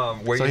 So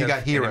where So you you got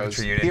have heroes.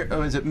 an infantry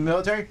unit, Is it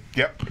military?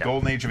 Yep,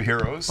 Golden Age of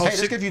Heroes. Hey,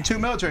 just give you 2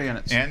 military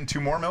units. And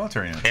 2 more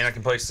military units. and I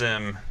can place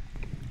them.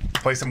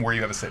 Place them where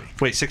you have a city.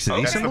 Wait, 6 of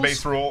these That's the symbols?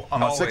 base rule,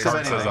 unless six the of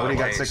card anything. says What do you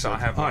got otherwise. 6 So I of?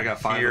 have Oh, I one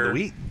got 5 of here, the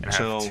wheat, and I have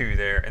so- 2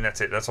 there, and that's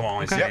it. That's all I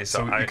only see. Yep,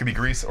 So so it could be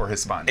Greece or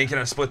Hispania. and can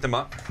I split them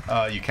up?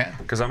 You can.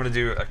 Because I'm going to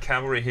do a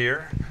cavalry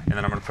here, and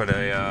then I'm going to put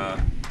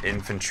a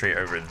infantry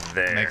over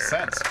there. Makes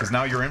sense, because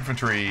now your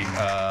infantry,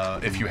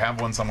 if you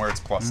have one somewhere, it's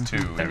plus 2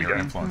 in we your go.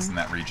 influence in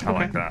that region. I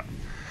like that.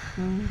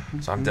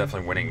 So I'm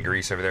definitely winning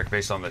Greece over there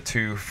based on the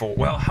 2 full.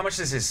 Well, how much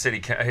does his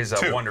city his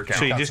 2. wonder count?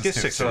 So you Counts just as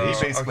get 2. 6 So of he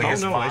these. basically Oh,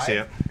 has no, 5, I see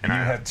it. and you I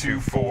have have 2,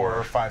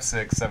 4, 5,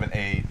 6, 7,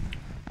 8.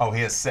 Oh,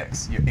 he has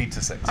 6. You're 8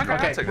 to 6. Okay. Okay,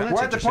 I'll take that.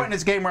 we're at the point in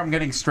this game where I'm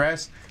getting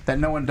stressed that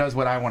no one does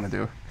what I want to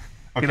do.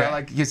 You know, Okay.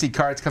 like you see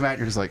cards come out,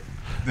 you're just like,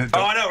 Oh,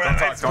 I know,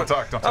 right? Don't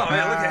talk. Oh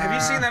man, look! Have you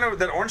seen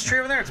that orange tree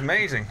over there? It's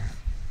amazing.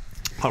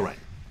 All right.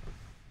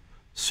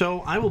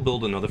 So I will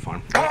build another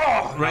farm.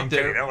 Oh, Right I'm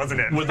there. kidding. That wasn't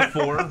it. With the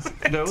 4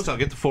 goes, I'll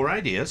get the 4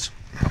 ideas.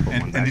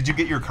 And did you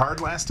get your card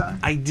last time?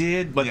 I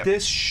did, but Yep.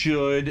 this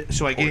should.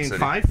 So I gained City.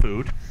 5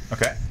 food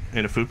Okay.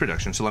 in a food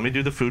production. So let me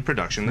do the food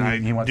production. I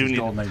he wants do his need.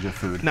 golden age of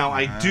food. Now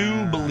I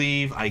do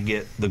believe I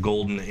get the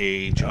golden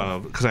age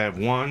of because I have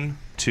 1,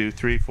 2,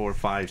 3, 4,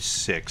 5,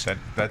 6.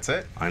 That's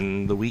it.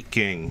 I'm the wheat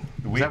king.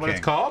 The Is Wheat that what it's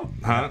King. called?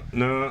 Huh?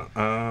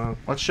 No.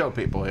 Let's show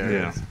people here.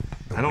 Yeah.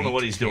 I don't know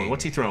what Wheat he's doing. King.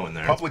 What's he throwing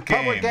there? Public games.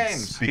 Public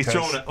games. He's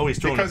throwing it- oh, he's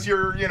throwing because it.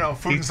 you're,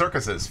 food and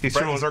circuses. He's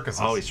bread throwing and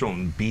circuses. Oh, he's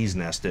throwing bees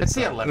nested. It's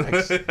the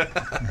Olympics. The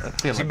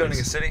Is he building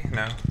a Olympics. city?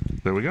 No.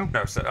 There we go.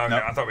 No. So, oh, no.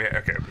 I thought we had.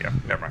 Okay. Yeah.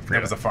 Never mind. That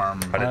Forget was a it.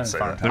 farm. I didn't say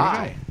farm that. There we go.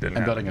 I Didn't am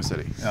happen. building a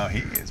city. No, he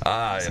is.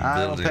 I am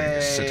I'll building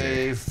a city.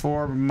 pay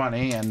 4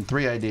 money and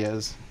 3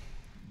 ideas.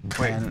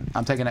 Wait. And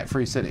I'm taking that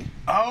free city.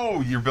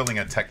 Oh, you're building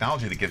a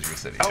technology that gives you a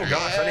city. Oh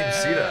gosh, I didn't even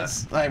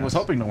see that. I was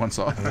hoping no one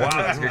saw it. Wow,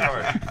 that's a good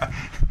card.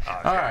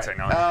 Oh, All right.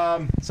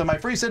 technology. So my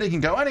free city can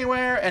go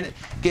anywhere, and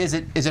is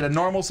it a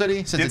normal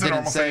city? Since It's it a didn't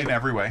normal say. city in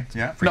every way.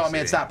 Yeah. free No, I mean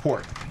city. it's not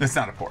port. It's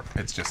not a port.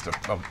 It's just a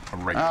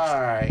regular. All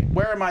right.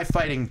 Where am I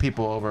fighting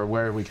people over?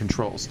 Where we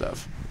control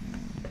stuff?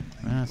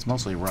 It's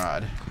mostly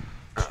Rod.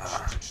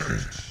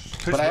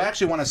 But I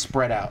actually want to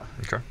spread out.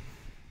 Okay.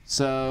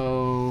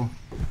 So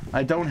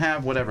I don't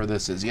have whatever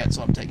this is yet,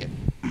 so I'm taking.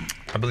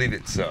 I believe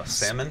it's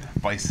salmon.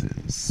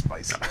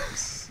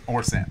 Spices,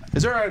 or salmon.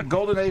 Is there a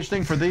golden age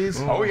thing for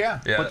these? Oh yeah.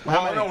 Yeah.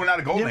 Well, no, we're not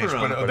a golden Never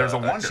age, but on, there's a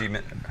wonder.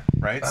 Achievement.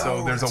 right?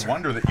 So there's a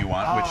wonder that you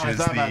want, Oh, which I is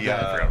thought about the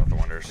that. I forgot about the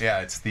wonders.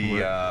 yeah, it's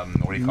the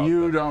what do you call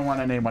You it? don't want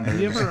to name one.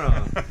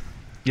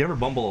 You ever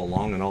bumble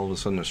along and all of a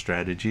sudden a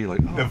strategy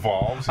like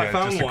Evolves. I Yeah, it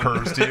found just one.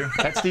 occurs to you.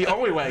 That's the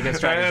only way I get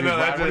strategies. I know,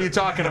 Brad. What are you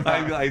talking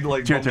about? I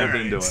like Your bumbled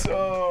turn. into it.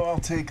 So I'll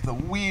take the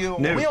wheel.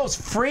 No. Wheel's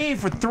free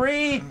for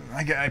 3.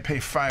 I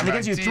pay 5. And it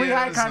gives you 3 ideas,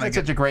 icons. and I It's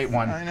get- such a great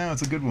one. I know,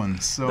 it's a good one.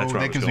 So That's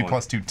where I that was gives me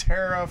going. +2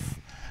 tariff,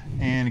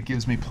 and it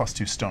gives me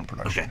 +2 stone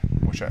production,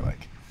 which I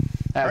like.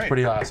 That's Right.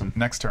 pretty awesome.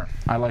 Next turn.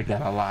 I like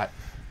that a lot.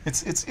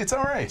 It's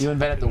all right. You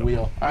invented the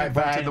wheel. All right,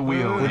 invented Brian. the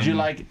wheel, Would you and-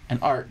 like an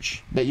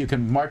arch that you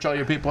can march all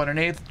your people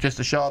underneath just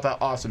to show off how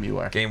awesome you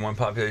are? Gain 1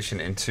 population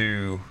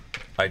into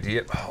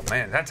idea. Oh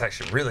man, that's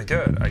actually really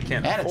good. I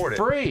can't And afford it's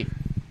it. free.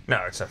 No,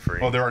 it's not free.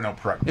 Well, there are no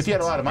prerequisites. If you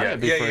had a lot of money, yeah,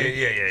 it'd be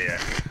free. yeah.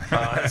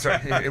 That's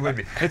right. It would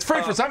be. It's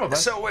free for some of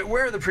us. So wait,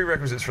 where are the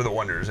prerequisites for the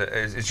wonders?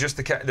 It's just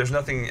the cat. There's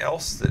nothing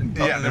else. That, Yeah,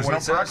 other than there's what no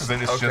it says?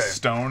 prerequisite. It's Okay. just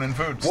stone and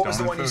food. What was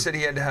the stone one and you food. said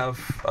he had to have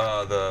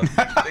the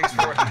things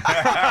for?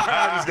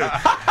 I'm just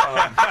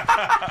kidding.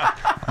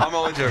 I'm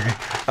only joking.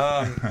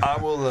 I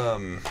will.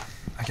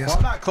 I guess. Well,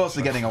 I'm not close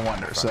to getting a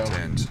wonder, so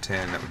 10 to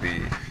 10. That would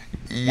be.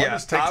 Yeah,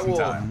 Wonders take I some will.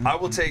 time. I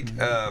will take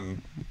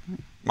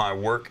my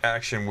work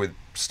action with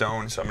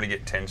stone, so I'm going to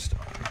get 10 stone.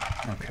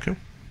 Okay.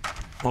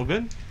 All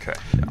good? Okay.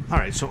 All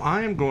right, so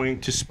I am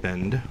going to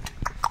spend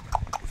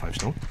 5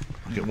 stone.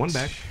 I'll get 1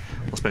 back.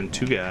 I'll spend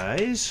 2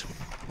 guys.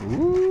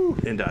 Ooh.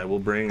 And I will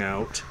bring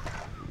out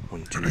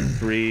 1, 2,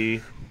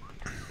 3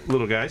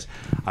 little guys.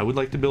 I would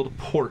like to build a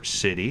port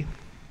city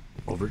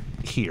over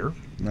here.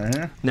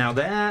 Now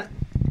that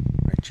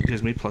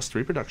gives me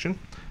 +3 production.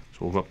 So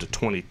we'll go up to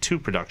 22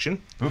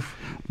 production. Oof.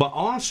 But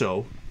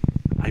also,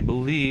 I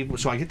believe,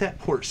 so I get that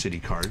port city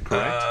card,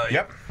 correct?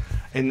 Yep.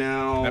 And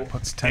now That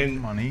puts 10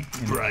 money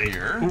in right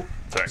here. Ooh,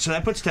 so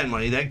that puts 10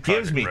 money. That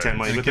gives me 10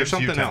 money, It but there's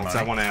gives you something 10 else I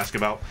money. want to ask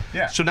about.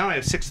 Yeah. So now I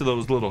have 6 of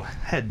those little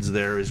heads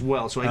there as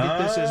well. So I get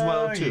this as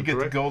well too. You get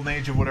correct? the golden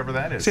age of whatever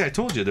that is. See, I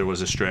told you there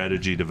was a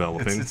strategy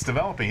developing. It's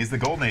developing. He's the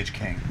golden age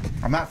king.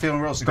 I'm not feeling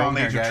real The strong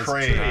golden here, age guys. of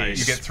trade. Nice.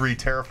 You get 3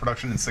 tariff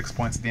production and 6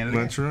 points at the end of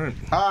the That's game. right.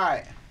 All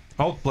right.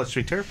 Oh,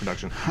 +3 tariff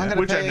production, I'm gonna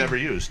which I've pay never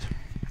used.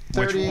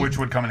 30. Which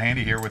would come in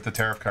handy here with the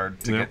tariff card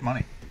to Yep. get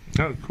money.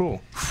 Oh,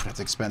 cool. That's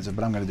expensive,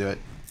 but I'm going to do it.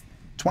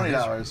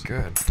 $20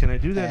 Good. Can I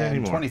do that and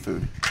anymore? 20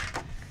 food.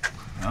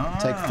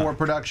 Take 4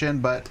 production,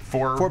 but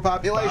Four 4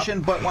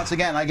 population. But once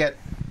again, I get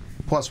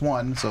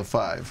 +1, so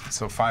 5.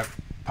 So 5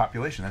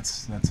 population.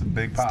 That's a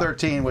big pop.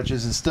 13, which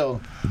is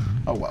still.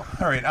 Oh well.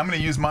 All right, I'm going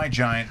to use my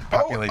giant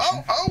population.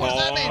 What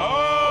does that mean?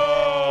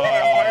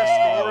 Empire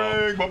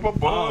scoring.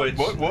 Oh,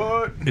 it's-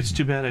 What? It's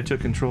too bad I took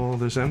control of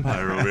this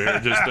empire over here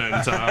just then,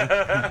 Tom.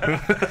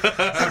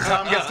 So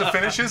Tom gets to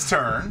finish his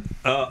turn.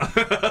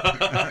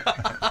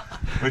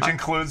 Which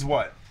includes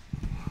what?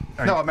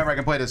 No, remember I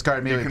can play this card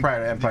immediately can-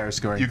 prior to Empire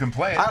scoring. You can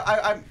play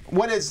it.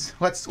 What is?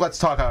 Let's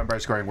talk how Empire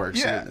scoring works.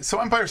 Yeah, so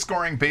Empire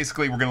scoring,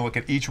 basically, we're going to look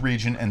at each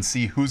region and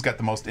see who's got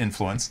the most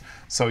influence.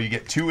 So you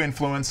get 2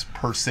 influence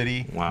per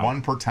city, Wow.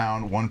 1 per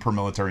town, 1 per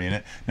military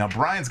unit. Now,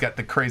 Brian's got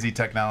the crazy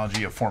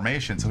technology of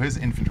formation, so his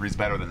infantry is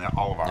better than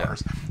all of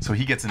ours. So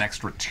he gets an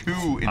extra 2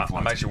 influence.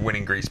 I'm actually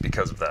winning Greece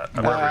because of that.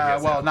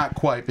 Well, not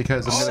quite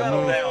because I'm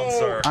Settle gonna down,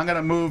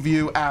 sir. move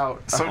you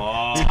out So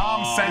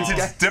Tom sends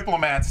his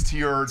diplomats to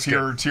your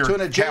to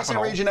an adjacent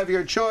capital. region of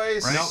your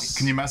choice. Right?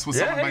 Can you mess with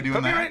Yeah, someone by hey, doing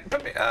put me that? right.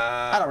 Put me.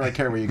 I don't really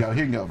care where you go.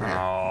 You can go over here.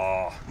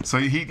 Oh. So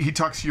he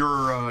tucks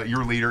your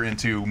leader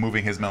into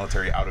moving his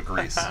military out of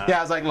Greece. Yeah,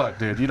 I was like, look,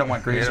 dude, you don't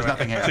want Greece. There's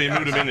nothing here. So you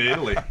moved him into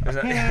Italy.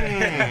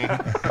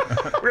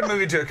 We're gonna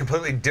move you to a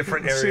completely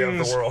different area of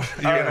the world.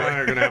 You and I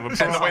are going to have a And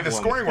problem. the way the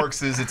scoring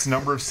works is it's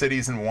number of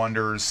cities and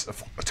wonders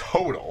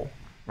total,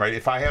 right?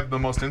 If I have the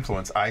most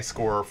influence, I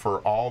score for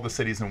all the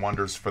cities and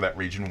wonders for that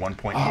region 1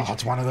 point each. Oh,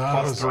 it's one of those.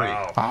 Plus 3.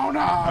 Wow. Oh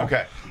no.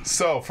 Okay,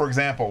 so for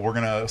example, we're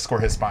gonna score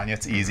Hispania.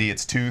 It's easy.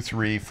 It's 2,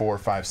 3, 4,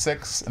 5,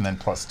 6, and then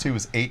 +2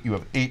 is 8. You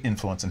have 8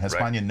 influence in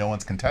Hispania. Right. No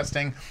one's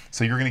contesting,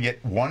 so you're gonna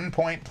get 1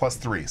 point plus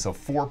 3, so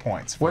 4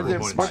 points. Where'd the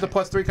Hispania.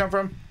 +3 come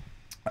from?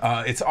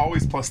 It's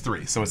always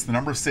 +3, so it's the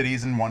number of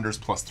cities and wonders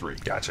plus 3.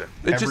 Gotcha.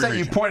 It's just Every that you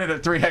region. pointed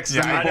at 3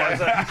 hexes on Yeah, the I board.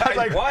 know. I was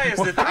like, Why is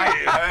it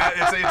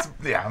 3? It's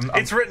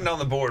It's written on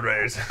the board,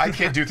 right? I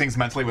can't do things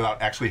mentally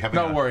without actually having.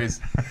 no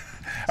worries.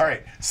 All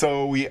right,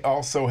 so we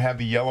also have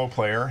the yellow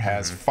player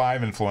has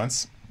 5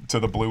 influence to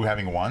the blue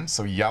having 1,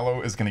 so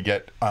yellow is going to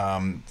get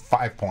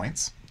 5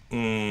 points.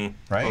 Right?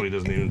 Oh, he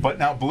doesn't even. But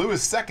now blue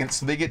is second,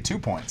 so they get 2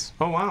 points.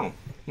 Oh, wow.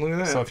 Look at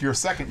that. So if you're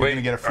second, you're going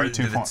to get a free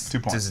 2 points.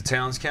 Does the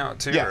towns count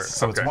too? Yes. or-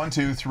 So it's okay. 1,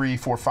 2, 3,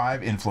 4,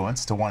 5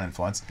 influence to 1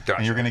 influence, Gotcha.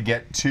 and you're going to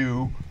get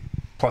 2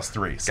 plus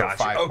 3, so Gotcha.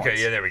 5 Okay,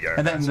 points. yeah, there we go.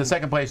 And then the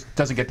second place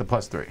doesn't get the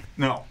 +3.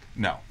 No,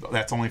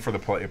 that's only for the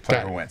player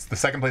who wins. The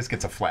second place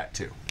gets a flat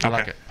 2. I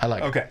like it. I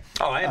like it. Okay.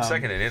 Oh, I am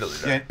second in Italy.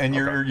 Then. And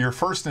you're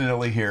first in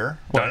Italy here.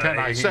 What can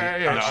I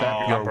say? You're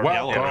Yellow,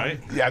 welcome. right?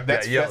 Yeah,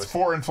 that's yellow's-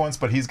 4 influence,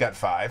 but he's got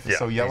 5. Yeah,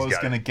 so he's yellow's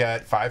got going to it.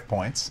 get 5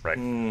 points. Right.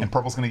 And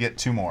purple's going to get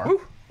 2 more.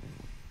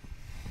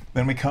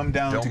 Then we come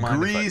down Don't to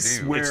mind if I Greece,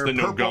 do. where It's the new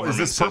purple government is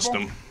this purple?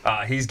 system.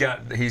 He's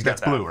got That's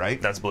that blue, one.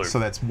 right? That's blue. So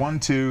that's 1,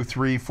 2,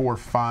 3, 4,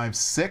 5,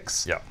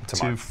 6. Yeah, to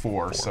 2, mine.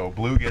 4. So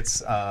blue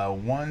gets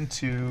 1,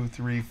 2,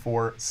 3,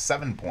 4,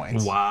 7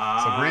 points.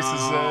 Wow. So Greece is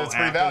it's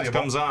pretty Athens valuable.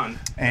 comes on.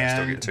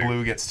 And get 2.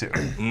 blue gets 2.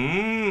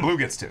 Blue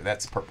gets 2.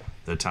 That's purple.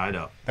 They're tied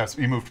up. That's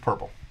you moved to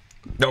purple.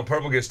 No,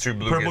 purple gets 2,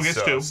 blue Purple gets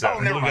gets 2. 7. Oh,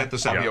 never Blue mind. get the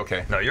 7. I'll be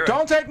okay. No, you're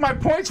Don't take my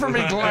points from me,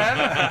 Glenn.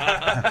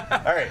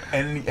 All right,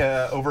 and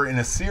over in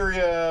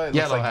Assyria, it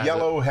Yellow looks like has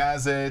yellow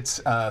has it.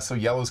 So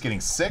yellow's getting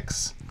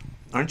 6.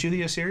 Aren't you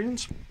the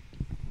Assyrians?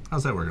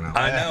 How's that working out?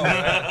 I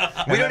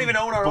know. We don't even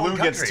own our own Blue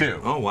country. gets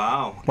 2. Oh,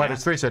 wow. Wait,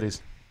 it's 3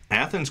 cities.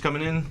 Athens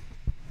coming in.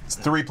 It's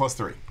 3 plus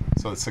 3,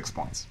 so it's 6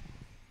 points.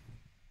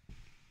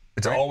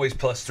 It's always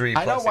 +3.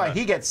 I know plus why the-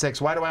 he gets 6.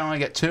 Why do I only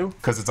get 2?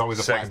 Because it's always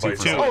a Second flat 2 place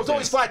for is some. Oh, it's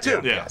always flat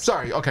 2. Yeah.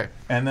 Sorry. Okay.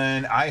 And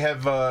then I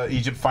have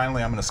Egypt.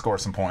 Finally, I'm going to score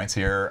some points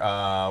here.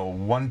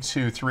 1,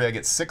 2, 3. I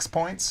get 6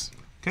 points,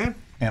 Okay.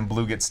 and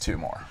blue gets 2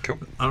 more. Cool.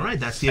 All right,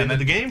 that's the end of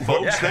the game,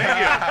 folks. Thank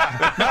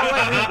you. No,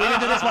 wait, we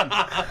didn't do this one.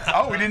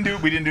 Oh, we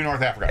didn't do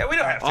North Africa. Yeah, we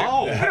don't have to.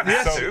 Oh, we don't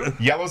have So to.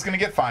 yellow's going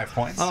to get 5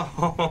 points,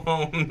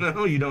 Oh,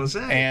 no, you don't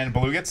say. and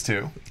blue gets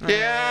 2.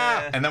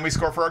 Yeah. And then we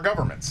score for our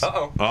governments.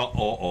 Uh-oh.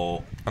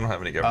 Oh. I don't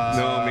have any governments.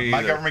 No, me My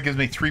either. government gives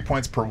me 3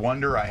 points per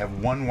wonder. I have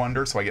 1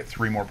 wonder, so I get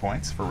 3 more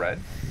points for red.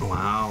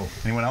 Wow.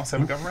 Anyone else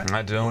have a government?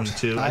 I don't.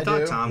 2. I thought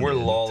do. Tom We're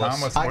did. lawless.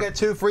 Tom, what's I what- get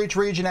 2 for each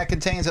region that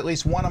contains at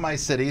least one of my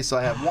cities. So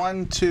I have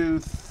 1, 2,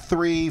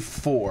 3,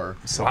 4.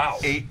 So Wow.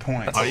 8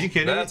 points. Are you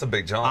kidding? That's a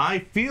big jump. I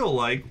feel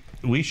like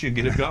we should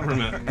get a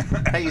government.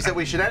 Hey, you said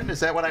we should end? Is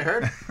that what I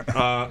heard?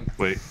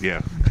 Wait,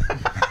 yeah.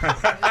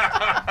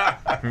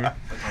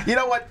 You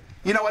know what?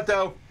 You know what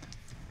though?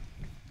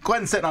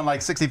 Glenn's sitting on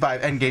like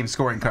 65 endgame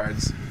scoring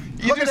cards.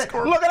 Look at do it.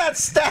 score- Look at that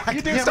stack.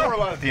 You do score a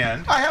lot at the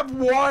end. I have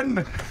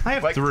 1. I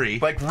have 3.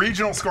 Like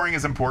regional scoring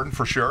is important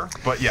for sure,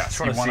 but yes, Just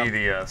want you to want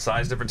see the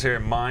size difference here.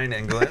 Mine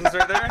and Glenn's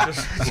right there.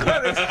 Just,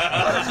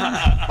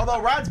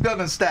 Although Rod's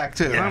building a stack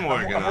too. I'm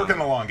working I'm on working it.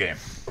 the long game.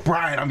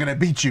 Brian, I'm gonna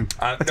beat you.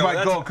 That's no,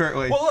 my goal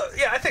currently. Well, look,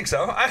 yeah, I think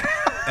so.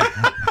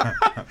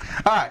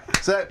 All right.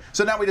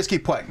 So now we just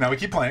keep playing. Now we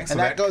keep playing. So And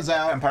that goes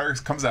out. Empire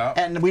comes out.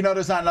 And we know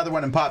there's not another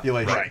one in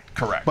population. Right,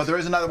 correct. But there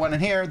is another one in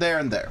here, there,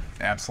 and there.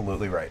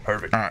 Absolutely right.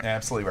 Perfect.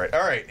 Absolutely right.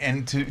 All right,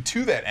 and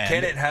to that end,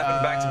 Can it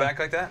happen back to back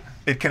like that?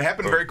 It can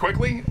happen very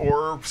quickly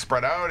or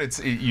spread out.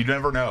 You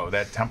never know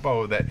that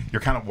tempo that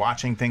you're kind of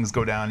watching things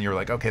go down. You're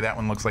like, okay, that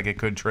one looks like it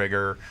could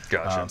trigger.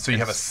 Gotcha. So you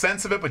have a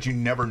sense of it, but you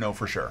never know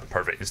for sure.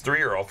 Perfect. It's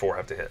 3 or all 4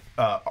 have to hit?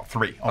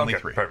 3, only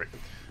Okay, 3. perfect.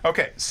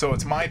 Okay, so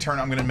it's my turn.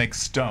 I'm going to make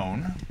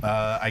stone.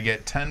 I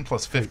get 10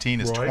 plus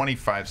 15 is Roy?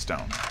 25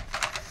 stone.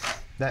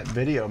 That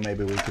video,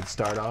 maybe we could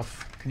start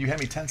off Can you hand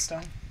me 10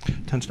 stone?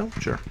 10 stone?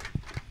 Sure.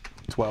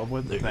 12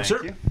 with. Thank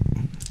Sir. you.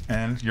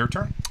 And your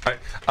turn. All right,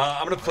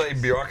 I'm going to play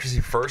bureaucracy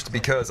first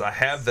because I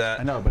have that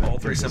I know, but all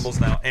it 3 is- symbols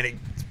now, and it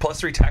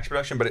 +3 tax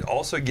production, but it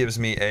also gives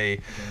me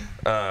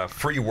a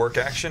free work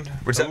action.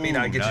 Which does that mean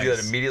I Ooh, get to do that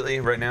nice. immediately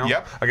right now?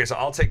 Yep. Okay, so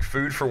I'll take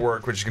food for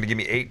work, which is going to give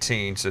me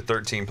 18, so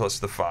 13 plus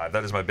the 5.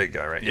 That is my big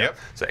guy, right? Yep.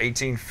 So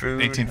 18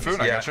 food. 18 food,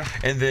 I gotcha.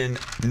 And then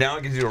now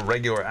I get to do a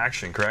regular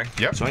action, correct?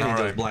 Yep. So I need All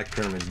those right. black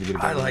pyramids to get a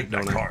I government, like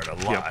that don't I? card a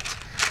lot.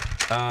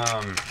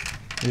 Yep.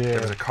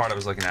 There was a card I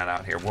was looking at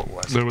out here. What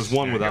was it? There was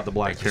one There you without go. the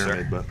black Thank you, sir.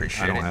 pyramid, but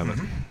Appreciate I don't it.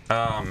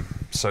 have it.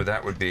 So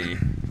that would be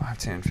 5,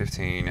 10,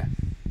 15,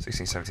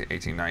 16, 17,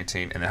 18,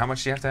 19. And then how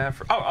much do you have to have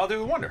for? Oh, I'll do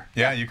the wonder.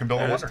 Yeah, you can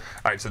build a There it is. wonder.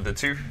 All right, so the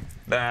 2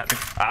 that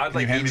I would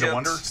Can you like hand me Egypt. the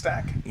wonder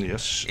stack?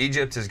 Yes.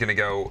 Egypt is going to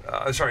go.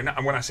 Sorry,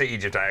 not, when I say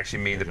Egypt, I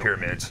actually mean the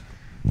pyramids.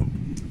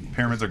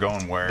 Pyramids are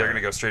going where? They're going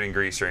to go straight in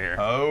Greece right here.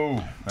 Oh,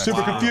 that's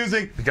Super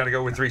confusing. You got to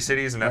go with 3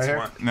 cities, and that's Right here?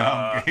 one. No,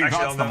 he actually,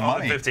 wants the on the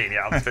money. 15.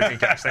 Yeah, on the 15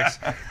 cash. Thanks.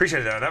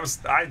 Appreciate it. Though. That was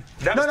That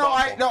No, was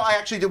thoughtful. I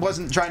actually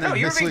wasn't trying to No,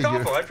 you're being mislead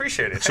thoughtful. you. I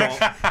appreciate it. So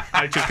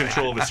I took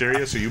control of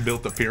Assyria, so you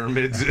built the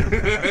pyramids. You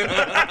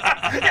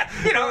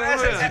know,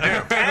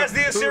 as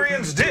the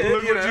Assyrians did.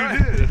 Look you what know.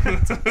 you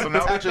did. So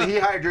now, Actually, he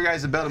hired your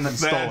guys to build them and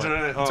stole That's it.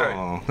 right. right.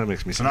 Oh, that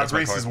makes me so now sad.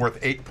 Greece card. is worth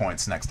 8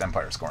 points next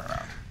Empire scoring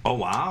round. Oh,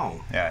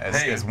 wow. Yeah,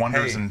 as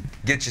wonders and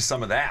get you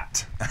some of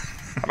that.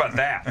 How about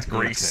that,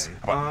 Greece? Okay.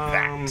 how about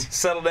that.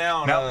 Settle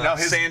down, Now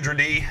his- Sandra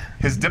D.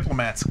 His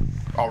diplomats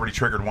already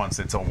triggered once.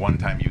 It's a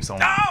one-time use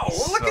only. Oh,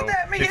 well, look at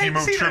that, man, you If you hate to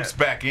move see troops that.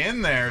 back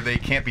in there, they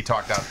can't be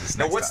talked out this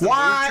Now, next what's time.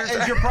 Why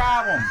is your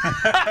problem?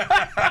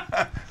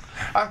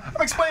 I'm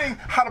explaining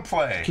how to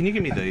play. Can you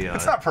give me the,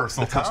 It's not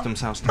personal, the Tom.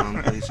 customs house,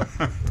 Tom, please?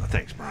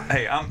 Thanks, Brian.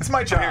 Hey, It's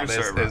my job here,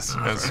 as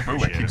server. ooh,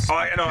 I keep- Oh,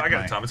 I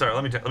got it, Tom. It's all right.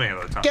 Let me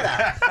handle it, Tom. Get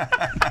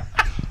out.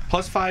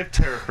 +5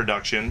 tariff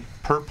production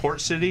per port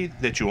city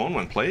that you own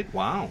when played.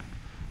 Wow.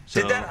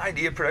 So, Did that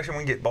idea production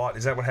one get bought?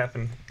 Is that what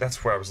happened?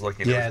 That's where I was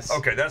looking. Yes.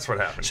 Okay, that's what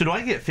happened. so do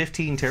I get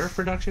 15 tariff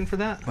production for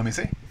that? Let me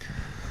see.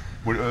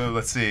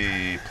 Let's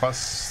see.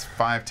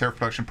 +5 tariff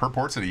production per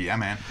port city. Yeah,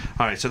 man.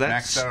 All right, so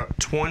that's Maxed out.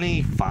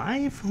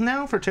 25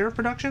 now for tariff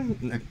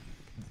production?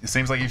 It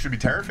seems like you should be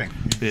tariffing.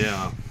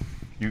 Yeah.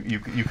 You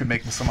could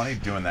make some money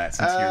doing that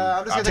since you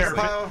I'm just gonna take a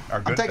obviously pile. are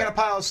I'm good taking at a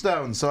pile of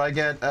stones, so I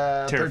get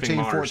Terraforming 13,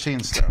 Mars. 14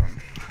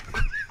 stone.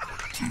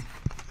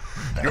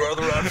 You are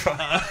the rod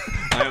father.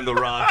 I am the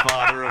rod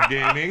father of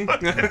gaming.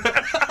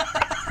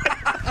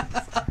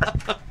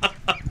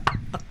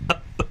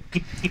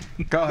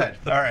 Go ahead.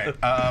 All right.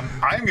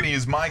 I'm going to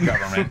use my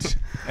government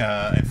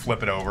and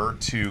flip it over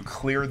to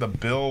clear the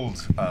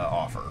build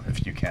offer,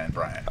 if you can,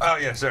 Brian. Oh,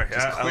 yeah, sorry.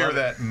 Just clear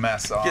that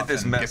mess off. Get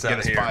this and mess get out of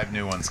us here. 5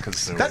 new ones.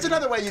 Cause That's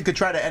another way you could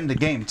try to end the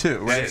game too,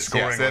 right? Yes,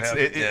 scoring that's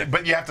would it, have- yeah.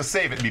 But you have to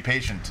save it and be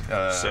patient.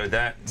 So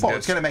that. Well,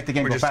 it's going to make the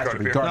game we go just faster got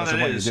up here. regardless No, of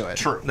that when you is do it.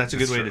 True. That's a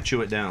good way to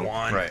chew it down.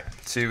 1, Right.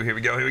 2, here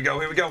we go, here we go,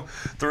 here we go.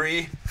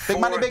 3, 4.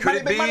 Big money, big Could money,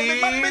 it big money, be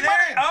big money, big there?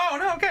 money. Oh,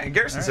 no, okay.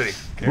 Garrison City.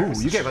 Ooh,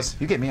 you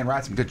gave me and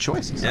Rod some good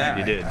choices. Yeah.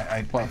 You did.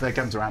 Well, if that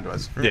comes around to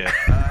us. Yeah.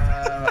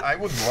 I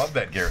would love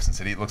that Garrison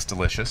City. It looks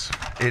delicious.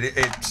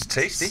 It's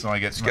tasty. So I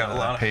get It's got a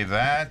lot I pay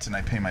that, and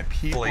I pay my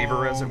people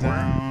flavor, as it were.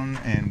 down,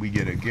 and we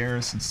get a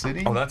Garrison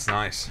City. Oh, that's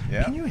nice.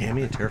 yeah. Can you hand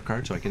me a tariff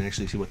card so I can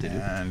actually see what they do?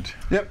 And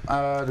Yep.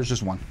 There's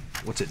just one.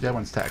 What's it? That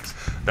one's tax.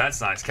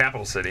 That's nice.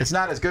 Capital City. It's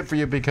not as good for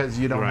you because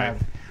you don't Right.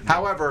 have.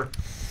 However,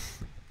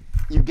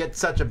 you get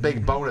such a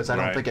big bonus. I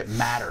don't Right. think it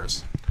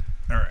matters.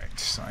 all right,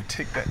 so I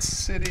take that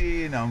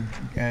city, and I'll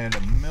add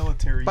a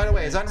military. By the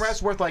way, is unit.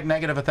 unrest worth like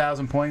negative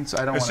 1,000 points?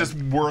 I don't It's want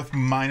just worth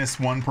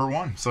 -1 per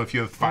one. So if you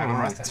have 5 Oh,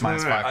 unrest, it's right.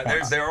 -5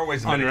 points. They're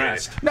always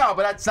Unrest. mitigated. No,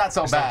 but that's not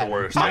so not bad. the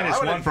worst. I Minus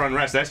would've- 1 for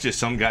unrest. That's just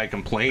some guy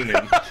complaining.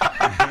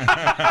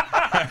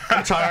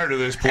 I'm tired of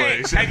this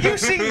place. Have you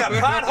seen the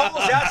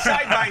potholes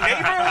outside my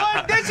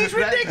neighborhood? This is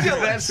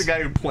ridiculous. That's the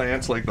guy who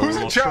plants like the Who's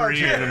in little charge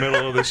tree here? in the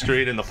middle of the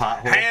street in the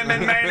pothole. Ham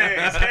and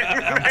mayonnaise.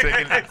 I'm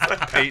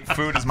taking 8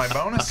 food as my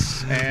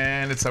bonus,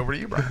 and it's over to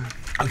you, Brian.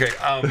 Okay,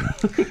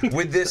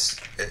 with this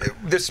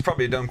is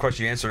probably a dumb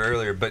question you answered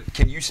earlier, but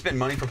can you spend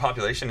money for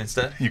population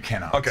instead? You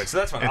cannot. Okay, so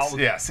that's fine.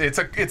 Yes, it's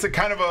a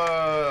kind of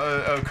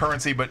a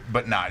currency, but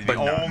not. But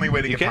the no. only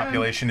way to You get can.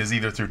 population is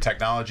either through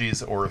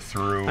technologies or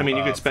through. I mean,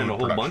 you could spend food a whole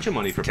production. bunch of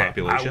money for Okay,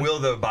 population. I will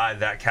though buy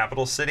that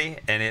capital city,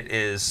 and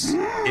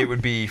it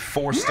would be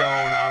 4 stone.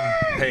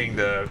 I'm paying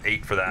the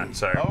 8 for that.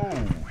 So Oh,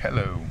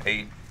 hello.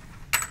 8.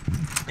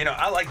 You know,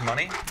 I like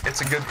money. It's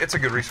a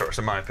good resource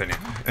in my opinion.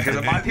 Because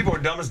if my people are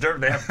dumb as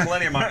dirt, they have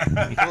plenty of money.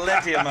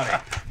 Plenty of money.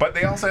 But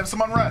they also have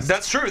some unrest.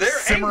 That's true. They're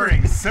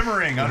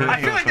simmering underneath.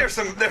 I feel like there's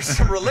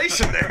some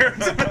relation there.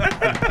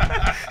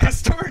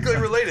 Historically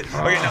related.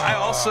 Okay, now I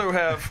also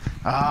have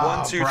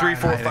 1, 2, 3,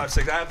 4, Brian, 5,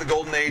 6. I have the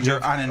golden age You're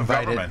of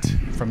uninvited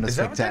government. from the Is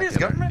that what that spectacular. is,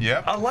 government?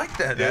 Yep. I like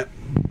that. Yep.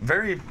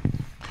 Very.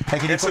 Hey,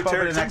 can you flip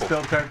over to the next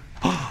Esoteric build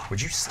card?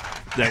 Would you say?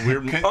 that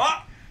weird.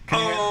 Can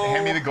you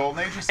hand me the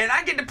golden ages? And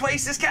I get to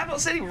place this capital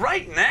city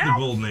right now.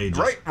 Golden Ages.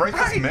 Right this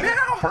Right minute.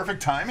 now?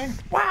 Perfect timing.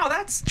 Wow,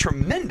 that's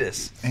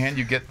tremendous. And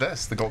you get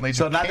this, the golden age.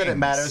 So of not that it Kings.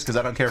 matters because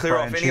I don't care if Clear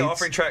Brian off any cheats,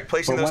 offering track,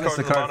 placing but those when is cards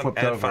the at the card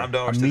bottom, flipped add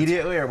over? $5 to the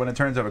Immediately or when it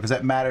turns over? Because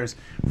that matters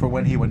for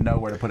when he would know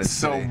where to put his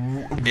So city.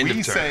 End we of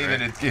turn, say right?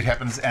 that it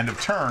happens end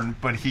of turn,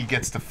 but he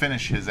gets to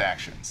finish his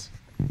actions.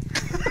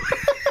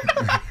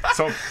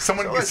 So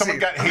someone let's see.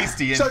 got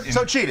hasty.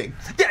 So cheating.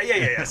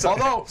 Yeah. So,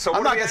 Although so I'm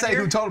what not are we gonna at say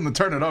here? who told him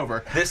to turn it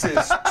over. This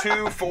is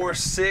 2, 4,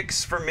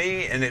 6 for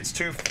me, and it's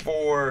 2,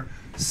 4,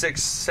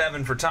 6,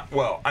 7 for Tom.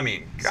 Well, I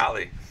mean,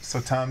 golly. So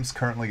Tom's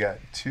currently got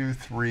 2,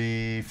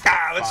 3, 4,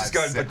 Let's just go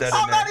ahead and put that in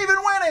I'm there. not even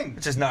winning.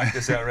 Just knock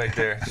this out right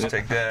there. Just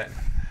take that.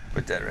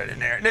 Put that right in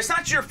there. And it's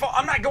not your fault.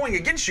 I'm not going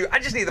against you. I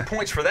just need the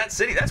points for that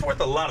city. That's worth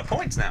a lot of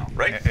points now,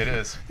 right? It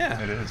is.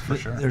 Yeah. It is for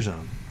sure. There's a.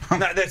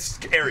 No, that's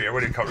area.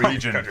 What do you call it?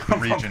 Region.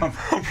 Country. Region. A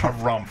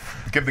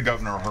rumph. Give the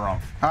governor a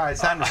rumph. All right,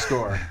 it's time to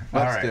score. All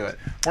Let's right. do it.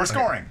 We're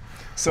scoring.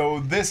 So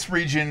this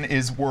region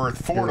is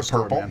worth 4 You're to the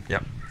score purple. man.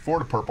 Yep. 4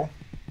 to purple.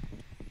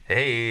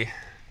 Hey.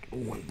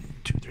 1,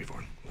 2, 3,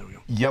 4. There we go.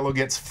 Yellow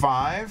gets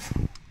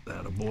 5.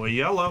 That a boy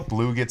yellow.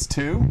 Blue gets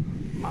 2.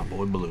 My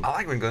boy blue. I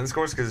like when Glenn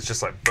scores because it's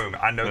just like, boom.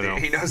 I know, I know.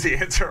 he knows the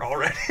answer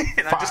already,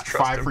 and I just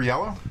trust 5 him. for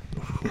yellow.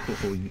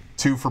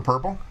 2 for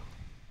purple.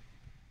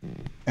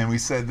 And we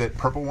said that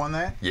purple won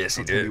that? Yes, he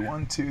So it's gonna did. be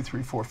 1, 2,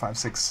 3, 4, 5,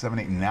 6, 7,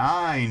 8,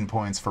 9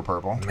 points for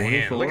purple.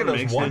 Man, look at those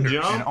makes the wonders.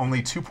 jump. And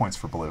only 2 points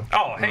for blue.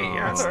 Oh, hey,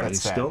 yeah, that's all right.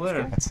 He's still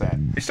there. That's that.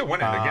 He's still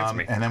winning against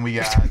me. And then we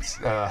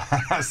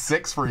got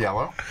 6 for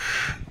yellow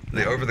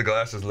The over the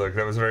glasses look,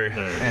 that was very.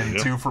 There you and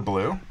go. 2 for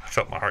blue. I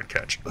felt my heart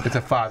catch. It's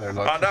a father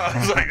look. Oh, no, I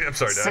was like, I'm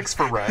sorry, Dad. 6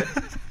 for red.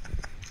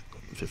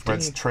 15.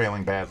 Red's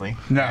trailing badly.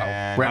 No,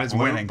 And red is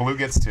blue, winning. Blue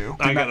gets 2.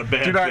 I got a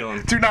bad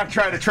feeling. Do not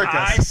try to trick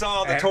I us.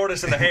 saw the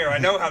tortoise and the hare. I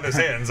know how this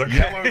ends, okay?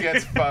 Yellow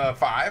gets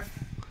 5.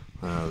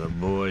 The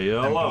boy And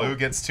yellow. blue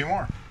gets 2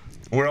 more.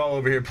 We're all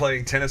over here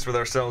playing tennis with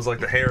ourselves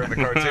like the hare in the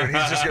cartoon.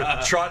 He's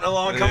just trotting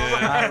along. Come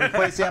on.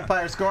 Replace the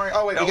umpire scoring.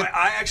 Oh wait, No, we wait, get,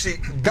 I actually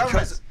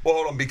Governments. Well,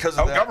 hold on. Because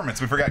of Oh, that, governments.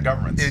 We forgot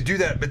governments. Yeah, do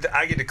that, but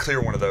I get to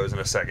clear one of those in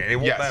a second. It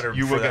won't Yes, matter.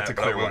 you for will that, get to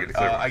but I clear will one. get to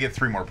clear one. I get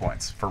 3 more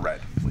points for red,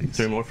 please.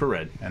 3 more for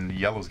red. And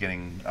yellow's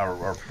getting,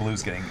 or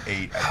blue's getting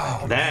 8. I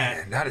think.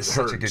 Man, that is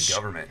such a good hurts.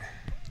 government.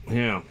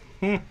 Yeah.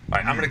 All right,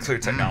 I'm going to clear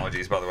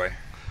technologies, by the way.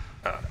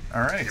 All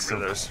right, rid so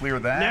of those. clear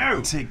that.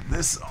 No. Take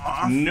this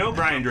off. No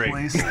Brian Drake.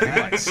 Place I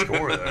that. might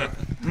score though.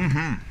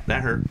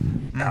 That hurt.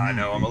 I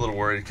know. I'm a little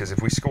worried because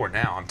if we score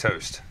now, I'm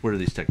toast. Where do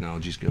these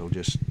technologies go?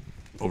 Just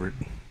over.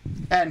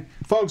 and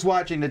folks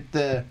watching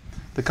the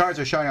the cards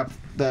are showing up.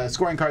 The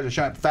scoring cards are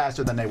showing up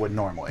faster than they would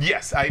normally.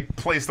 Yes, I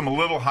placed them a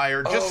little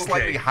higher, just Okay.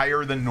 slightly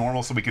higher than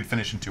normal, so we could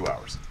finish in 2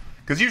 hours.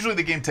 Because usually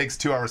the game takes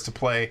 2 hours to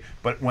play,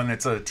 but when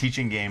it's a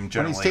teaching game, When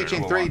generally he's teaching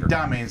it's a three little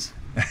longer. dummies,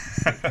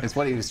 is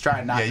what he was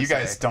trying not Yeah, to you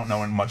guys say. don't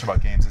know much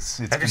about games.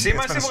 Have you seen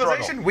my it's been a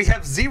civilization? struggle. We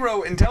have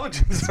 0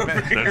 intelligence over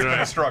It's here. been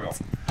a struggle.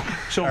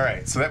 So, All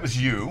right, so that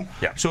was you.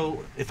 Yeah.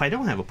 So if I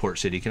don't have a port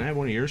city, can I have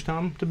one of yours,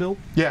 Tom, to build?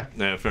 Yeah.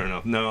 Yeah, fair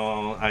enough.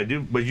 No, I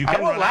do, but you I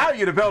can will run allow out.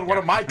 you to build one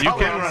of my You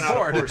colors can on run the out of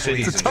board. port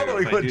cities. It's to do it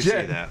totally if I do say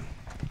legit. that.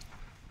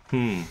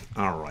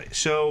 All right.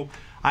 So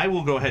I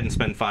will go ahead and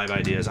spend 5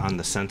 ideas on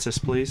the census,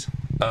 please.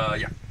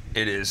 Yeah.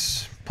 It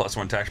is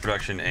 +1 tax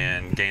production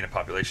and gain of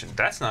population.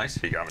 That's nice.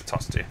 Here you go. I'm going to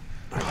toss it to you.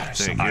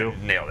 Thank I you.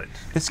 nailed it.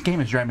 This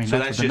game is driving me So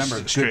nuts that's with the just number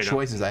of good straight up.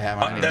 choices I have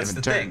on any That's given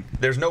the turn. thing.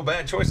 There's no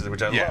bad choices,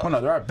 which I Yeah. Well, love.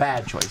 no, there are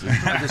bad choices.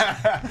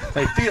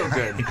 They feel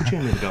good. Put you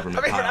in the government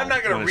I mean, pile I'm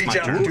not gonna when it's reach my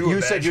out turn. and do You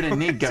a said bad you didn't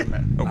need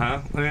government. Huh?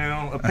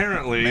 Well,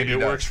 apparently Maybe it it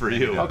does. works for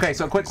Maybe you. it does. Okay,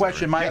 so quick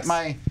question. Yes.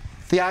 My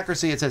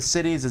theocracy, it says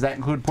cities. Does that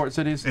include port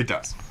cities? It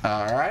does.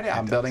 All right,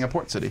 I'm building a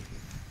port city.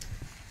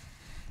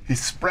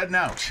 He's spreading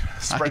out,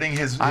 spreading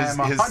his I am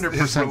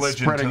 100%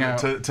 religion spreading to,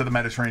 out. to the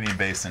Mediterranean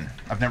basin.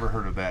 I've never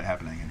heard of that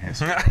happening in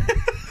history.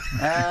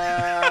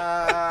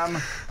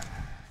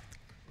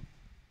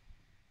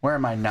 Where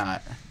am I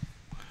not?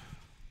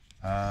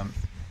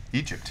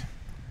 Egypt.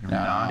 No,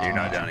 You're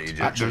not down in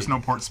Egypt. Actually- There's no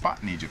port spot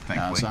in Egypt, No,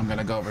 thankfully. so I'm going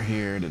to go over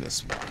here to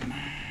this one.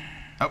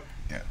 Oh,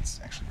 yeah, it's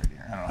actually right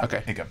here. I don't know.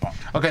 Okay. It got bumped.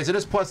 Okay, so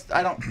this plus,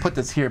 I don't put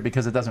this here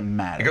because it doesn't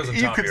matter. It goes on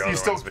You top could, of your you other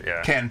still ones, but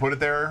yeah. can put it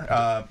there.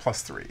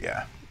 +3,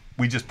 yeah.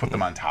 We just put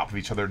them on top of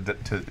each other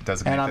to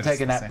designate. And I'm that it's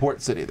taking the that same.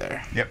 port city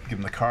there. Yep, give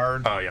him the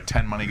card. Oh, yeah.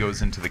 10 money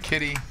goes into the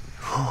kitty.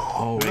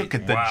 Oh, Look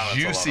at the Wow, that's a lot of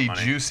juicy,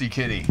 money. juicy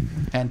kitty.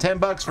 And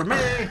 $10 for me.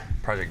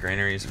 Project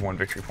Granaries, 1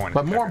 victory point.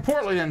 But more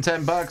importantly than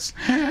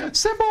 $10,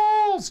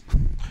 symbols.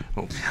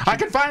 I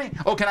can find.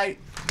 Oh, can I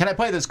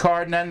play this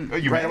card and then Oh,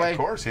 you right may, away? of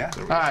course, yeah.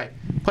 All right.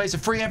 Place a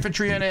free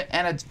infantry unit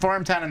and a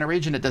farm town in a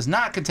region that does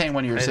not contain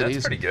one of your Hey, that's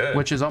cities, pretty good.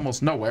 which is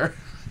almost nowhere.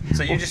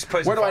 So you just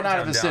put Where do I not farm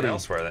have a town city? down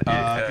elsewhere.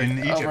 That, In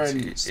Egypt. Over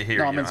in, Here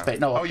no, I'm you in are. Spain.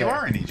 No, Oh, up you there.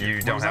 are in Egypt. You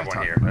What don't was have I one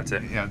talking here. about? That's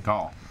it. Yeah,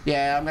 Gaul.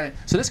 Yeah, I'm gonna.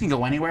 So this can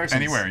go anywhere. Since,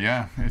 Anywhere,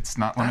 yeah. It's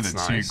not limited.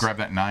 So you nice. grab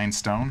that 9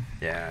 stone.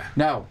 Yeah.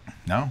 No,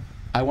 No?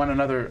 I want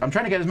another. I'm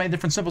trying to get as many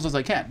different symbols as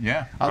I can.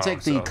 Yeah. I'll Oh,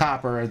 take the so-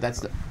 copper. That's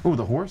the. Ooh,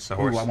 the horse. The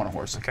horse. Ooh, I want a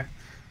horse. Okay.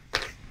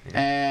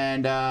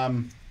 And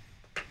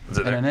Is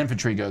it and an there?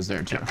 infantry goes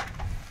there too.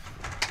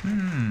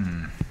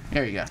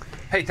 There you go.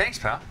 Hey, thanks,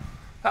 pal.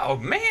 Oh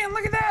man,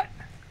 look at that.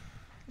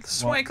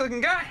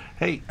 Swank-looking guy.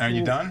 hey, Are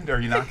you done? Are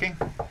you knocking?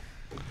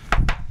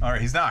 All right,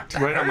 he's knocked.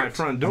 right on my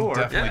front door.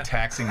 Definitely Yeah.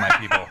 taxing my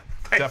people.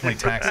 Definitely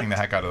taxing the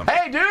heck out of them.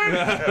 Hey, dude!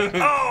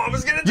 Oh, I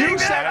was gonna You take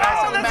said that.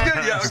 that's Oh, the that's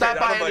man. good. Yeah, okay, Stop I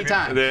by don't blame you.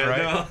 anytime. Yeah,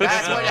 Right? no.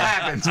 That's what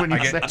happens when you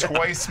I say get that.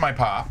 twice my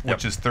pop,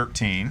 which is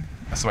 13.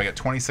 So I get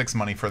 26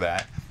 money for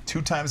that.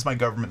 2 times my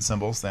government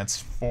symbols. That's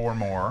 4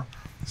 more.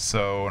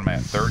 So am I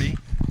at 30?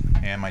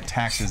 And my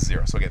tax is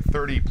 0. So I get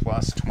 30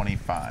 plus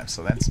 25.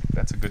 So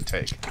that's a good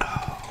take.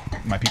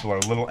 My people are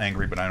a little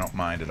angry, but I don't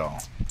mind at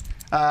all.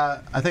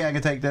 I think I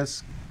can take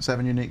this.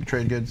 7 unique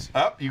trade goods.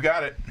 Oh, you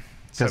got it.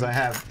 Because I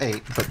have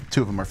 8, but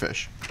 2 of them are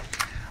fish.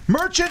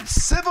 Merchant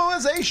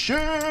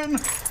civilization!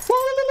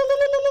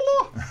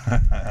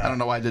 I don't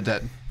know why I did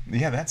that.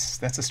 Yeah, that's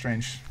a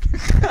strange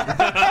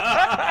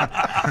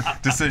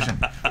decision.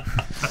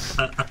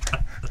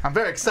 I'm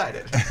very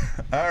excited.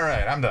 All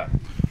right, I'm done.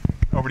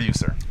 Over to you,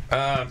 sir.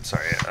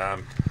 Sorry. I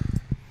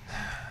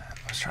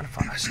was trying to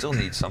find. I still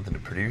need something to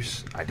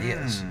produce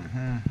ideas.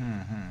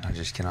 I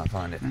just cannot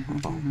find it.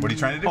 What are you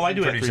trying to do? Oh, I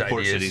do have Produce 3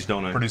 port ideas. cities,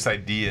 don't I? Produce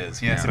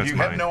ideas. Yes, Yeah. if you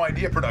That's have mine. no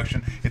idea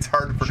production, it's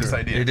hard to produce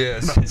ideas. It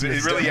is. So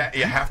it really,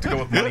 you have to go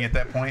with money at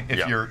that point if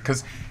Yeah. you're,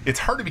 because it's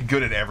hard to be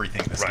good at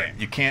everything in this Right. game.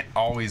 You can't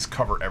always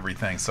cover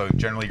everything. So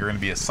generally, you're going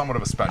to be somewhat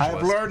of a specialist.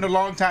 I've learned a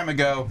long time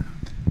ago,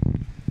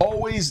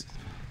 always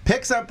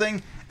pick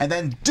something and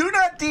then do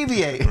not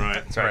deviate. Right.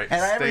 That's right.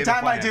 And every Stay the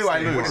time I plan, do, I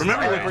stay lose. the plan.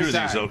 Remember to Every look through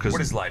time. these though, because What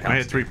does Lighthouse I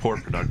had do?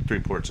 3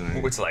 ports in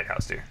it. What's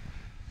Lighthouse do?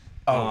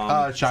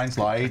 Shines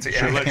light.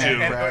 Yeah, let you-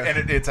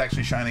 And it's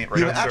actually shining it right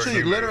You on the actually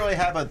surface. literally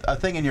have a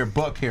thing in your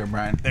book here,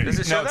 Brian. Does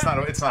it show No, it's that?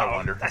 not. It's not a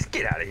wonder. Let's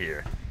get out of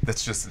here.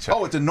 That's just.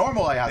 Oh, it's a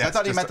normal lighthouse. Yeah, I it's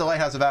thought he just meant the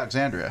lighthouse of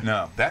Alexandria.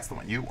 No, that's the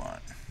one you want.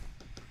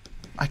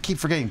 I keep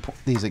forgetting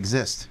these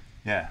exist.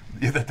 Yeah,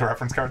 that the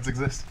reference cards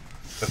exist.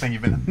 The thing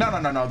you've been.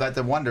 No. That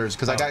the wonders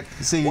because I got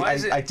Why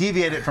is it- I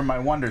deviated from my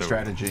wonder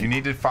strategy. You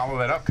need to follow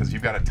that up because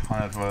you've got a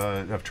ton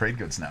of trade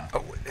goods now.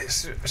 Oh,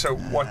 so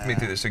walk me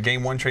through this. So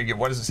game 1 trade.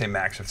 What does it say?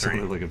 Max of 3.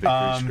 Sounded like a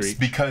victory screech.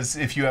 Because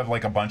if you have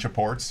like a bunch of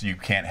ports, you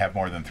can't have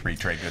more than 3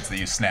 trade goods that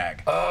you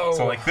snag. Oh.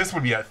 So like this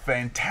would be a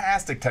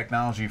fantastic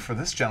technology for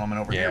this gentleman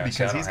over here Yeah, see, I because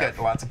don't he's got have-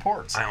 lots of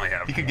ports. I only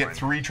have He could get one.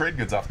 3 trade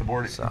goods off the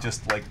board,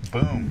 just like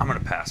boom. I'm gonna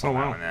pass on Oh, that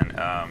wow. one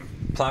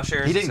then.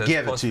 Plowshares. He didn't says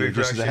give it plus to you, food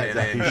just as a production, heads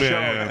up. He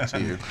and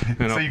showed it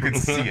to you. So you can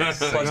see it.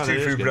 plus No, 2 that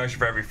is food good. production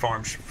for every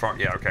farm.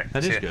 Yeah, okay.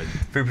 That See is it. good.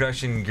 Food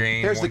production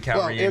gain Here's 1 the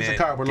calorie unit. here's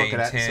the card we're looking gain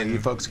at, so 10 you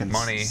folks can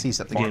money. see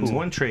something Gains cool.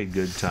 1 trade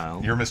good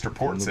tile. You're Mr.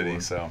 Port on the City,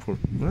 board. so. Well,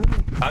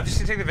 I'm just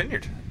gonna take the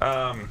vineyard.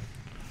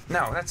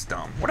 No, that's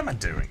dumb. What am I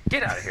doing?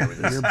 Get out of here with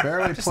this. You're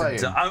barely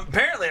playing.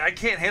 Apparently, I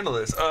can't handle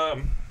this.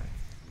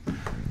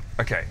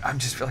 Okay, I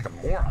just feel like a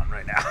moron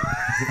right now.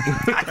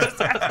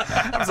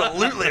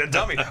 Absolutely a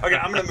dummy. Okay,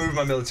 I'm gonna move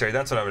my military.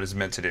 That's what I was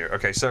meant to do.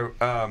 Okay, so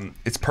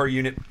it's per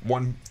unit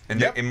 1, and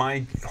Yep. and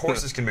my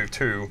horses can move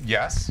 2.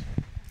 Yes.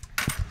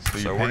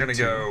 So we're gonna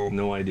go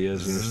no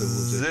ideas in your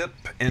civilization. zip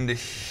into.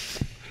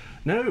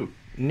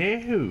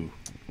 No.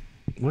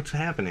 What's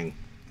happening?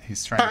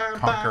 He's trying to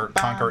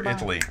conquer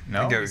Italy.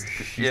 No? Go,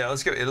 yeah,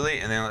 let's go Italy,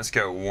 and then let's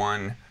go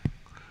 1.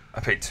 I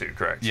paid 2,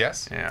 correct?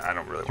 Yes. Yeah, I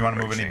don't really. You want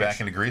to move any change. back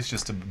into Greece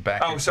just to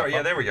back? Oh, sorry. Yeah,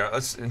 yourself there we go.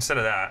 Let's instead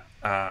of that,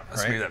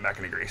 let's Right. move that back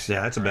into Greece.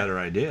 Yeah, that's a better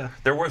idea.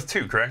 They're worth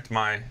 2, correct?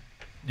 up?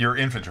 Your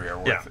infantry are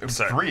worth Yeah,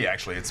 sorry. 3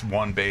 actually. It's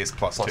 1 base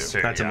plus Plus 2.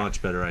 2. That's Yeah. a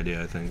much better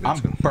idea, I think. I'm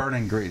That's good.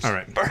 burning Greece. All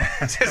right.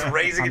 Just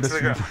raising it to the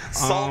ground,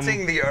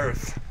 salting the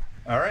earth.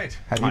 All right.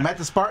 Have you met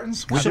the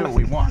Spartans? We do what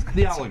we want.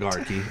 The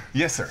oligarchy.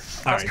 Yes, sir.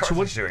 All right. So Carthage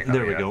what's doing?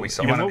 there Oh, we yeah, go. we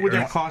saw And that. what would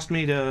that cost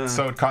me to?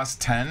 So it costs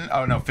 10.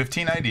 Oh no,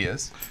 15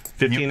 ideas.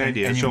 15 And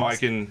ideas. you So must- I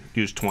can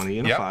use 20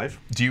 and a Yep. 5.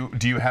 Do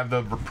you have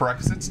the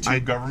prerequisites? 2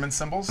 government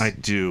symbols. I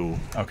do.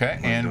 Okay,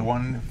 and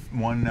one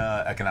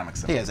economic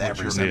symbol. He has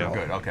every which symbol.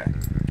 Good. Okay.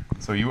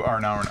 So you are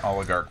now an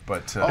oligarch,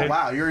 but Oh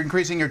wow, you're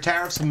increasing your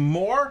tariffs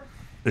more?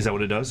 Is that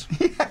what it does?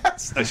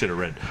 Yes. I should have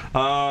read.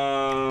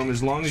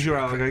 As long as you're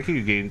oligarchy,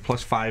 you gain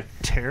plus 5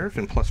 tariff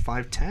and plus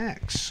 5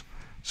 tax.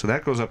 So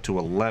that goes up to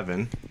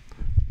 11.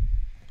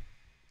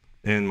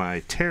 And my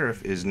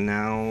tariff is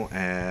now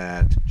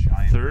at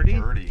giant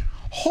 30.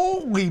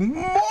 Holy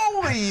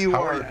moly, you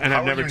How are! are, And how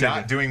I've are never you taken not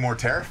it. doing more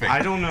tariffing?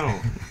 I don't know.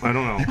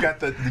 You got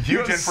the You huge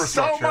have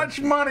infrastructure. so much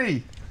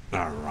money.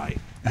 All right.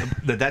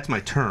 That's my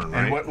turn,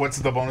 right? And what's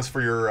the bonus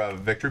for your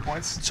victory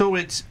points? So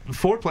it's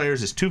 4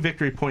 players is 2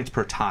 victory points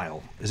per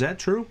tile. Is that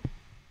true?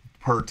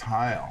 Per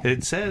tile.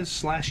 It says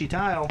slashy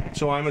tile.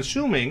 So I'm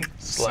assuming.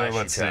 So Slashy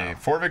let's tile. see.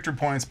 4 victory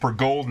points per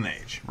golden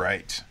age.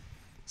 Right.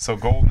 So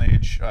golden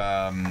age.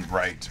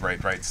 Right.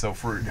 So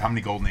for how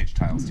many golden age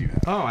tiles do you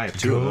have? Oh, I have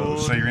 2 of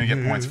those. So you're gonna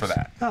get points for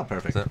that. Oh,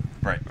 perfect.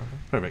 Right.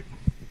 Perfect.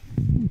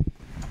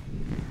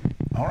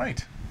 All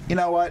right. You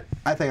know what?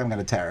 I think I'm going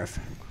to tariff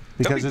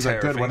because be there's a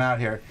good tariffing. one out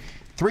here.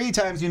 3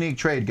 times unique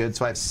trade goods,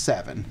 so I have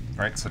 7.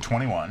 Right. So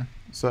 21.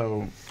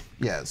 So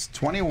yes,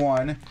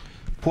 21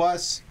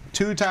 plus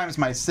 2 times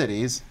my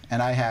cities,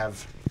 and I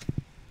have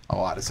a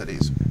lot of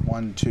cities.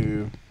 1,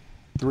 2,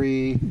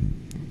 3,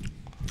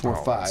 4,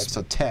 5. that's-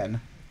 So 10.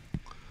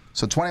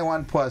 So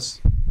 21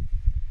 plus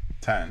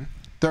 10.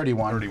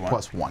 31, 31.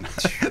 plus 1.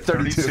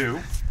 32.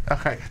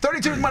 Okay.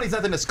 32 money's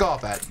nothing to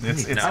scoff at.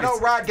 It's, I know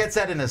Rod gets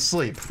that in his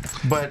sleep,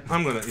 but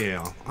I'm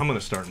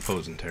gonna start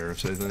imposing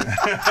tariffs, I think.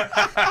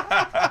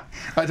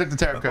 I took the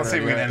tariff card. Let's see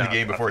if we can already. end the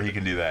game before he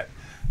can do that.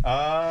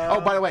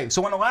 Oh, by the way,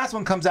 so when the last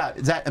one comes out,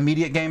 is that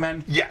immediate game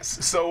end?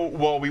 Yes. So,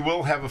 well, we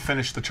will have a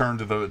finish the turn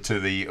to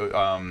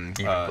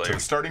the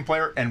starting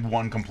player and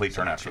 1 complete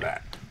turn after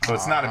that. So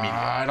it's not immediate.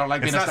 I don't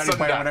like being It's a not starting sudden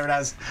player death. whenever it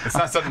has. It's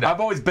not sudden death.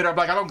 I've always been. I'm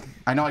like,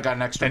 I know I got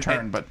an extra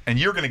turn, but and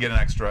you're going to get an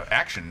extra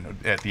action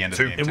at the end of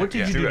the game. And what too.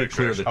 did you Yeah. do to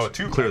clear the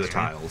clear the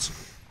tiles?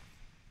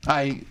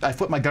 I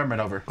flip my government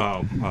over.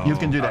 Oh, You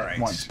can do that All right.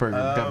 once per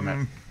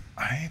government.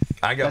 I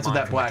I got That's what mine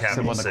that from the black capital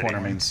symbol in the city.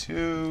 corner means.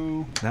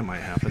 2. that might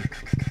happen.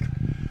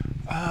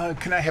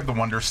 Can I have the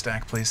wonder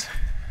stack, please?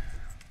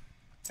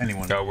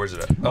 Anyone? Oh, where's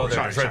it at? Oh,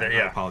 there, it's right there. I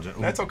Yeah. apologize.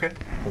 That's okay.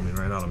 Pull me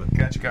right out of it.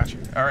 Gotcha.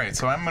 All right,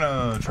 so I'm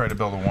gonna try to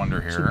build a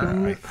wonder here.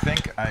 I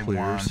think I clears.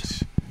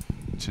 want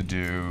to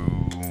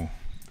do.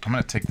 I'm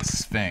gonna take the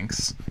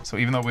Sphinx. So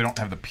even though we don't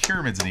have the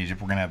pyramids in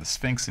Egypt, we're gonna have the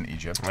Sphinx in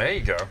Egypt. There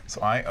you go.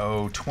 So I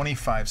owe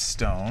 25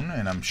 stone,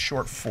 and I'm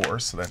short 4,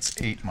 so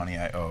that's 8 money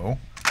I owe.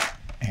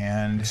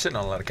 And You're sitting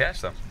on a lot of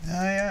cash though.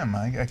 I am.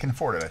 I can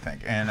afford it, I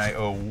think. And I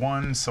owe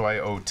 1, so I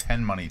owe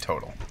 10 money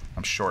total.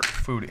 I'm short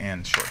food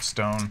and short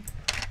stone,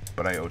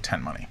 but I owe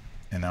 10 money.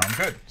 And now I'm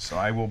good. So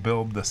I will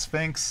build the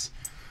Sphinx.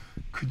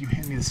 Could you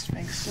hand me the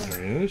Sphinx, There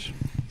sir? it is.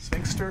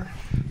 Sphinxter?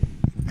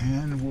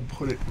 And we'll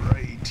put it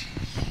right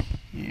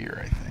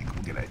here, I think.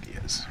 We'll get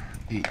ideas.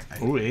 8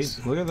 Oh, ideas.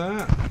 8. Look at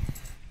that.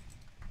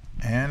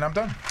 And I'm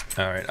done.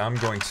 All right, I'm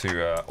going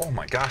to. Oh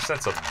my gosh,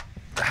 that's a.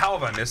 How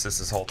have I missed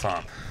this whole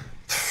time?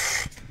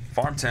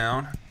 Farm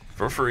town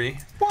for free,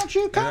 Won't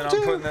you and come then to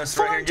I'm putting this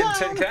right here and getting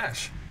 10 Farm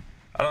cash.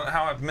 I don't know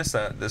how I've missed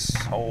that this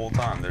whole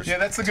time. There's Yeah,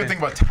 that's the good thing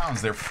about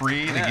towns. They're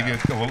free. They give you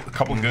a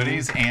couple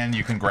goodies, and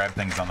you can grab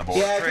things on the board.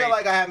 Yeah, I feel Great.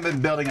 like I haven't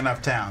been building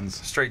enough towns.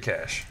 straight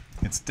cash.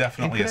 It's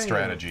definitely a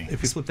strategy.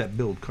 If you flip that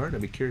build card, I'd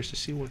be curious to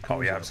see what comes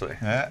Oh yeah, up. absolutely.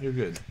 Yeah. You're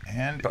good.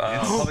 And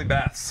Public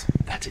baths.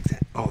 That's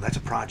exact. Oh, that's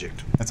a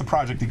project. it's a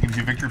project that gives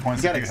you victory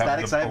points. You got if have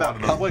ecstatic side a lot about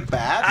of the- public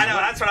baths? I know,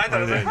 that's what I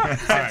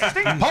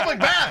thought. Public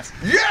baths!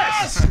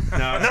 Yes!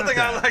 No, Nothing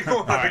I like more.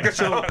 All right,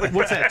 so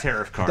what's that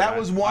tariff card? That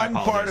was I one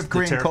part apologize. of The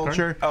Korean tariff card?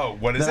 culture. Oh,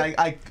 what is that it?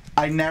 I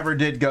I never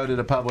did go to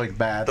the public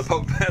baths. The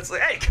Pope that's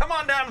like, hey, come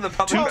on down to the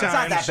public. Well, it's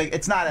bath. not that big.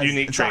 It's not as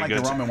unique it's not trade like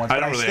goods. the Roman ones. I but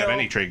don't really have still,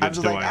 any trade I goods,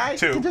 was do like, I? I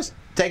can just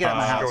take it at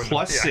my Go house. to-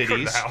 Plus yeah, go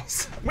to the cities.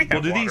 house. We Well,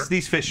 have do water.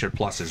 these fish are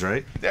pluses,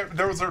 right?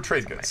 Those are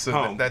trade goods. So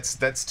Oh.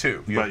 that's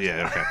 2. But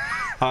yeah, okay.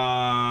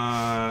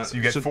 So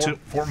you get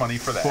four money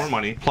for that. 4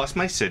 money plus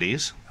my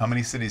cities. How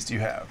many cities do you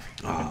have?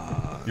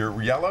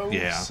 You're yellow.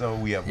 yeah. So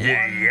we have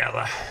Yeah, 1,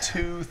 yellow.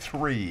 2,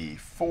 3,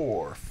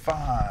 4,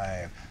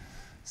 5,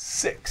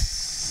 6,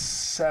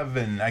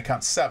 7. I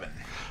count 7.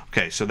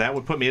 Okay, so that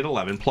would put me at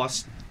 11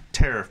 plus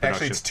tariff production.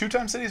 Actually, it's 2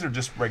 times cities or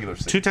just regular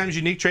cities? 2 times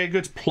unique trade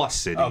goods plus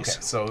cities. Okay,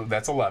 so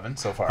that's 11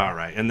 so far. All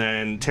right, and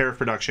then tariff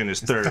production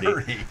is 30.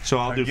 30. So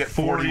I'll I do get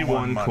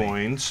 41 money.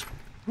 coins.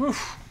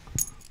 Woof.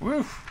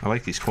 Woof. I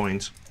like these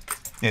coins.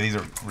 Yeah, these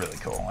are really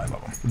cool. I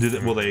love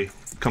them. Will they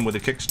come with a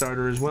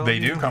Kickstarter as well? They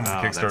do come with Oh,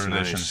 Kickstarter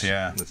that's editions, nice.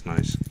 yeah. That's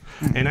nice.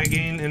 And I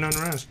gain an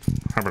unrest.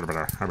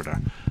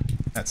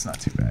 That's not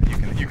too bad.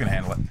 You can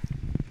handle it.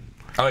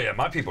 Oh yeah,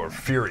 my people are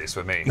furious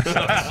with me.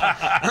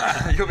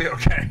 So you'll be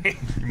okay.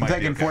 You might be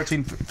Taking okay.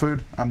 14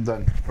 food. I'm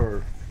done.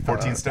 For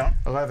 14 stone?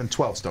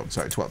 12 stone.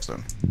 Sorry, 12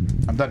 stone.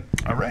 I'm done.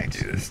 All right.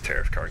 Dude, this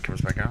tariff card comes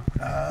back out.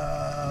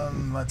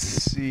 Let's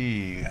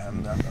see.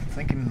 I'm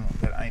thinking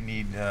that I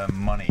need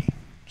money.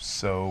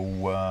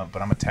 So,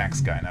 but I'm a tax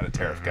guy, not a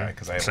tariff guy,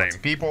 because I have lots Same.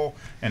 of people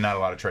and not a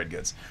lot of trade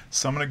goods.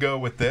 So I'm going to go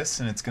with this,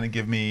 and it's going to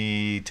give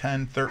me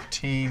 10,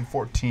 13,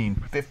 14,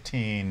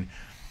 15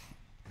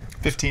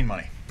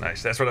 money.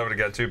 Nice. That's what I would have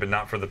got too, but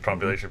not for the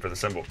population for the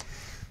symbol.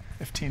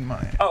 15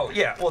 money. Oh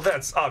yeah, well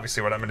that's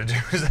obviously what I'm going to do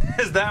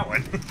is that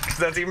one, because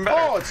that's even better.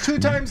 Oh, it's 2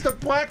 times the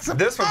black.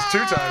 This one's 2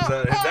 times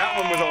that. That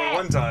one was only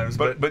 1 time.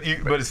 But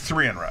it's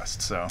 3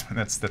 unrest, so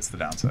that's the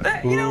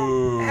downside. You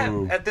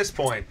know, at this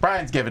point,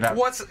 Brian's giving up.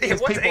 what's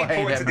His 8 people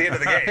hate points him. at the end of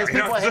the game? His You know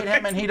people what I'm hate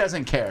him, and he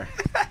doesn't care.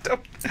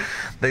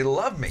 They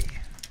love me.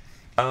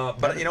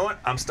 But you know what?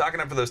 I'm stocking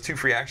up for those 2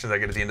 free actions I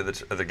get at the end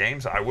of the game,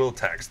 so I will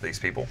tax these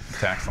people.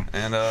 Tax them.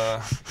 And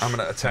I'm going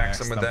to attack Tax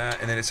them with them. that.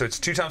 And then so it's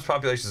 2 times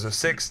population, so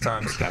 6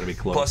 times Gotta be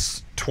close.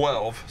 plus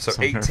 12, so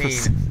So 18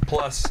 nervous.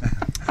 plus.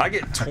 I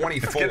get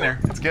 24. It's getting there.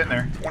 It's getting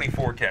there.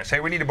 24 cash. Hey,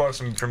 we need to borrow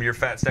some from your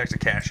fat stacks of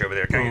cash over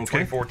there. Can I get Okay.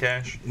 24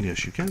 cash?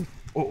 Yes, you can.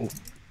 Oh,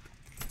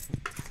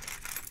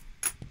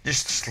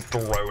 Just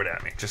throw it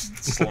at me. Just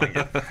sling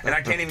it. And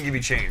I can't even give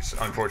you change,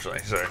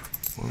 unfortunately. So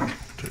 1,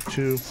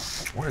 2.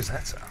 what does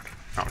that sound?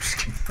 No, I'm just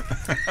kidding.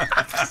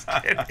 Just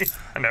kidding.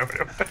 I know what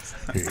it was.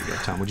 Here you go,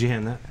 Tom. Would you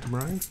hand that to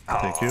Brian?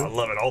 Thank Oh, you. I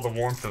love it. All the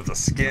warmth of the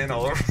skin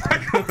all over my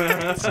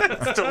clothes.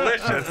 It's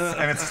delicious.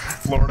 And it's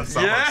Florida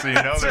summer, Yeah, so you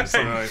know there's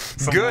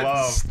that's some Good,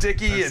 love.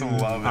 sticky, There's some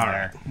and- love in All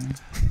there.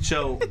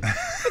 So,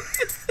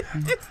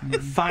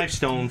 5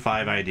 stone,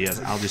 5 ideas.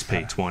 I'll just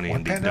pay 20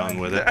 and be pandemic? done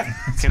with it.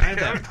 Can I have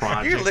that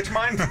You project? lick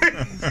mine.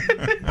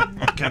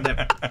 Can I have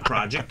that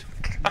project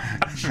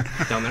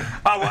down there?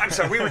 Oh, well, I'm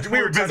sorry. We were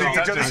busy touching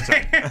each other's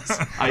touching. hands.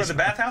 Was it the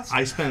bathhouse?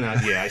 I spent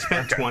I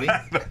spent 20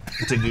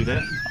 to do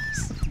that.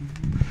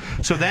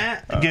 So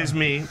that gives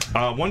me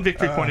 1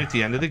 victory point at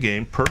the end of the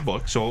game per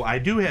book. So I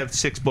do have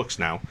 6 books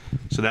now.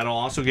 So that'll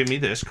also give me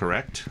this,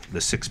 correct? The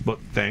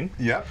 6-book thing.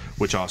 Yep.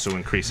 Which also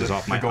increases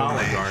off my golden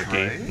age,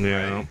 oligarchy. right?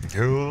 Yeah.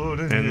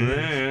 And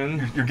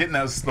then You're getting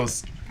those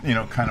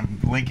kind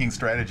of linking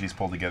strategies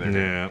pulled together.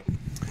 yeah.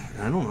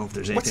 I don't know if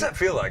there's anything. What's that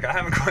feel like? I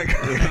haven't quite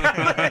got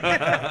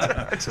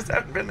it. I just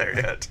haven't been there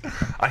yet.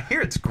 I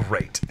hear it's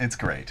great. It's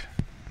great.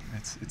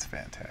 It's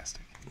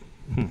fantastic.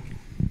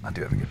 I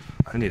do have a good.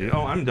 I need it.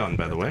 Oh, I'm done,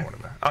 by the way.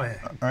 Oh yeah.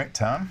 All right,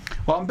 Tom.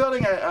 Well, I'm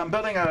building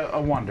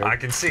a wonder, I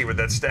can see with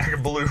that stack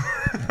of blue.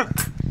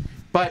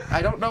 but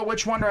I don't know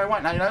which wonder I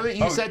want. I know that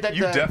you said that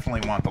you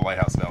definitely want the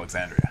Lighthouse of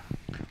Alexandria.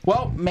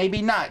 Well,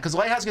 maybe not, because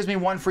Lighthouse gives me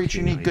 1 for each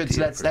unique good,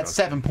 so that's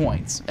 7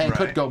 points, and it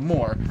could Right. go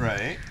more.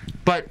 Right.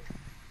 But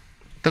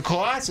the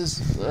Colossus,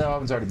 that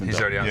one's already been He's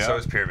done. already on. Yeah. So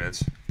is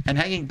pyramids. And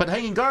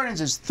Hanging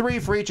Gardens is 3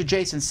 for each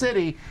adjacent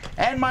city,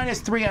 and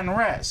 -3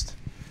 unrest.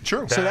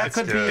 True. So that That's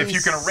could good. be. If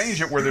you can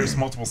arrange it where there's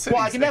multiple cities.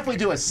 Well, I can definitely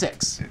do a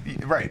 6.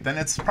 Right, then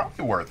it's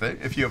probably worth it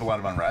if you have a lot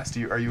of unrest.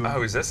 Are you?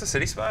 Oh, is this a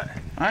city spot?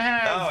 I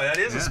have. Oh, that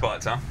is a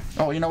spot, Tom.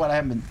 Oh, you know what? I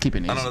haven't been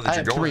keeping these. I don't know that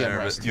have you're going 3 there,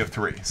 unrest. but- You have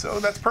 3, so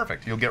that's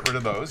perfect. You'll get rid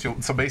of those.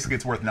 So basically,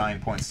 it's worth 9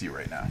 points to you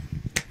right now.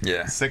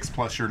 Yeah. 6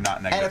 plus your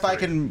not negative. And if I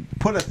 3. can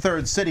put a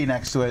 3rd city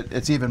next to it,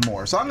 it's even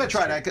more. So I'm gonna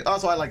try that.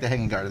 Also, I like the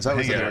Hanging Gardens. I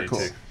always think Hanging they're cool.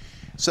 Gardens,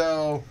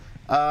 So,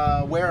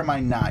 where am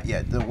I not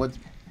yet?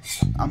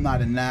 I'm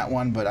not in that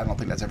one, but I don't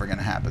think that's ever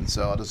gonna happen.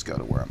 So I'll just go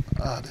to where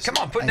I'm. Come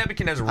on, put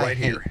Nebuchadnezzar I right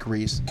hate here.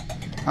 Greece.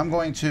 I'm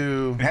going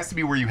to. It has to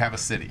be where you have a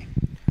city.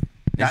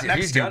 Not next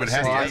he's to, got but a it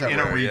has city to be in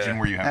a everywhere, region yeah.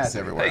 where you have a That's city.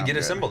 everywhere. Hey, I'm get a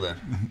good. symbol then.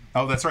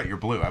 Oh, that's right. You're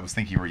blue. I was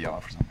thinking you were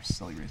yellow for some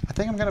silly reason. I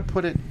think I'm gonna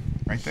put it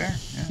Right there.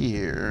 Yeah.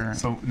 here.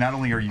 So not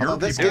only are your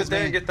Although this people. gives Do it there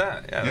me- and get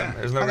that. Yeah. Yeah.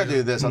 There's no I'm gonna do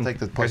reason. this. I'll take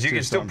the plus Because you 2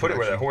 can still stone put it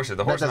where that production. horse is. The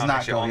That horse does not not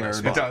actually go on here that as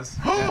spot.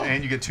 It does.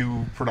 And you get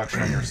 2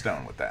 production on your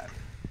stone with that.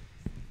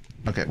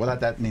 Okay, well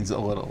that means a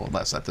little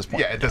less at this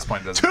point. Yeah, at this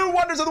point it does. 2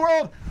 wonders of the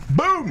world.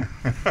 Boom.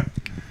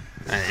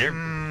 Man,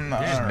 you're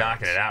just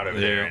knocking it out over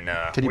there. And,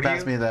 Can you what are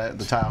pass me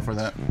the tile for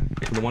that?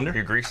 For the wonder?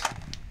 Your grease?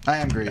 I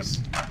am Greece.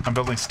 I'm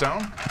building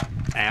stone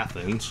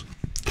Athens.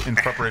 in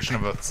preparation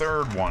of a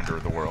third wonder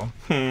of the world.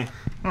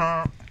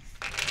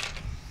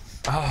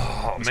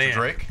 Oh, Mr. man.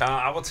 Drake?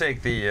 I will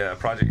take the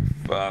Project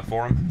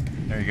Forum.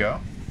 There you go.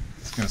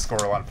 He's going to score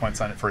a lot of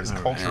points on it for his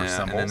culture Yeah,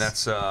 symbols. and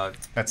then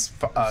that's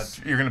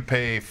You're going to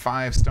pay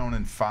 5 stone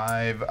and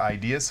 5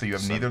 ideas, so you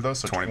have neither of those,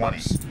 so 20.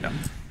 bucks. Yeah.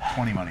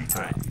 20 money.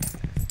 All right.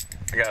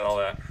 I got all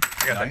that.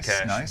 I got Nice, that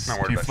cash. nice. Not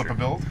worried Can you about flip a shit.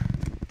 build?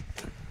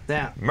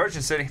 That.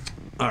 Merchant City.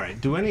 All right.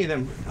 Do any of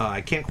them? I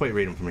can't quite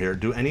read them from here.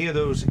 Do any of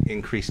those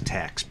increase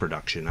tax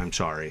production? I'm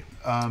sorry.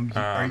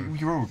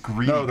 You're a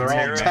greedy. No, they're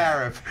all Tariff.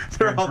 tariff.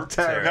 They're all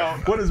tariff.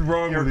 Tariff. What is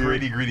wrong You're a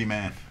with you? greedy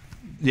man.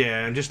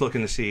 Yeah, I'm just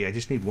looking to see. I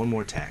just need one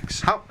more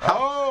tax.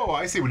 Oh,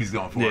 I see what he's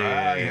going for.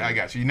 Yeah. I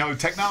got you. You know,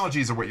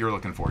 technologies are what you're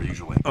looking for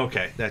usually.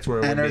 Okay, that's where.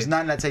 It And would there's be.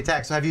 none that say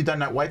tax. So have you done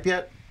that wipe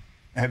yet?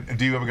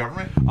 Do you have a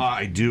government?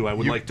 I do. I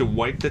would like to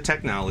wipe the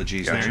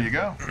technologies There there. you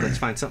go. Let's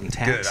find something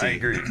taxy. Good, I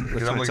agree. Let's Because I'm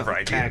find looking for something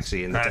ideas.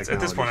 taxy in the At this point,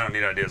 I technologies. don't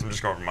need ideas. I'm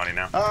just going for money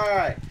now. All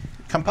right.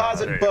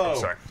 Composite there you go. bow.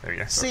 Sorry. There you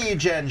go.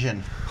 Siege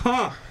engine.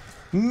 Huh?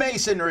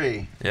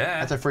 Masonry. Yeah.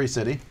 That's a free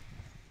city.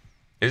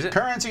 Is it?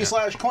 Currency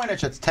 /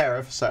 coinage. That's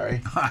tariff. Sorry.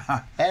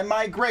 And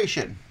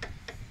migration.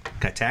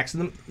 Got tax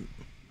them?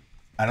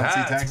 I don't see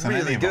That's tax on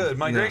really any of them. good.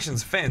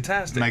 Migration's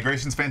fantastic.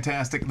 Migration's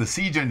fantastic. The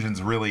siege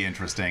engine's really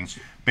interesting.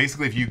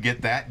 Basically, if you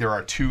get that, there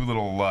are 2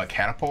 little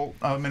catapult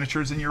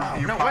miniatures in your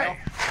no pile. way.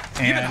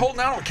 You've been holding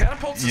out on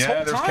catapults this Yeah,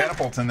 whole there's time?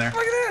 catapults in there.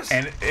 Look at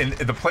this. And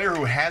the player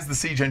who has the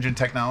siege engine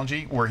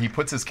technology, where he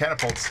puts his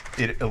catapults,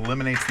 it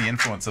eliminates the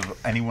influence of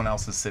anyone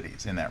else's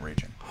cities in that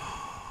region.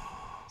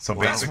 So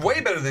That's basically,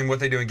 way better than what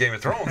they do in Game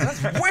of Thrones.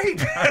 That's way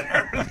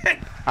better.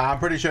 I'm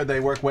pretty sure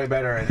they work way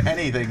better in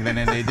anything than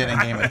they did in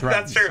Game of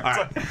Thrones. That's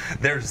true.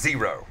 There's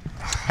 0.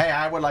 Hey,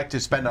 I would like to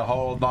spend a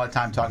whole lot of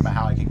time talking about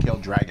how I can kill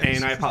dragons.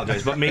 And I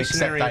apologize, but Except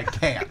masonry. I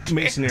can't.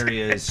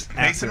 Masonry is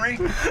masonry.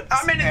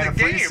 I'm in and the a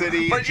free game,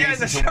 city but yeah, in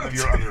the adjacent to one of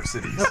show your too. other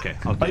cities. Okay.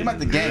 I'll But you meant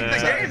the game. The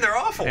Sorry. game, they're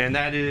awful. And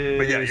that is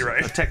But yeah, you're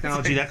right. a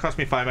technology that cost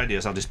me 5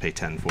 ideas. I'll just pay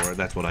 10 for it.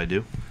 That's what I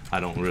do. I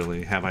don't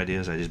really have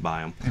ideas. I just buy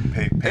them.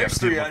 Pay There's other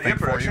 3 people to idea think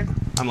for you. production.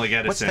 I'm like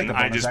Let's take Edison. a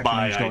I bonus just action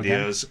buy and just go again.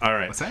 ideas. All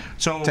right. What's that?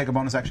 So Take a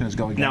bonus action and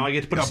go again. now I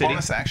get to put a A city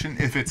bonus action,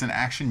 if it's an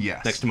action,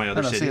 yes. next to my No,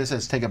 other no, see, city. it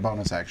says take a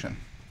bonus action.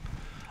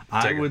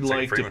 I Take it- would take it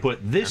like for to even.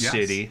 put this Yes,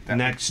 city that would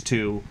next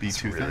to Be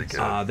 2 really things.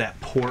 good. that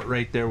port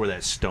right there where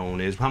that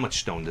stone is. How much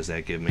stone does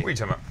that give me? What are you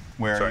talking about?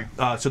 Where are Sorry.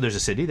 you? So there's a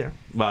city there.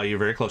 Well, you're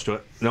very close to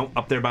it. No,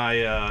 up there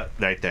by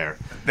right there.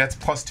 That's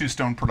 +2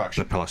 stone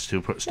production. The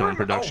 +2 stone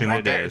production Oh,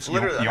 it is.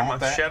 Literally, You I'm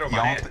want a that? shadow of You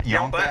my want hand. that? You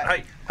want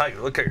that? Hey,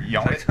 look here. You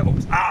want it? Oh,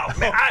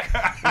 man,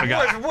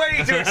 I was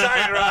way too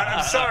excited, Ron.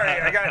 I'm sorry.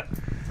 I got.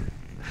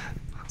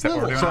 Is that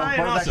what we're doing? So Hi,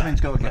 bonus Elsa. action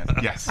means go again.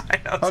 Yes.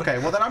 Okay,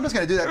 well then I'm just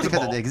going to do that There's a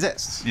because ball. it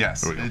exists.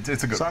 Yes. we go.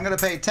 It's a good So I'm one. going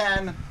to pay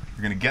 10.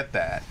 You're going to get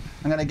that.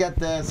 I'm going to get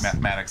this.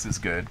 Mathematics is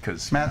good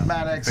because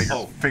Mathematics.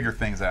 figure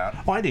things out.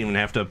 Oh, I didn't even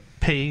have to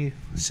pay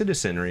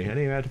citizenry. I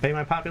didn't even have to pay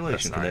my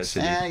population That's for that nice.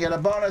 city. And get a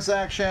bonus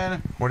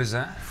action. What is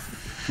that?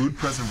 Food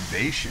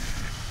preservation.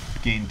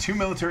 Gain 2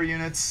 military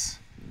units,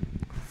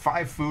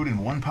 5 food,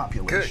 and 1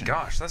 population. Good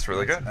gosh, that's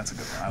really good. That's a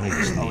good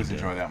one. I always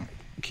enjoy that one.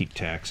 Keep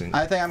taxing.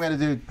 I think I'm going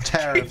to do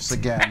tariffs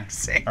again.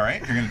 All right,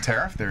 you're going to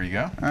tariff. There you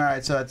go. All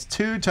right, so that's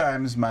 2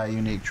 times my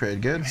unique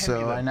trade good.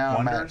 So I now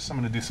am at. Wonders. I'm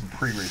going to do some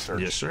pre-research.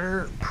 Yes,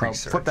 sir. I'll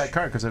flip that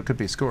card because it could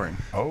be scoring.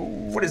 Oh.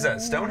 What is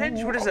that?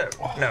 Stonehenge? What is that?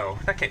 No,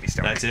 that can't be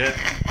Stonehenge. That's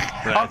it.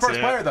 I'm That's first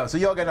it. player though, so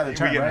you'll get another We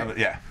turn, get right? another,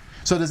 yeah.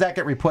 So does that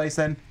get replaced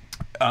then?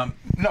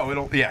 No,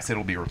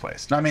 it'll be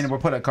replaced. I mean, we'll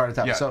put a card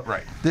atop. Yeah, so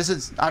right. This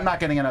is. I'm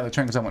not getting another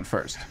turn because I went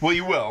first. Well,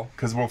 you will,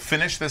 because we'll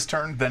finish this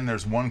turn. Then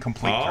there's 1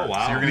 complete Oh, turn.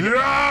 wow. So you're going to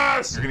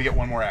get. You're going to get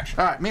 1 more action.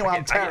 All right. Meanwhile,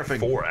 I'm I get tariffing.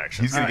 4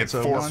 actions. He's going to Alright, get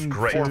so 4 1,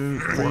 great. 2,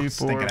 3, 4,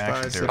 stinking 5,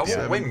 actions 6, there. I won't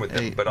 7, win with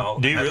them, 8. but I'll.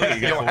 Do you really? You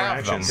get You'll 4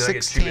 have them. actions. Because I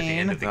get 2 at the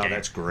end of the Oh, game.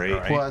 that's great.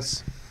 Alright.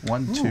 Plus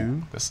 1,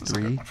 2, This is a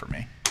 3. good one for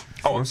me.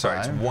 Oh, I'm sorry.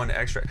 It's 5. 1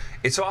 extra.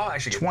 So I'll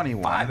actually get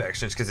 21. 5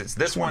 actions because it's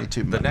this one, 22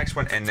 the minutes. next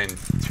one, and then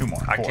 2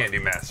 more. I 4. can't do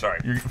math. Sorry.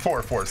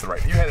 4 is the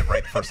right. You had it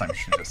right the first time. You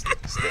should just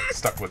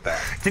stuck with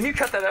that. Can you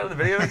cut that out of the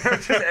video?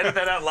 Just edit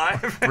that out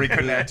live. Were you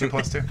couldn't add 2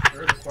 plus 2?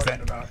 There's a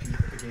question about can you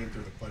put the game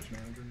through the pledge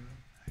manager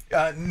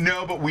now?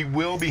 No, but we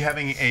will be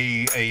having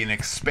an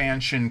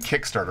expansion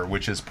Kickstarter,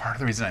 which is part of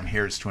the reason I'm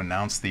here is to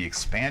announce the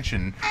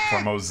expansion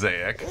for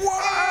Mosaic.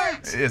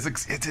 What?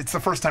 It's the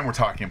first time we're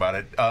talking about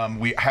it.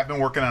 We have been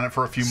working on it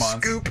for a few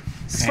months. Scoop.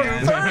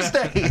 And-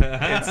 Thursday.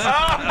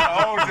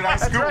 Oh, did I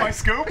scoop my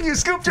scoop? You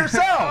scooped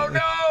yourself. Oh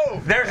no!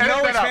 There's Edit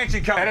no that out.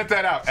 expansion coming. Edit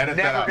that out. Edit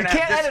that Never out. gonna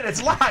Can't edit.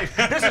 It's live.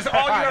 This is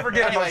all you ever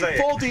get in Anyway,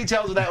 Mosaic. full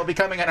details of that will be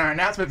coming in our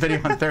announcement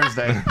video on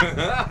Thursday.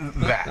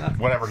 That,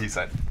 whatever he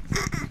said.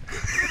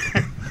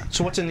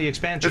 So what's in the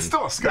expansion? It's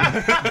still a scoop.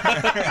 But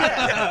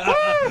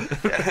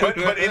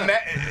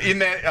in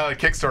that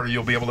Kickstarter,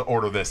 you'll be able to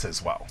order this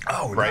as well.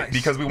 Oh, right? nice.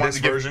 Because we wanted This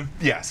to give version?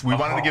 yes, we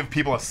wanted to Oh. give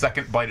people a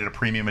second bite at a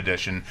premium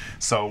edition.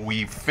 So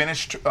we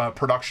finished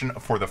production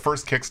for the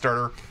first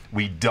Kickstarter.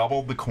 We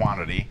doubled the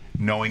quantity,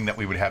 knowing that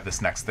we would have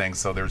this next thing.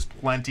 So there's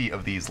plenty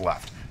of these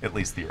left, at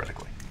least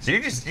theoretically. So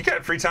you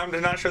got free time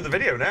to not show the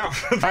video now.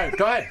 All right,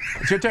 go ahead.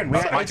 It's your turn.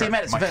 We got 18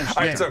 minutes to finish.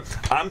 All right, so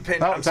I'm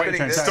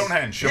spinning this.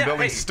 Stonehenge. You're Yeah,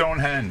 building hey.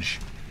 Stonehenge.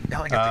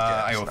 Hell, I got the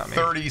I gas, owe not me.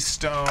 30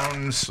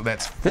 stones, so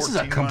that's 14 This is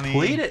a money.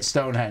 completed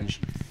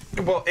Stonehenge.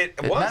 Well, it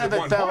was None at of it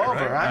one fell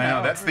point, over. right? I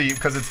know that's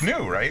because it's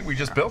new, right? We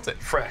just built it.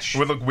 Fresh. It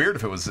would look weird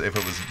if it was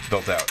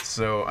built out.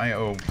 So I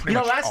owe pretty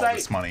much last all night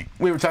this money.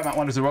 we were talking about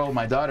Wonders of the World with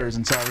my daughters,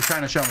 and so I was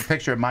trying to show them a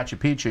picture of Machu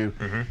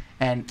Picchu,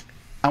 and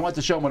I wanted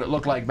to show them what it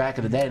looked like back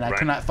in the day, and I Right.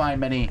 could not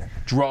find many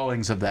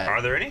drawings of that.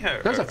 Are there any?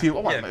 There's a few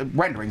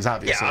renderings,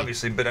 obviously. Yeah,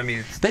 obviously, but I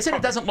mean, They said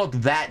it doesn't look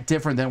that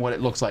different than what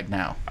it looks like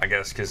now. I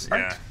guess because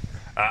Right.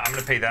 I'm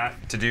gonna pay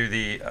that to do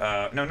the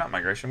no, not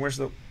migration. Where's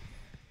the?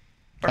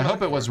 I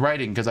hope it was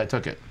writing because I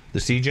took it. The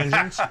siege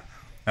engines? See,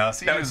 No, it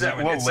was it's a that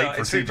one. little It's, late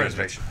for it's siege food engines.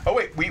 preservation. Oh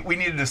wait, we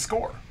needed a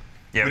score.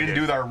 Yeah, we we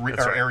didn't did. do our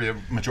That's right. area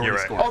majority You're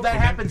right. score. Oh, that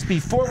happens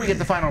before we get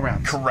the final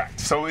round. Correct.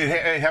 So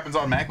it happens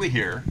automatically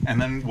here,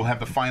 and then we'll have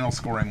the final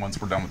scoring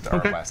once we're done with our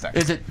last act.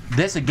 Is it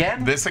this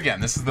again? This again.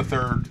 This is the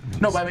third.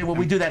 No, but I mean, will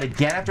we do that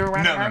again after a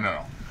round? No, and a half?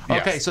 no.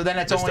 Okay, Yes. so then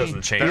it's This only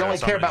doesn't change we that, only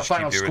so care I'm gonna about just keep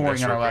final doing scoring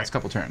this in our real last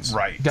quick. couple turns.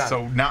 Right. Got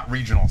So it. not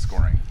regional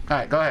scoring. All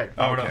right, go ahead.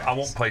 I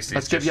won't place these.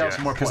 Let's give just y'all yet,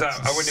 some more 'cause points.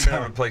 I wouldn't have been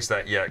able to place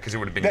that yet because it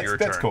would have been your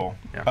That's turn. cool.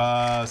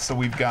 Yeah. So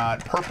we've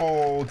got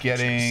purple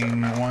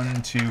getting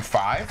 1, 2,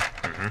 5,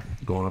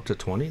 Going up to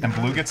 20. and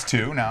blue gets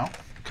 2 now.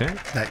 Okay.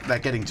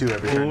 That getting 2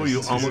 every turn. Oh, you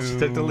is- almost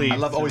took the lead. I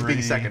love always being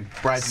 3, second.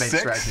 Bridesmaid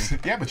 6. strategy.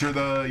 Yeah, but you're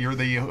the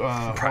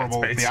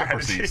horrible Bridesmaid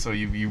theocracy. strategy. So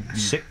you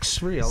 6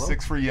 for yellow.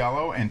 6 for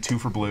yellow and 2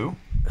 for blue,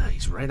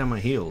 He's right on my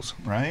heels.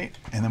 right?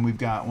 And then we've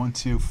got 1,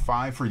 2,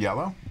 5 for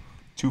yellow,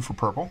 2 for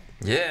purple,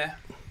 Yeah.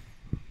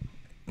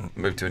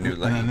 Move to a new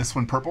and then lane. this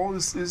one purple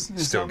is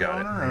Still the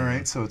got it. owner. All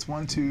right, so it's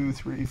 1, 2,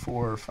 3,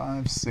 4,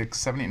 5, 6,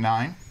 7, 8,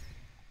 9,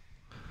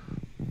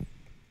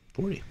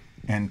 40.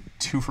 and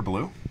 2 for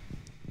blue.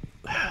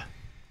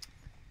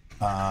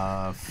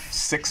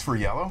 6 for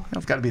yellow,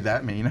 It's got to be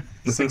that mean.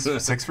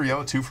 6 for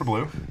yellow, 2 for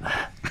blue. 4,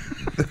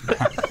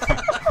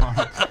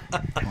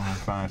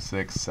 5,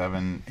 6,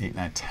 7, 8,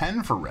 9,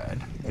 10 for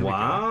red. There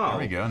Wow.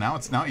 we go.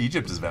 Now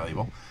Egypt is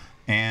valuable,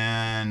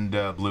 and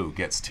blue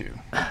gets 2.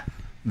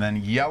 Then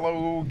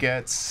yellow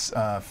gets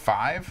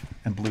 5,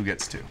 and blue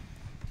gets 2.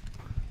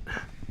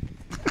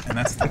 And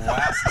that's the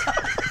last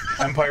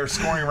Empire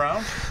scoring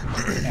round.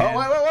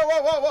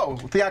 Oh,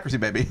 whoa. Theocracy,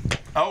 baby.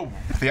 Oh,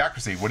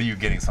 theocracy. What are you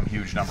getting? Some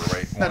huge number,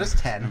 right? No, just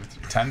 10.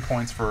 10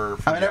 points for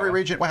I mean, every yellow.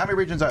 region. Well, how many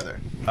regions are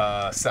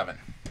there? 7.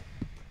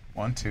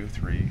 1, 2,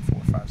 3,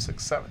 4, 5,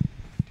 6, 7. Do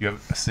you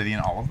have a city in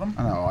all of them?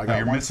 No, I got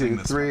you're 1, missing 2,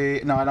 this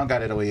 3. No, I don't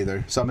got Italy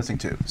either. So I'm missing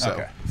 2. So,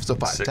 Okay. so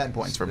 5. 6. 10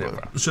 points for Yeah, blue.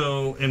 5.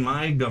 So, in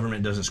my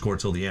government doesn't score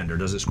till the end, or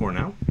does it score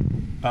now?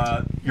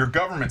 Your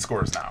government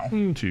scores now.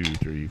 1, 2,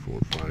 3, 4,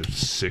 5,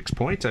 6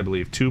 points, I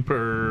believe. 2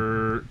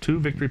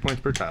 victory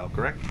points per tile,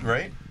 correct?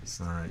 Right?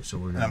 All right, so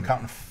we're And going I'm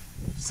counting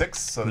 6,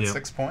 so that's Yep.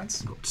 6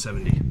 points. go up to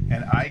 70.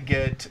 And I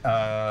get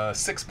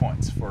 6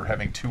 points for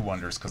having 2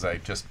 wonders because I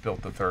just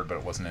built the third, but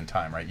it wasn't in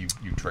time, right? You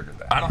triggered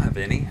that. I don't have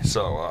any,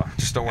 so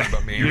just don't worry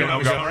about me. You We got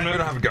don't no have government? We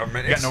don't have a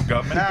government. You got no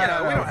government?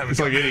 Yeah, we don't have a It's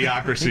like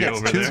idiocracy He gets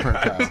over 2 there. per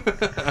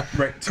tile.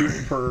 Right, 2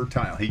 per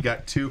tile. He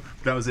got 2.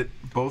 Now, is it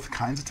both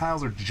kinds of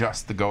tiles or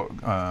just the go?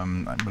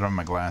 I put on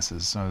my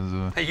glasses.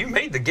 So Hey, you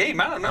made the game.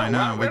 I don't know. I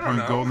know. We don't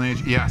know. Golden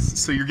Age. Yes.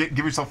 So you give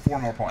yourself 4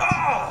 more points.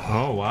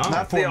 Oh, wow.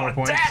 Not The 4 more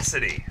points.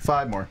 audacity.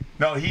 5 more.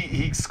 No,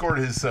 he scored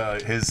his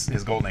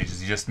Golden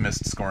Ages. He just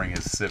missed scoring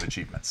his Civ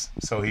achievements.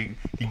 So he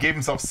gave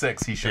himself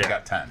 6. He should have Yeah.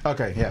 got 10.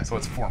 Okay, yeah. So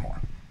it's 4 more.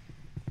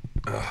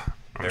 I'm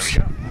There we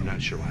go. I'm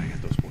not sure why I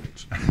got those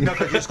points. No,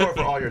 because you score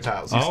for all your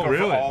tiles. Oh, Score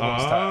really? For all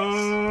those tiles.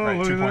 Oh, Right,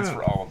 look 2 at points that.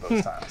 for all of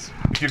those tiles.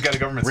 If you've got a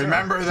government center.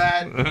 Remember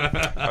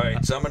that. All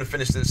right, so I'm going to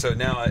finish this. So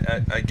now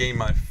I gain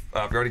my.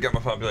 I've already got my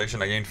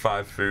population. I gained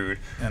 5 food,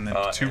 And then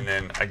 2. and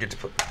then I get to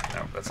put.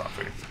 No, that's not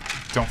food.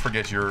 Don't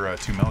forget your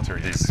 2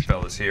 military These districts.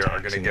 fellas here are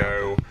going to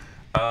go.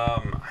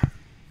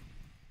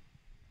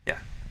 Yeah,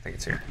 I think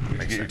it's here. That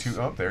makes Get your sense.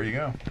 2. Oh, there you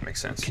go. That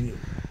makes sense. Can you?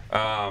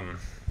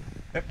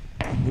 Yep.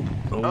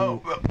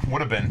 Oh,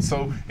 would have been.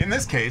 So in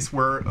this case,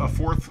 where a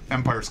 4th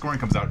Empire scoring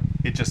comes out,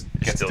 it just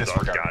gets Still don't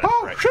disregarded. got it.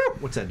 Oh, Right. phew.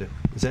 What's that do?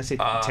 Does that say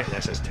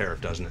that says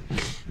tariff, doesn't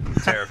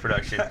it? Tariff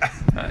production.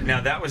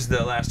 Now that was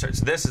the last turn.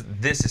 So this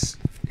is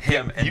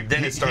him, and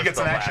then it starts he gets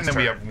the an action, last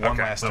then we turn. have one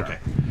Okay. last turn. Okay.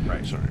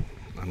 Right.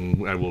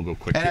 Sorry. I will go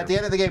quick And here. at the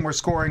end of the game, we're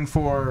scoring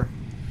for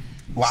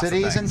Lots of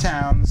cities and things.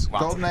 towns,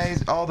 Lots of golden age,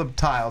 all the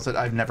tiles that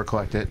I've never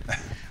collected,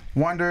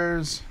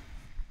 wonders,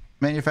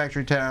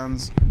 manufacturing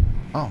towns.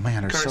 Oh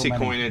man, there's Currency so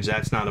many. coinage,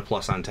 that's not a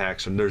plus on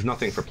tax, and there's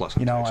nothing for plus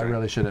on You know, tax. I right?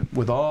 really shouldn't.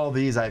 With all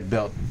these I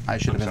built, I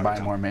should have been sorry, buying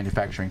Tom. more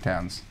manufacturing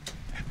towns.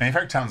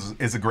 Manufactured towns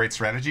is a great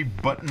strategy,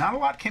 but not a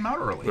lot came out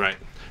early. Right.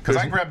 Because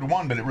I grabbed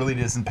 1, but it really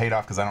isn't paid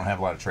off because I don't have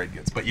a lot of trade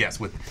goods. But yes,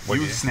 with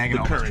you snagging The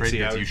all those trade currency,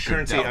 goods, you should I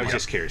was definitely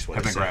just curious what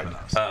have it been said. grabbing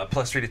those.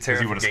 Plus 3 to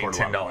tariff. you would've gain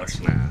scored a lot of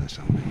 $10. Nah, that's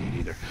not what I need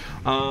either.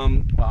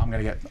 Well, I'm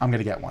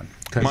gonna get one.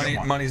 'Cause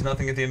Money's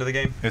nothing at the end of the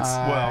game. It's,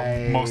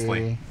 well,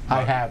 mostly.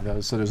 I have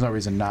those, so there's no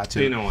reason not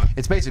to. You know what?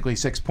 It's basically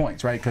 6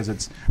 points, right? Because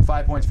it's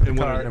 5 points for the And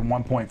what are card they? and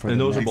 1 point for And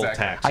the those are next. both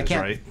Exactly. taxes, I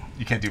can't. right?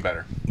 You can't do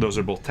better. Those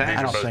are both These tax.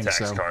 are don't both think tax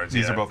so. cards.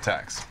 These yeah. are both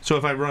tax. So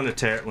if I run a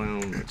well,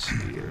 let's see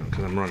here,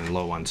 because I'm running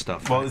low on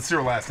stuff. Well, it's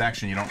your last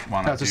action. You don't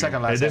want to. No, it's the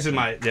second last. This is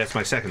action. that's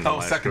my second to Oh,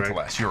 last, second to correct?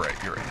 last. You're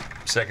right.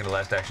 Second to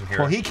last action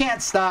hero. Well, he can't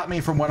stop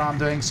me from what I'm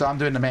doing, so I'm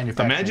doing the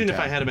manufacturing. Imagine if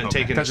tab. I had been Okay.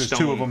 taking a Because there's stone.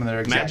 two of them and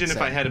they're exact Imagine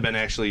if I same. had been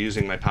actually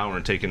using my power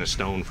and taking a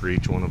stone for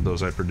each one of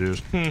those I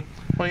produced.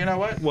 Well, you know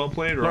what? Well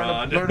played, Learn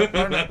Rod.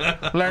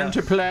 to, learn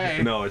to play.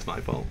 No, it's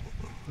my fault.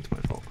 It's my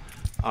fault.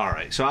 All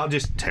right, so I'll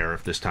just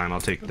tariff this time. I'll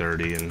take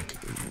 30 and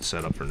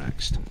set up for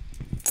next.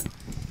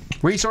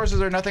 Resources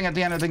are nothing at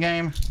the end of the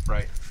game,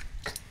 Right.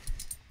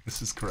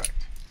 This is correct.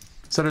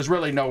 so there's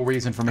really no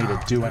reason for me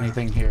to do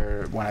anything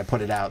here when I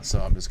put it out. So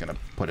I'm just gonna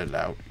put it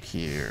out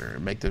here,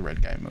 make the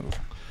red guy move.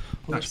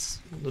 Well, Nice.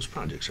 those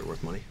projects are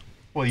worth money.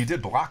 Well, you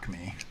did block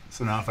me.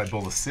 So now if I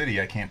build a city,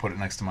 I can't put it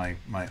next to my.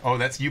 Oh,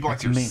 that's you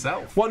blocked Me.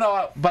 yourself. Well,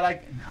 no, but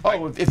I.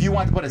 Oh, if you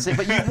want to put it,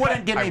 but you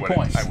wouldn't give I me wouldn't.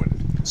 points. I wouldn't.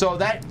 So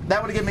that would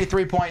have given me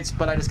 3 points,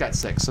 but I just got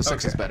 6, so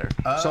 6 is Okay. better.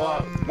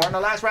 So we're in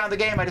the last round of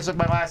the game. I just took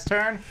my last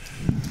turn.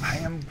 I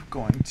am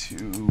going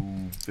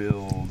to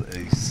build a.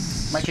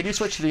 Mike, can you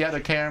switch to the other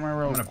camera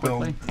real I'm gonna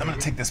quickly? I'm gonna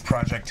take this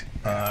project.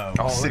 City look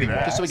at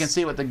that. Just so we can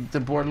see what the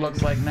board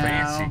looks like now.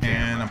 Fancy.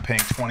 And I'm paying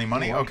 20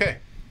 money. Okay.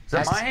 Is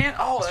that my hand?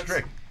 Oh, that's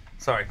Strict.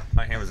 Sorry,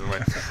 my hand was in the way.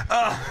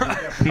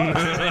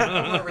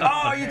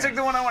 Oh, you took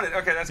the one I wanted.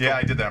 Okay, that's cool. Yeah,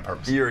 I did that on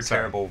purpose. You're a Sorry.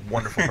 terrible,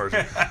 wonderful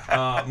person.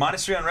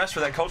 -3 on rest for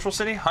that cultural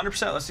city.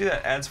 100%. Let's do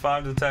that. Adds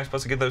 5 to the tax.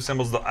 Plus, I get those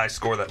symbols. I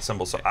score that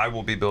symbol, so I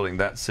will be building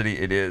that city.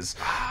 It is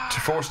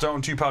 4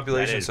 stone, 2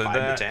 population. That is So 5 to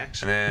that,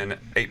 tax. and then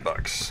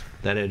 $8.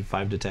 That added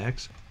 5 to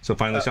tax. So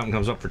finally something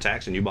comes up for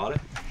tax and you bought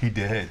it? He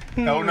did.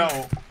 Oh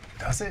no.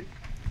 Does it?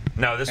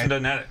 No, this one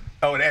doesn't add it.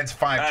 Oh, it adds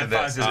 5 to Add 5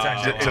 this. to the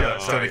tax. To It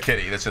does, the sorry.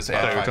 kitty. That's just I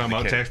thought add we were 5 talking to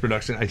about the kitty. tax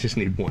production. I just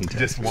need one tax.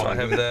 Just So one. I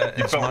have that.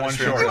 You It's fell one -3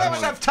 short. on You rest. have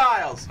enough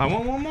tiles. I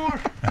want one more.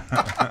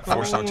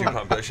 4 stone, 2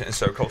 population. And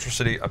so cultural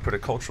city. I put a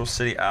cultural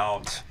city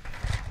out.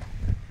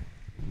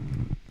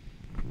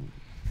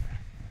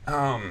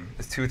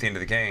 It's 2 at the end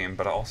of the game,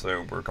 but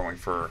also we're going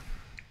for.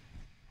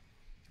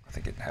 I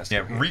think it has to.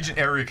 Yeah, go here. region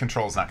area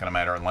control is not going to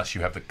matter unless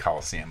you have the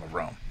Colosseum of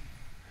Rome.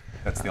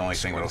 That's the only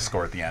thing that'll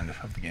score at the end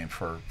of the game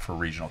for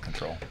regional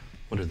control.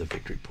 What are the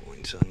victory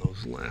points on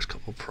those last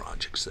couple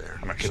projects there?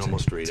 I'm I actually can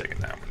almost read it. taking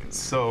that one.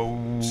 So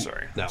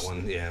Sorry. That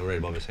one, yeah, right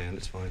above his hand.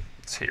 It's fine.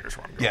 Here's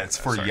where I'm going. yeah, it's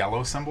for Sorry.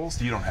 yellow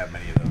symbols. You don't have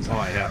many of those. Oh,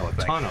 I have don't a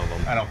think. ton of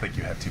them. I don't think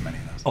you have too many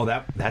of those. Oh,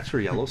 that's for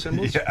yellow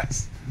symbols?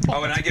 Yes.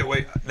 Oh, and I get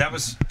that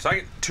was so I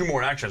get 2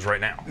 more actions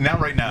right now. Now,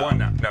 right now. One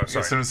now. No,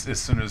 sorry. As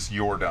soon as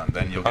you're done,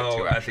 then you'll get 2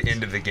 Oh, at actions. the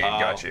end of the game.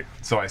 Got you.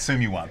 So I assume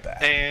you want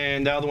that.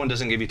 And the other one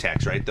doesn't give you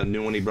tax, right? The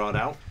new one he brought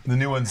out? The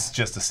new one's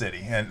just a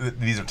city, and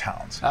these are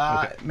towns.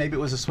 Maybe it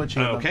was a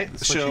switching. Okay,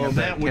 so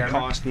that would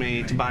cost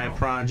me to buy a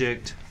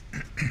project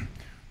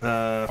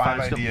 5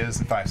 stone. ideas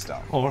and 5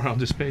 stone. Or I'll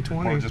just pay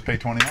 20. Or just pay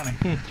 20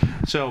 money.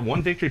 So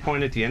 1 victory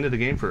point at the end of the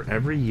game for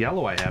every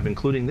yellow I have,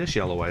 including this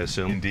yellow, I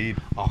assume. Indeed.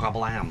 Oh,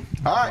 kablam.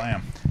 All right.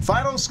 Blam.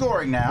 Final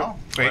scoring now.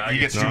 Wait, Well, I he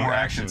get gets 2 no more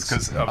actions.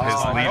 actions because of I his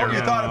hope you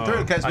leader. thought him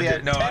through because we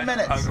had 10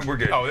 minutes. We're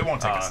good. Oh, it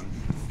won't take us.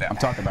 I'm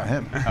talking about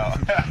him.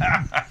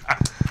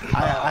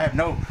 I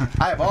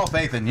have all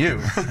faith in you.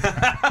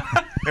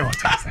 It won't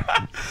take us.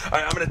 All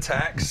right, I'm gonna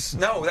tax.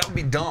 No, that would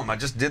be dumb. I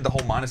just did the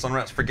whole minus on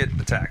rest. Forget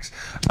the tax.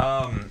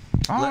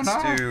 Let's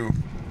no. do.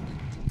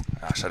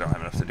 Gosh, I don't have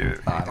enough to do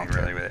anything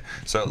really with it.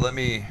 So let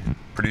me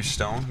produce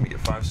stone. Let me get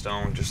 5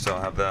 stone just so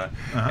I'll have that.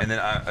 And then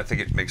I think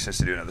it makes sense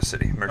to do another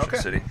city, merchant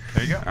Okay. city.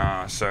 There you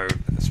go. So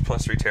it's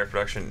 +3 tariff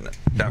production.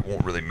 That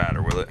won't really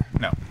matter, will it?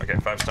 No. Okay,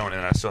 5 stone,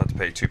 and I still have to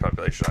pay 2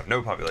 population. I have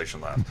no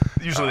population left.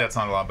 Usually that's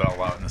not allowed, but I'll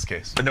allow it in this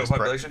case. But no Just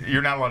population?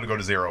 You're not allowed to go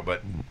to 0,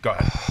 but go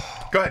ahead.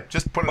 Go ahead.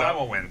 Just put it But I out.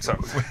 won't win. So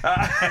it's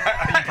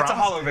a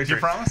hollow victory. You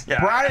promise? Yeah.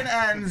 Brian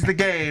ends the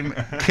game,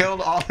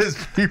 killed all his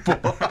people.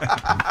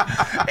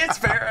 It's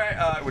fair.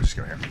 We'll just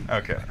go here.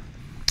 Okay.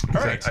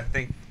 All right. I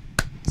think.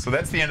 So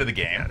that's the end of the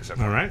game.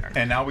 All right.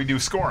 And now we do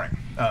scoring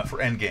for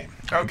end game.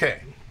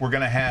 Okay. We're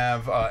going to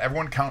have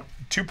everyone count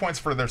 2 points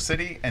for their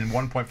city and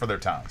 1 point for their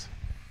towns.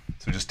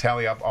 So just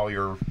tally up all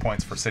your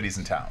points for cities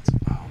and towns.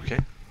 Okay.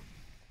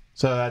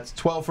 So that's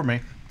 12 for me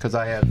because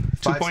I have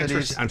 2 5 points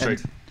cities. for, I'm sorry,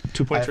 and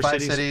 2 I points have for 5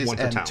 cities, cities 1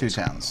 for and towns. 2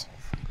 towns.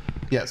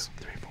 Yes.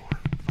 3, 4,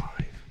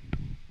 5.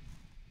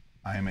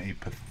 I am a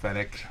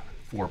pathetic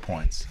 4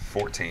 points.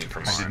 14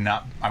 from I did mine.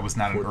 not. I was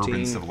not an 14.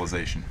 urban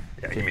civilization.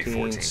 Yeah, give me 15,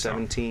 14. Tom.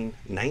 17,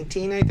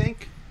 19, I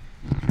think.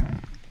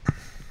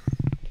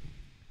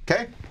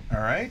 Okay. All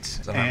right.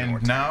 So how many more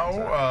And towns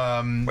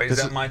now, Wait, is This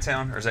that is- my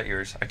town or is that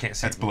yours? I can't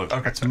see. That's blue.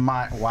 Okay. It's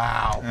my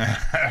wow.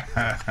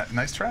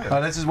 nice try.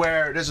 This is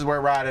where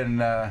Rod and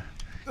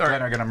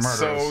Glenn are gonna murder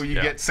So us. you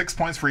Yeah. get 6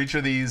 points for each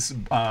of these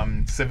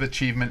Civ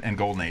Achievement and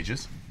Golden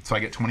Ages. So I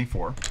get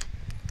 24.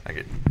 I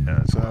get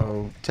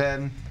So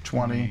 10,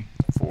 20,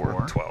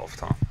 4, 12,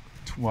 Tom.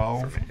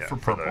 12 Yeah, for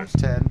for purple. those.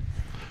 10.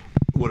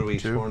 What are we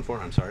scoring for?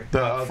 I'm sorry.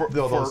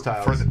 Those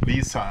tiles. For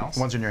these tiles.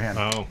 One's in your hand.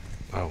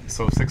 Oh.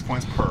 So 6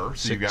 points per.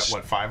 So you got, Six,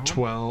 what, 5 of them?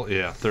 12,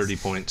 yeah, 30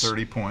 points.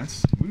 30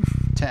 points. Oof.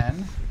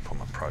 10. Pull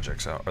my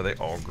projects out. Are they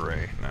all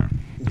gray? No.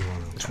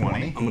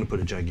 20. I'm gonna put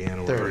a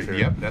Gigano right here.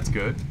 Yep, that's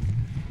good.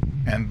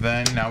 And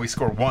then now we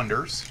score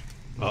wonders.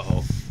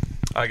 Uh-oh.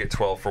 I get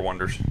 12 for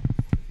wonders.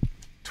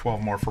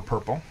 12 more for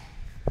purple.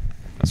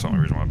 That's the only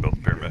reason why I built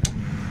the pyramid.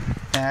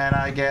 And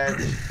I get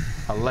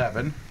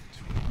 11.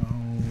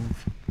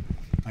 12.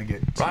 I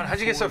get. Ron, how'd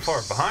you get so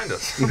far behind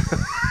us?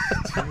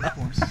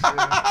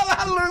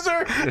 That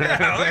loser!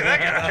 Yeah, look at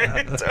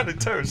that guy. Totally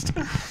toast.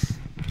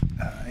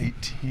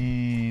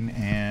 18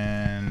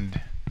 and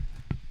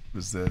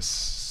was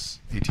this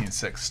 18 and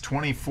 6?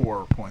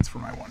 24 points for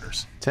my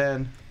wonders.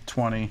 10,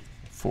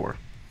 24.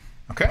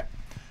 Okay.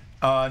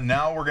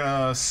 Now we're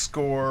gonna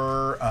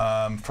score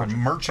for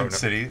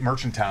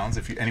merchant towns.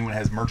 If anyone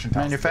has merchant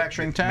towns,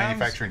 Manufacturing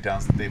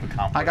towns that they've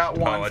accomplished. I got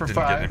one I for didn't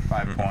get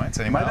 5. any. 5 points.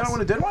 Am Anyone I the else? only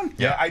one who did one?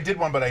 Yeah, I did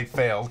one, but I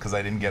failed because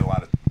I didn't get a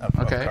lot of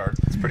Okay. cards.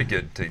 It's pretty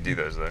good to do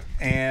those, though.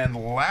 And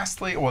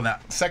lastly, well,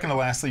 not second to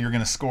lastly, you're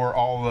going to score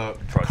all the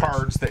Projects.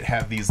 cards that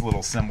have these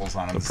little symbols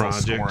on them. The these little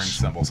scoring projects.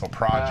 symbols. So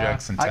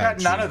projects and I got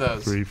tags. none of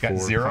those. 3, Got 4,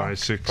 0? 5,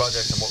 6.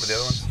 Projects, and what were the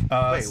other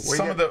ones? Wait,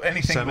 Some of the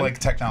anything 7? like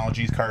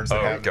technology cards that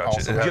Oh, have gotcha. also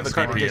It Do you has have the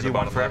card that BP gives at you the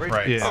one bottom for every?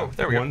 right. Yeah. Oh,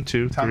 there we go. 1,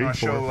 2, Tom, you 3, want to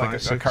 4, show like 5, a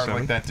 6, card 7.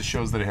 like that that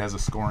shows that it has a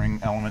scoring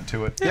element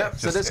to it? Yep,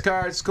 so this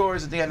card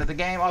scores at the end of the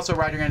game. Also,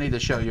 Ryan, you're going to need to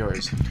show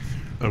yours.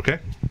 Okay.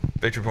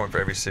 Victory point for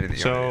every city that you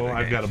So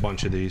I've got a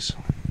bunch of these.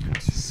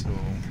 So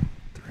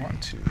 1,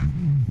 2.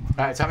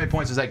 All right, so how many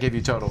points does that give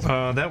you total?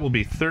 That will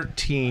be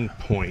 13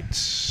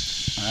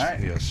 points. All right.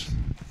 Yes.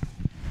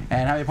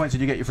 And how many points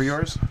did you get for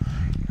yours?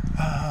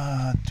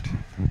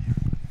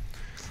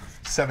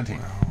 17.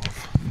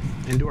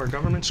 And do our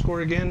government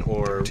score again,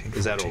 or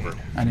is that over?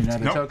 I need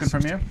another Nope. token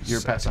from you.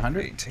 You're past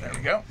 100. 18. There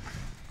we go.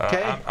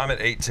 Okay. I'm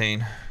at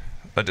 18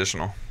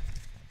 additional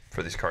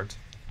for these cards.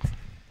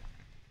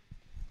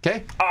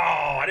 Okay. Oh,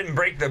 I didn't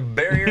break the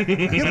barrier. You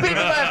beat me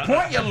by a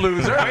point, you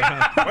loser.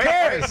 Who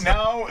cares?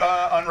 Now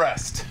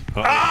unrest.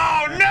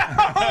 Oh, no!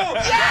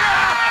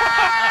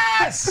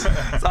 Yes!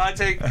 So I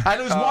take. I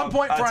lose 1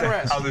 point for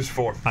unrest. I lose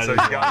 4. I So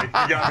lose you got me.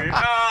 You got me. Oh,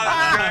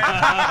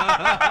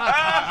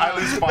 that's I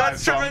lose 5.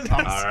 That's so tremendous.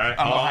 I'm right.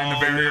 I'm behind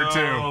the barrier no.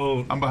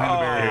 too. I'm behind the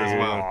barrier as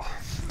well.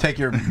 Take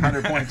your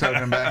 100-point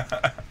token back.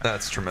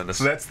 That's tremendous.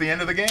 So that's the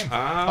end of the game.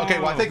 Okay,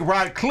 well, I think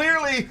Rod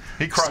clearly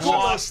He crushed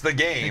lost the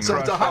game. So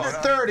it's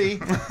 130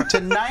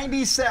 to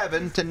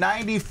 97 to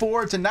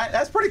 94 to 9.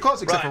 That's pretty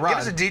close, except for Ryan,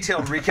 Rod. give us a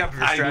detailed recap of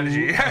your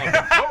strategy.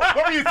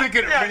 What were you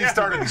thinking when you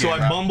started the game? So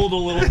I bumbled a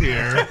little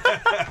here,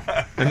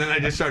 and then I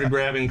just started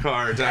grabbing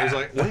cards. I was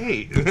like,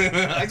 wait,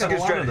 I got a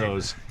lot of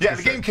those. Yeah,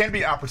 the game can be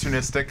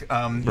opportunistic.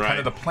 Kind Right.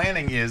 of the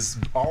planning is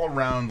all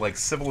around like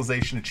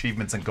civilization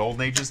achievements and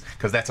golden ages,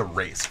 because that's a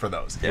race for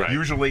those. Right.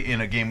 Usually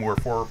in a game where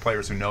 4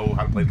 players who know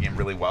how to play the game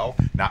really well,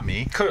 not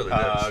me, Clearly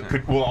does.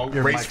 we'll all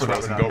race mic's for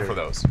those rubbing and go on for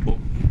here. those.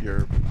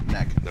 Your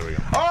neck. There we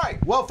go. All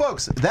right, well,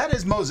 folks, that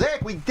is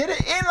Mosaic. We did it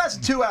in less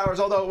than 2 hours,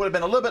 although it would have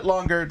been a little bit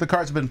longer. The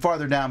cards have been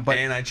farther down, but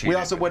And I we cheated.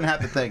 also wouldn't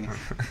have the thing.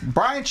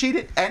 Brian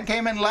cheated and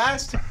came in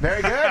last.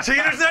 Very good.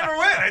 Cheaters never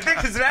win. I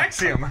think it's an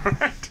axiom. All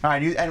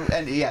right,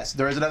 and yes,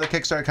 there is another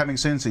Kickstarter coming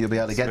soon, so you'll be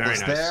able to get Very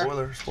this nice. there.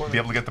 Spoiler. Be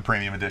able to get the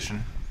premium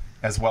edition,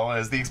 as well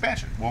as the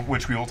expansion,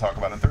 which we will talk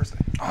about on Thursday.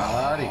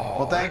 Alrighty.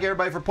 Well, thank you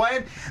everybody for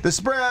playing. It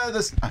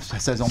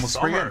says almost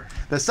spring. Summer.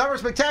 The Summer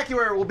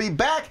Spectacular will be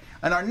back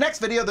in our next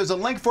video. There's a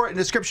link for it in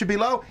the description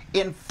below.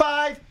 In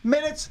 5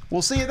 minutes.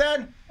 We'll see you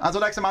then. Until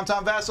next time, I'm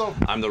Tom Vassell.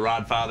 I'm the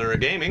Rod Father of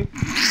gaming.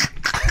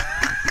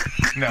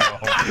 No.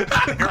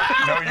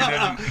 No, you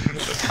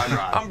didn't. I'm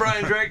Rod. I'm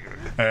Brian Drake.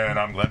 And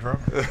I'm Glenn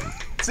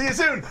Trover. See you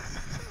soon.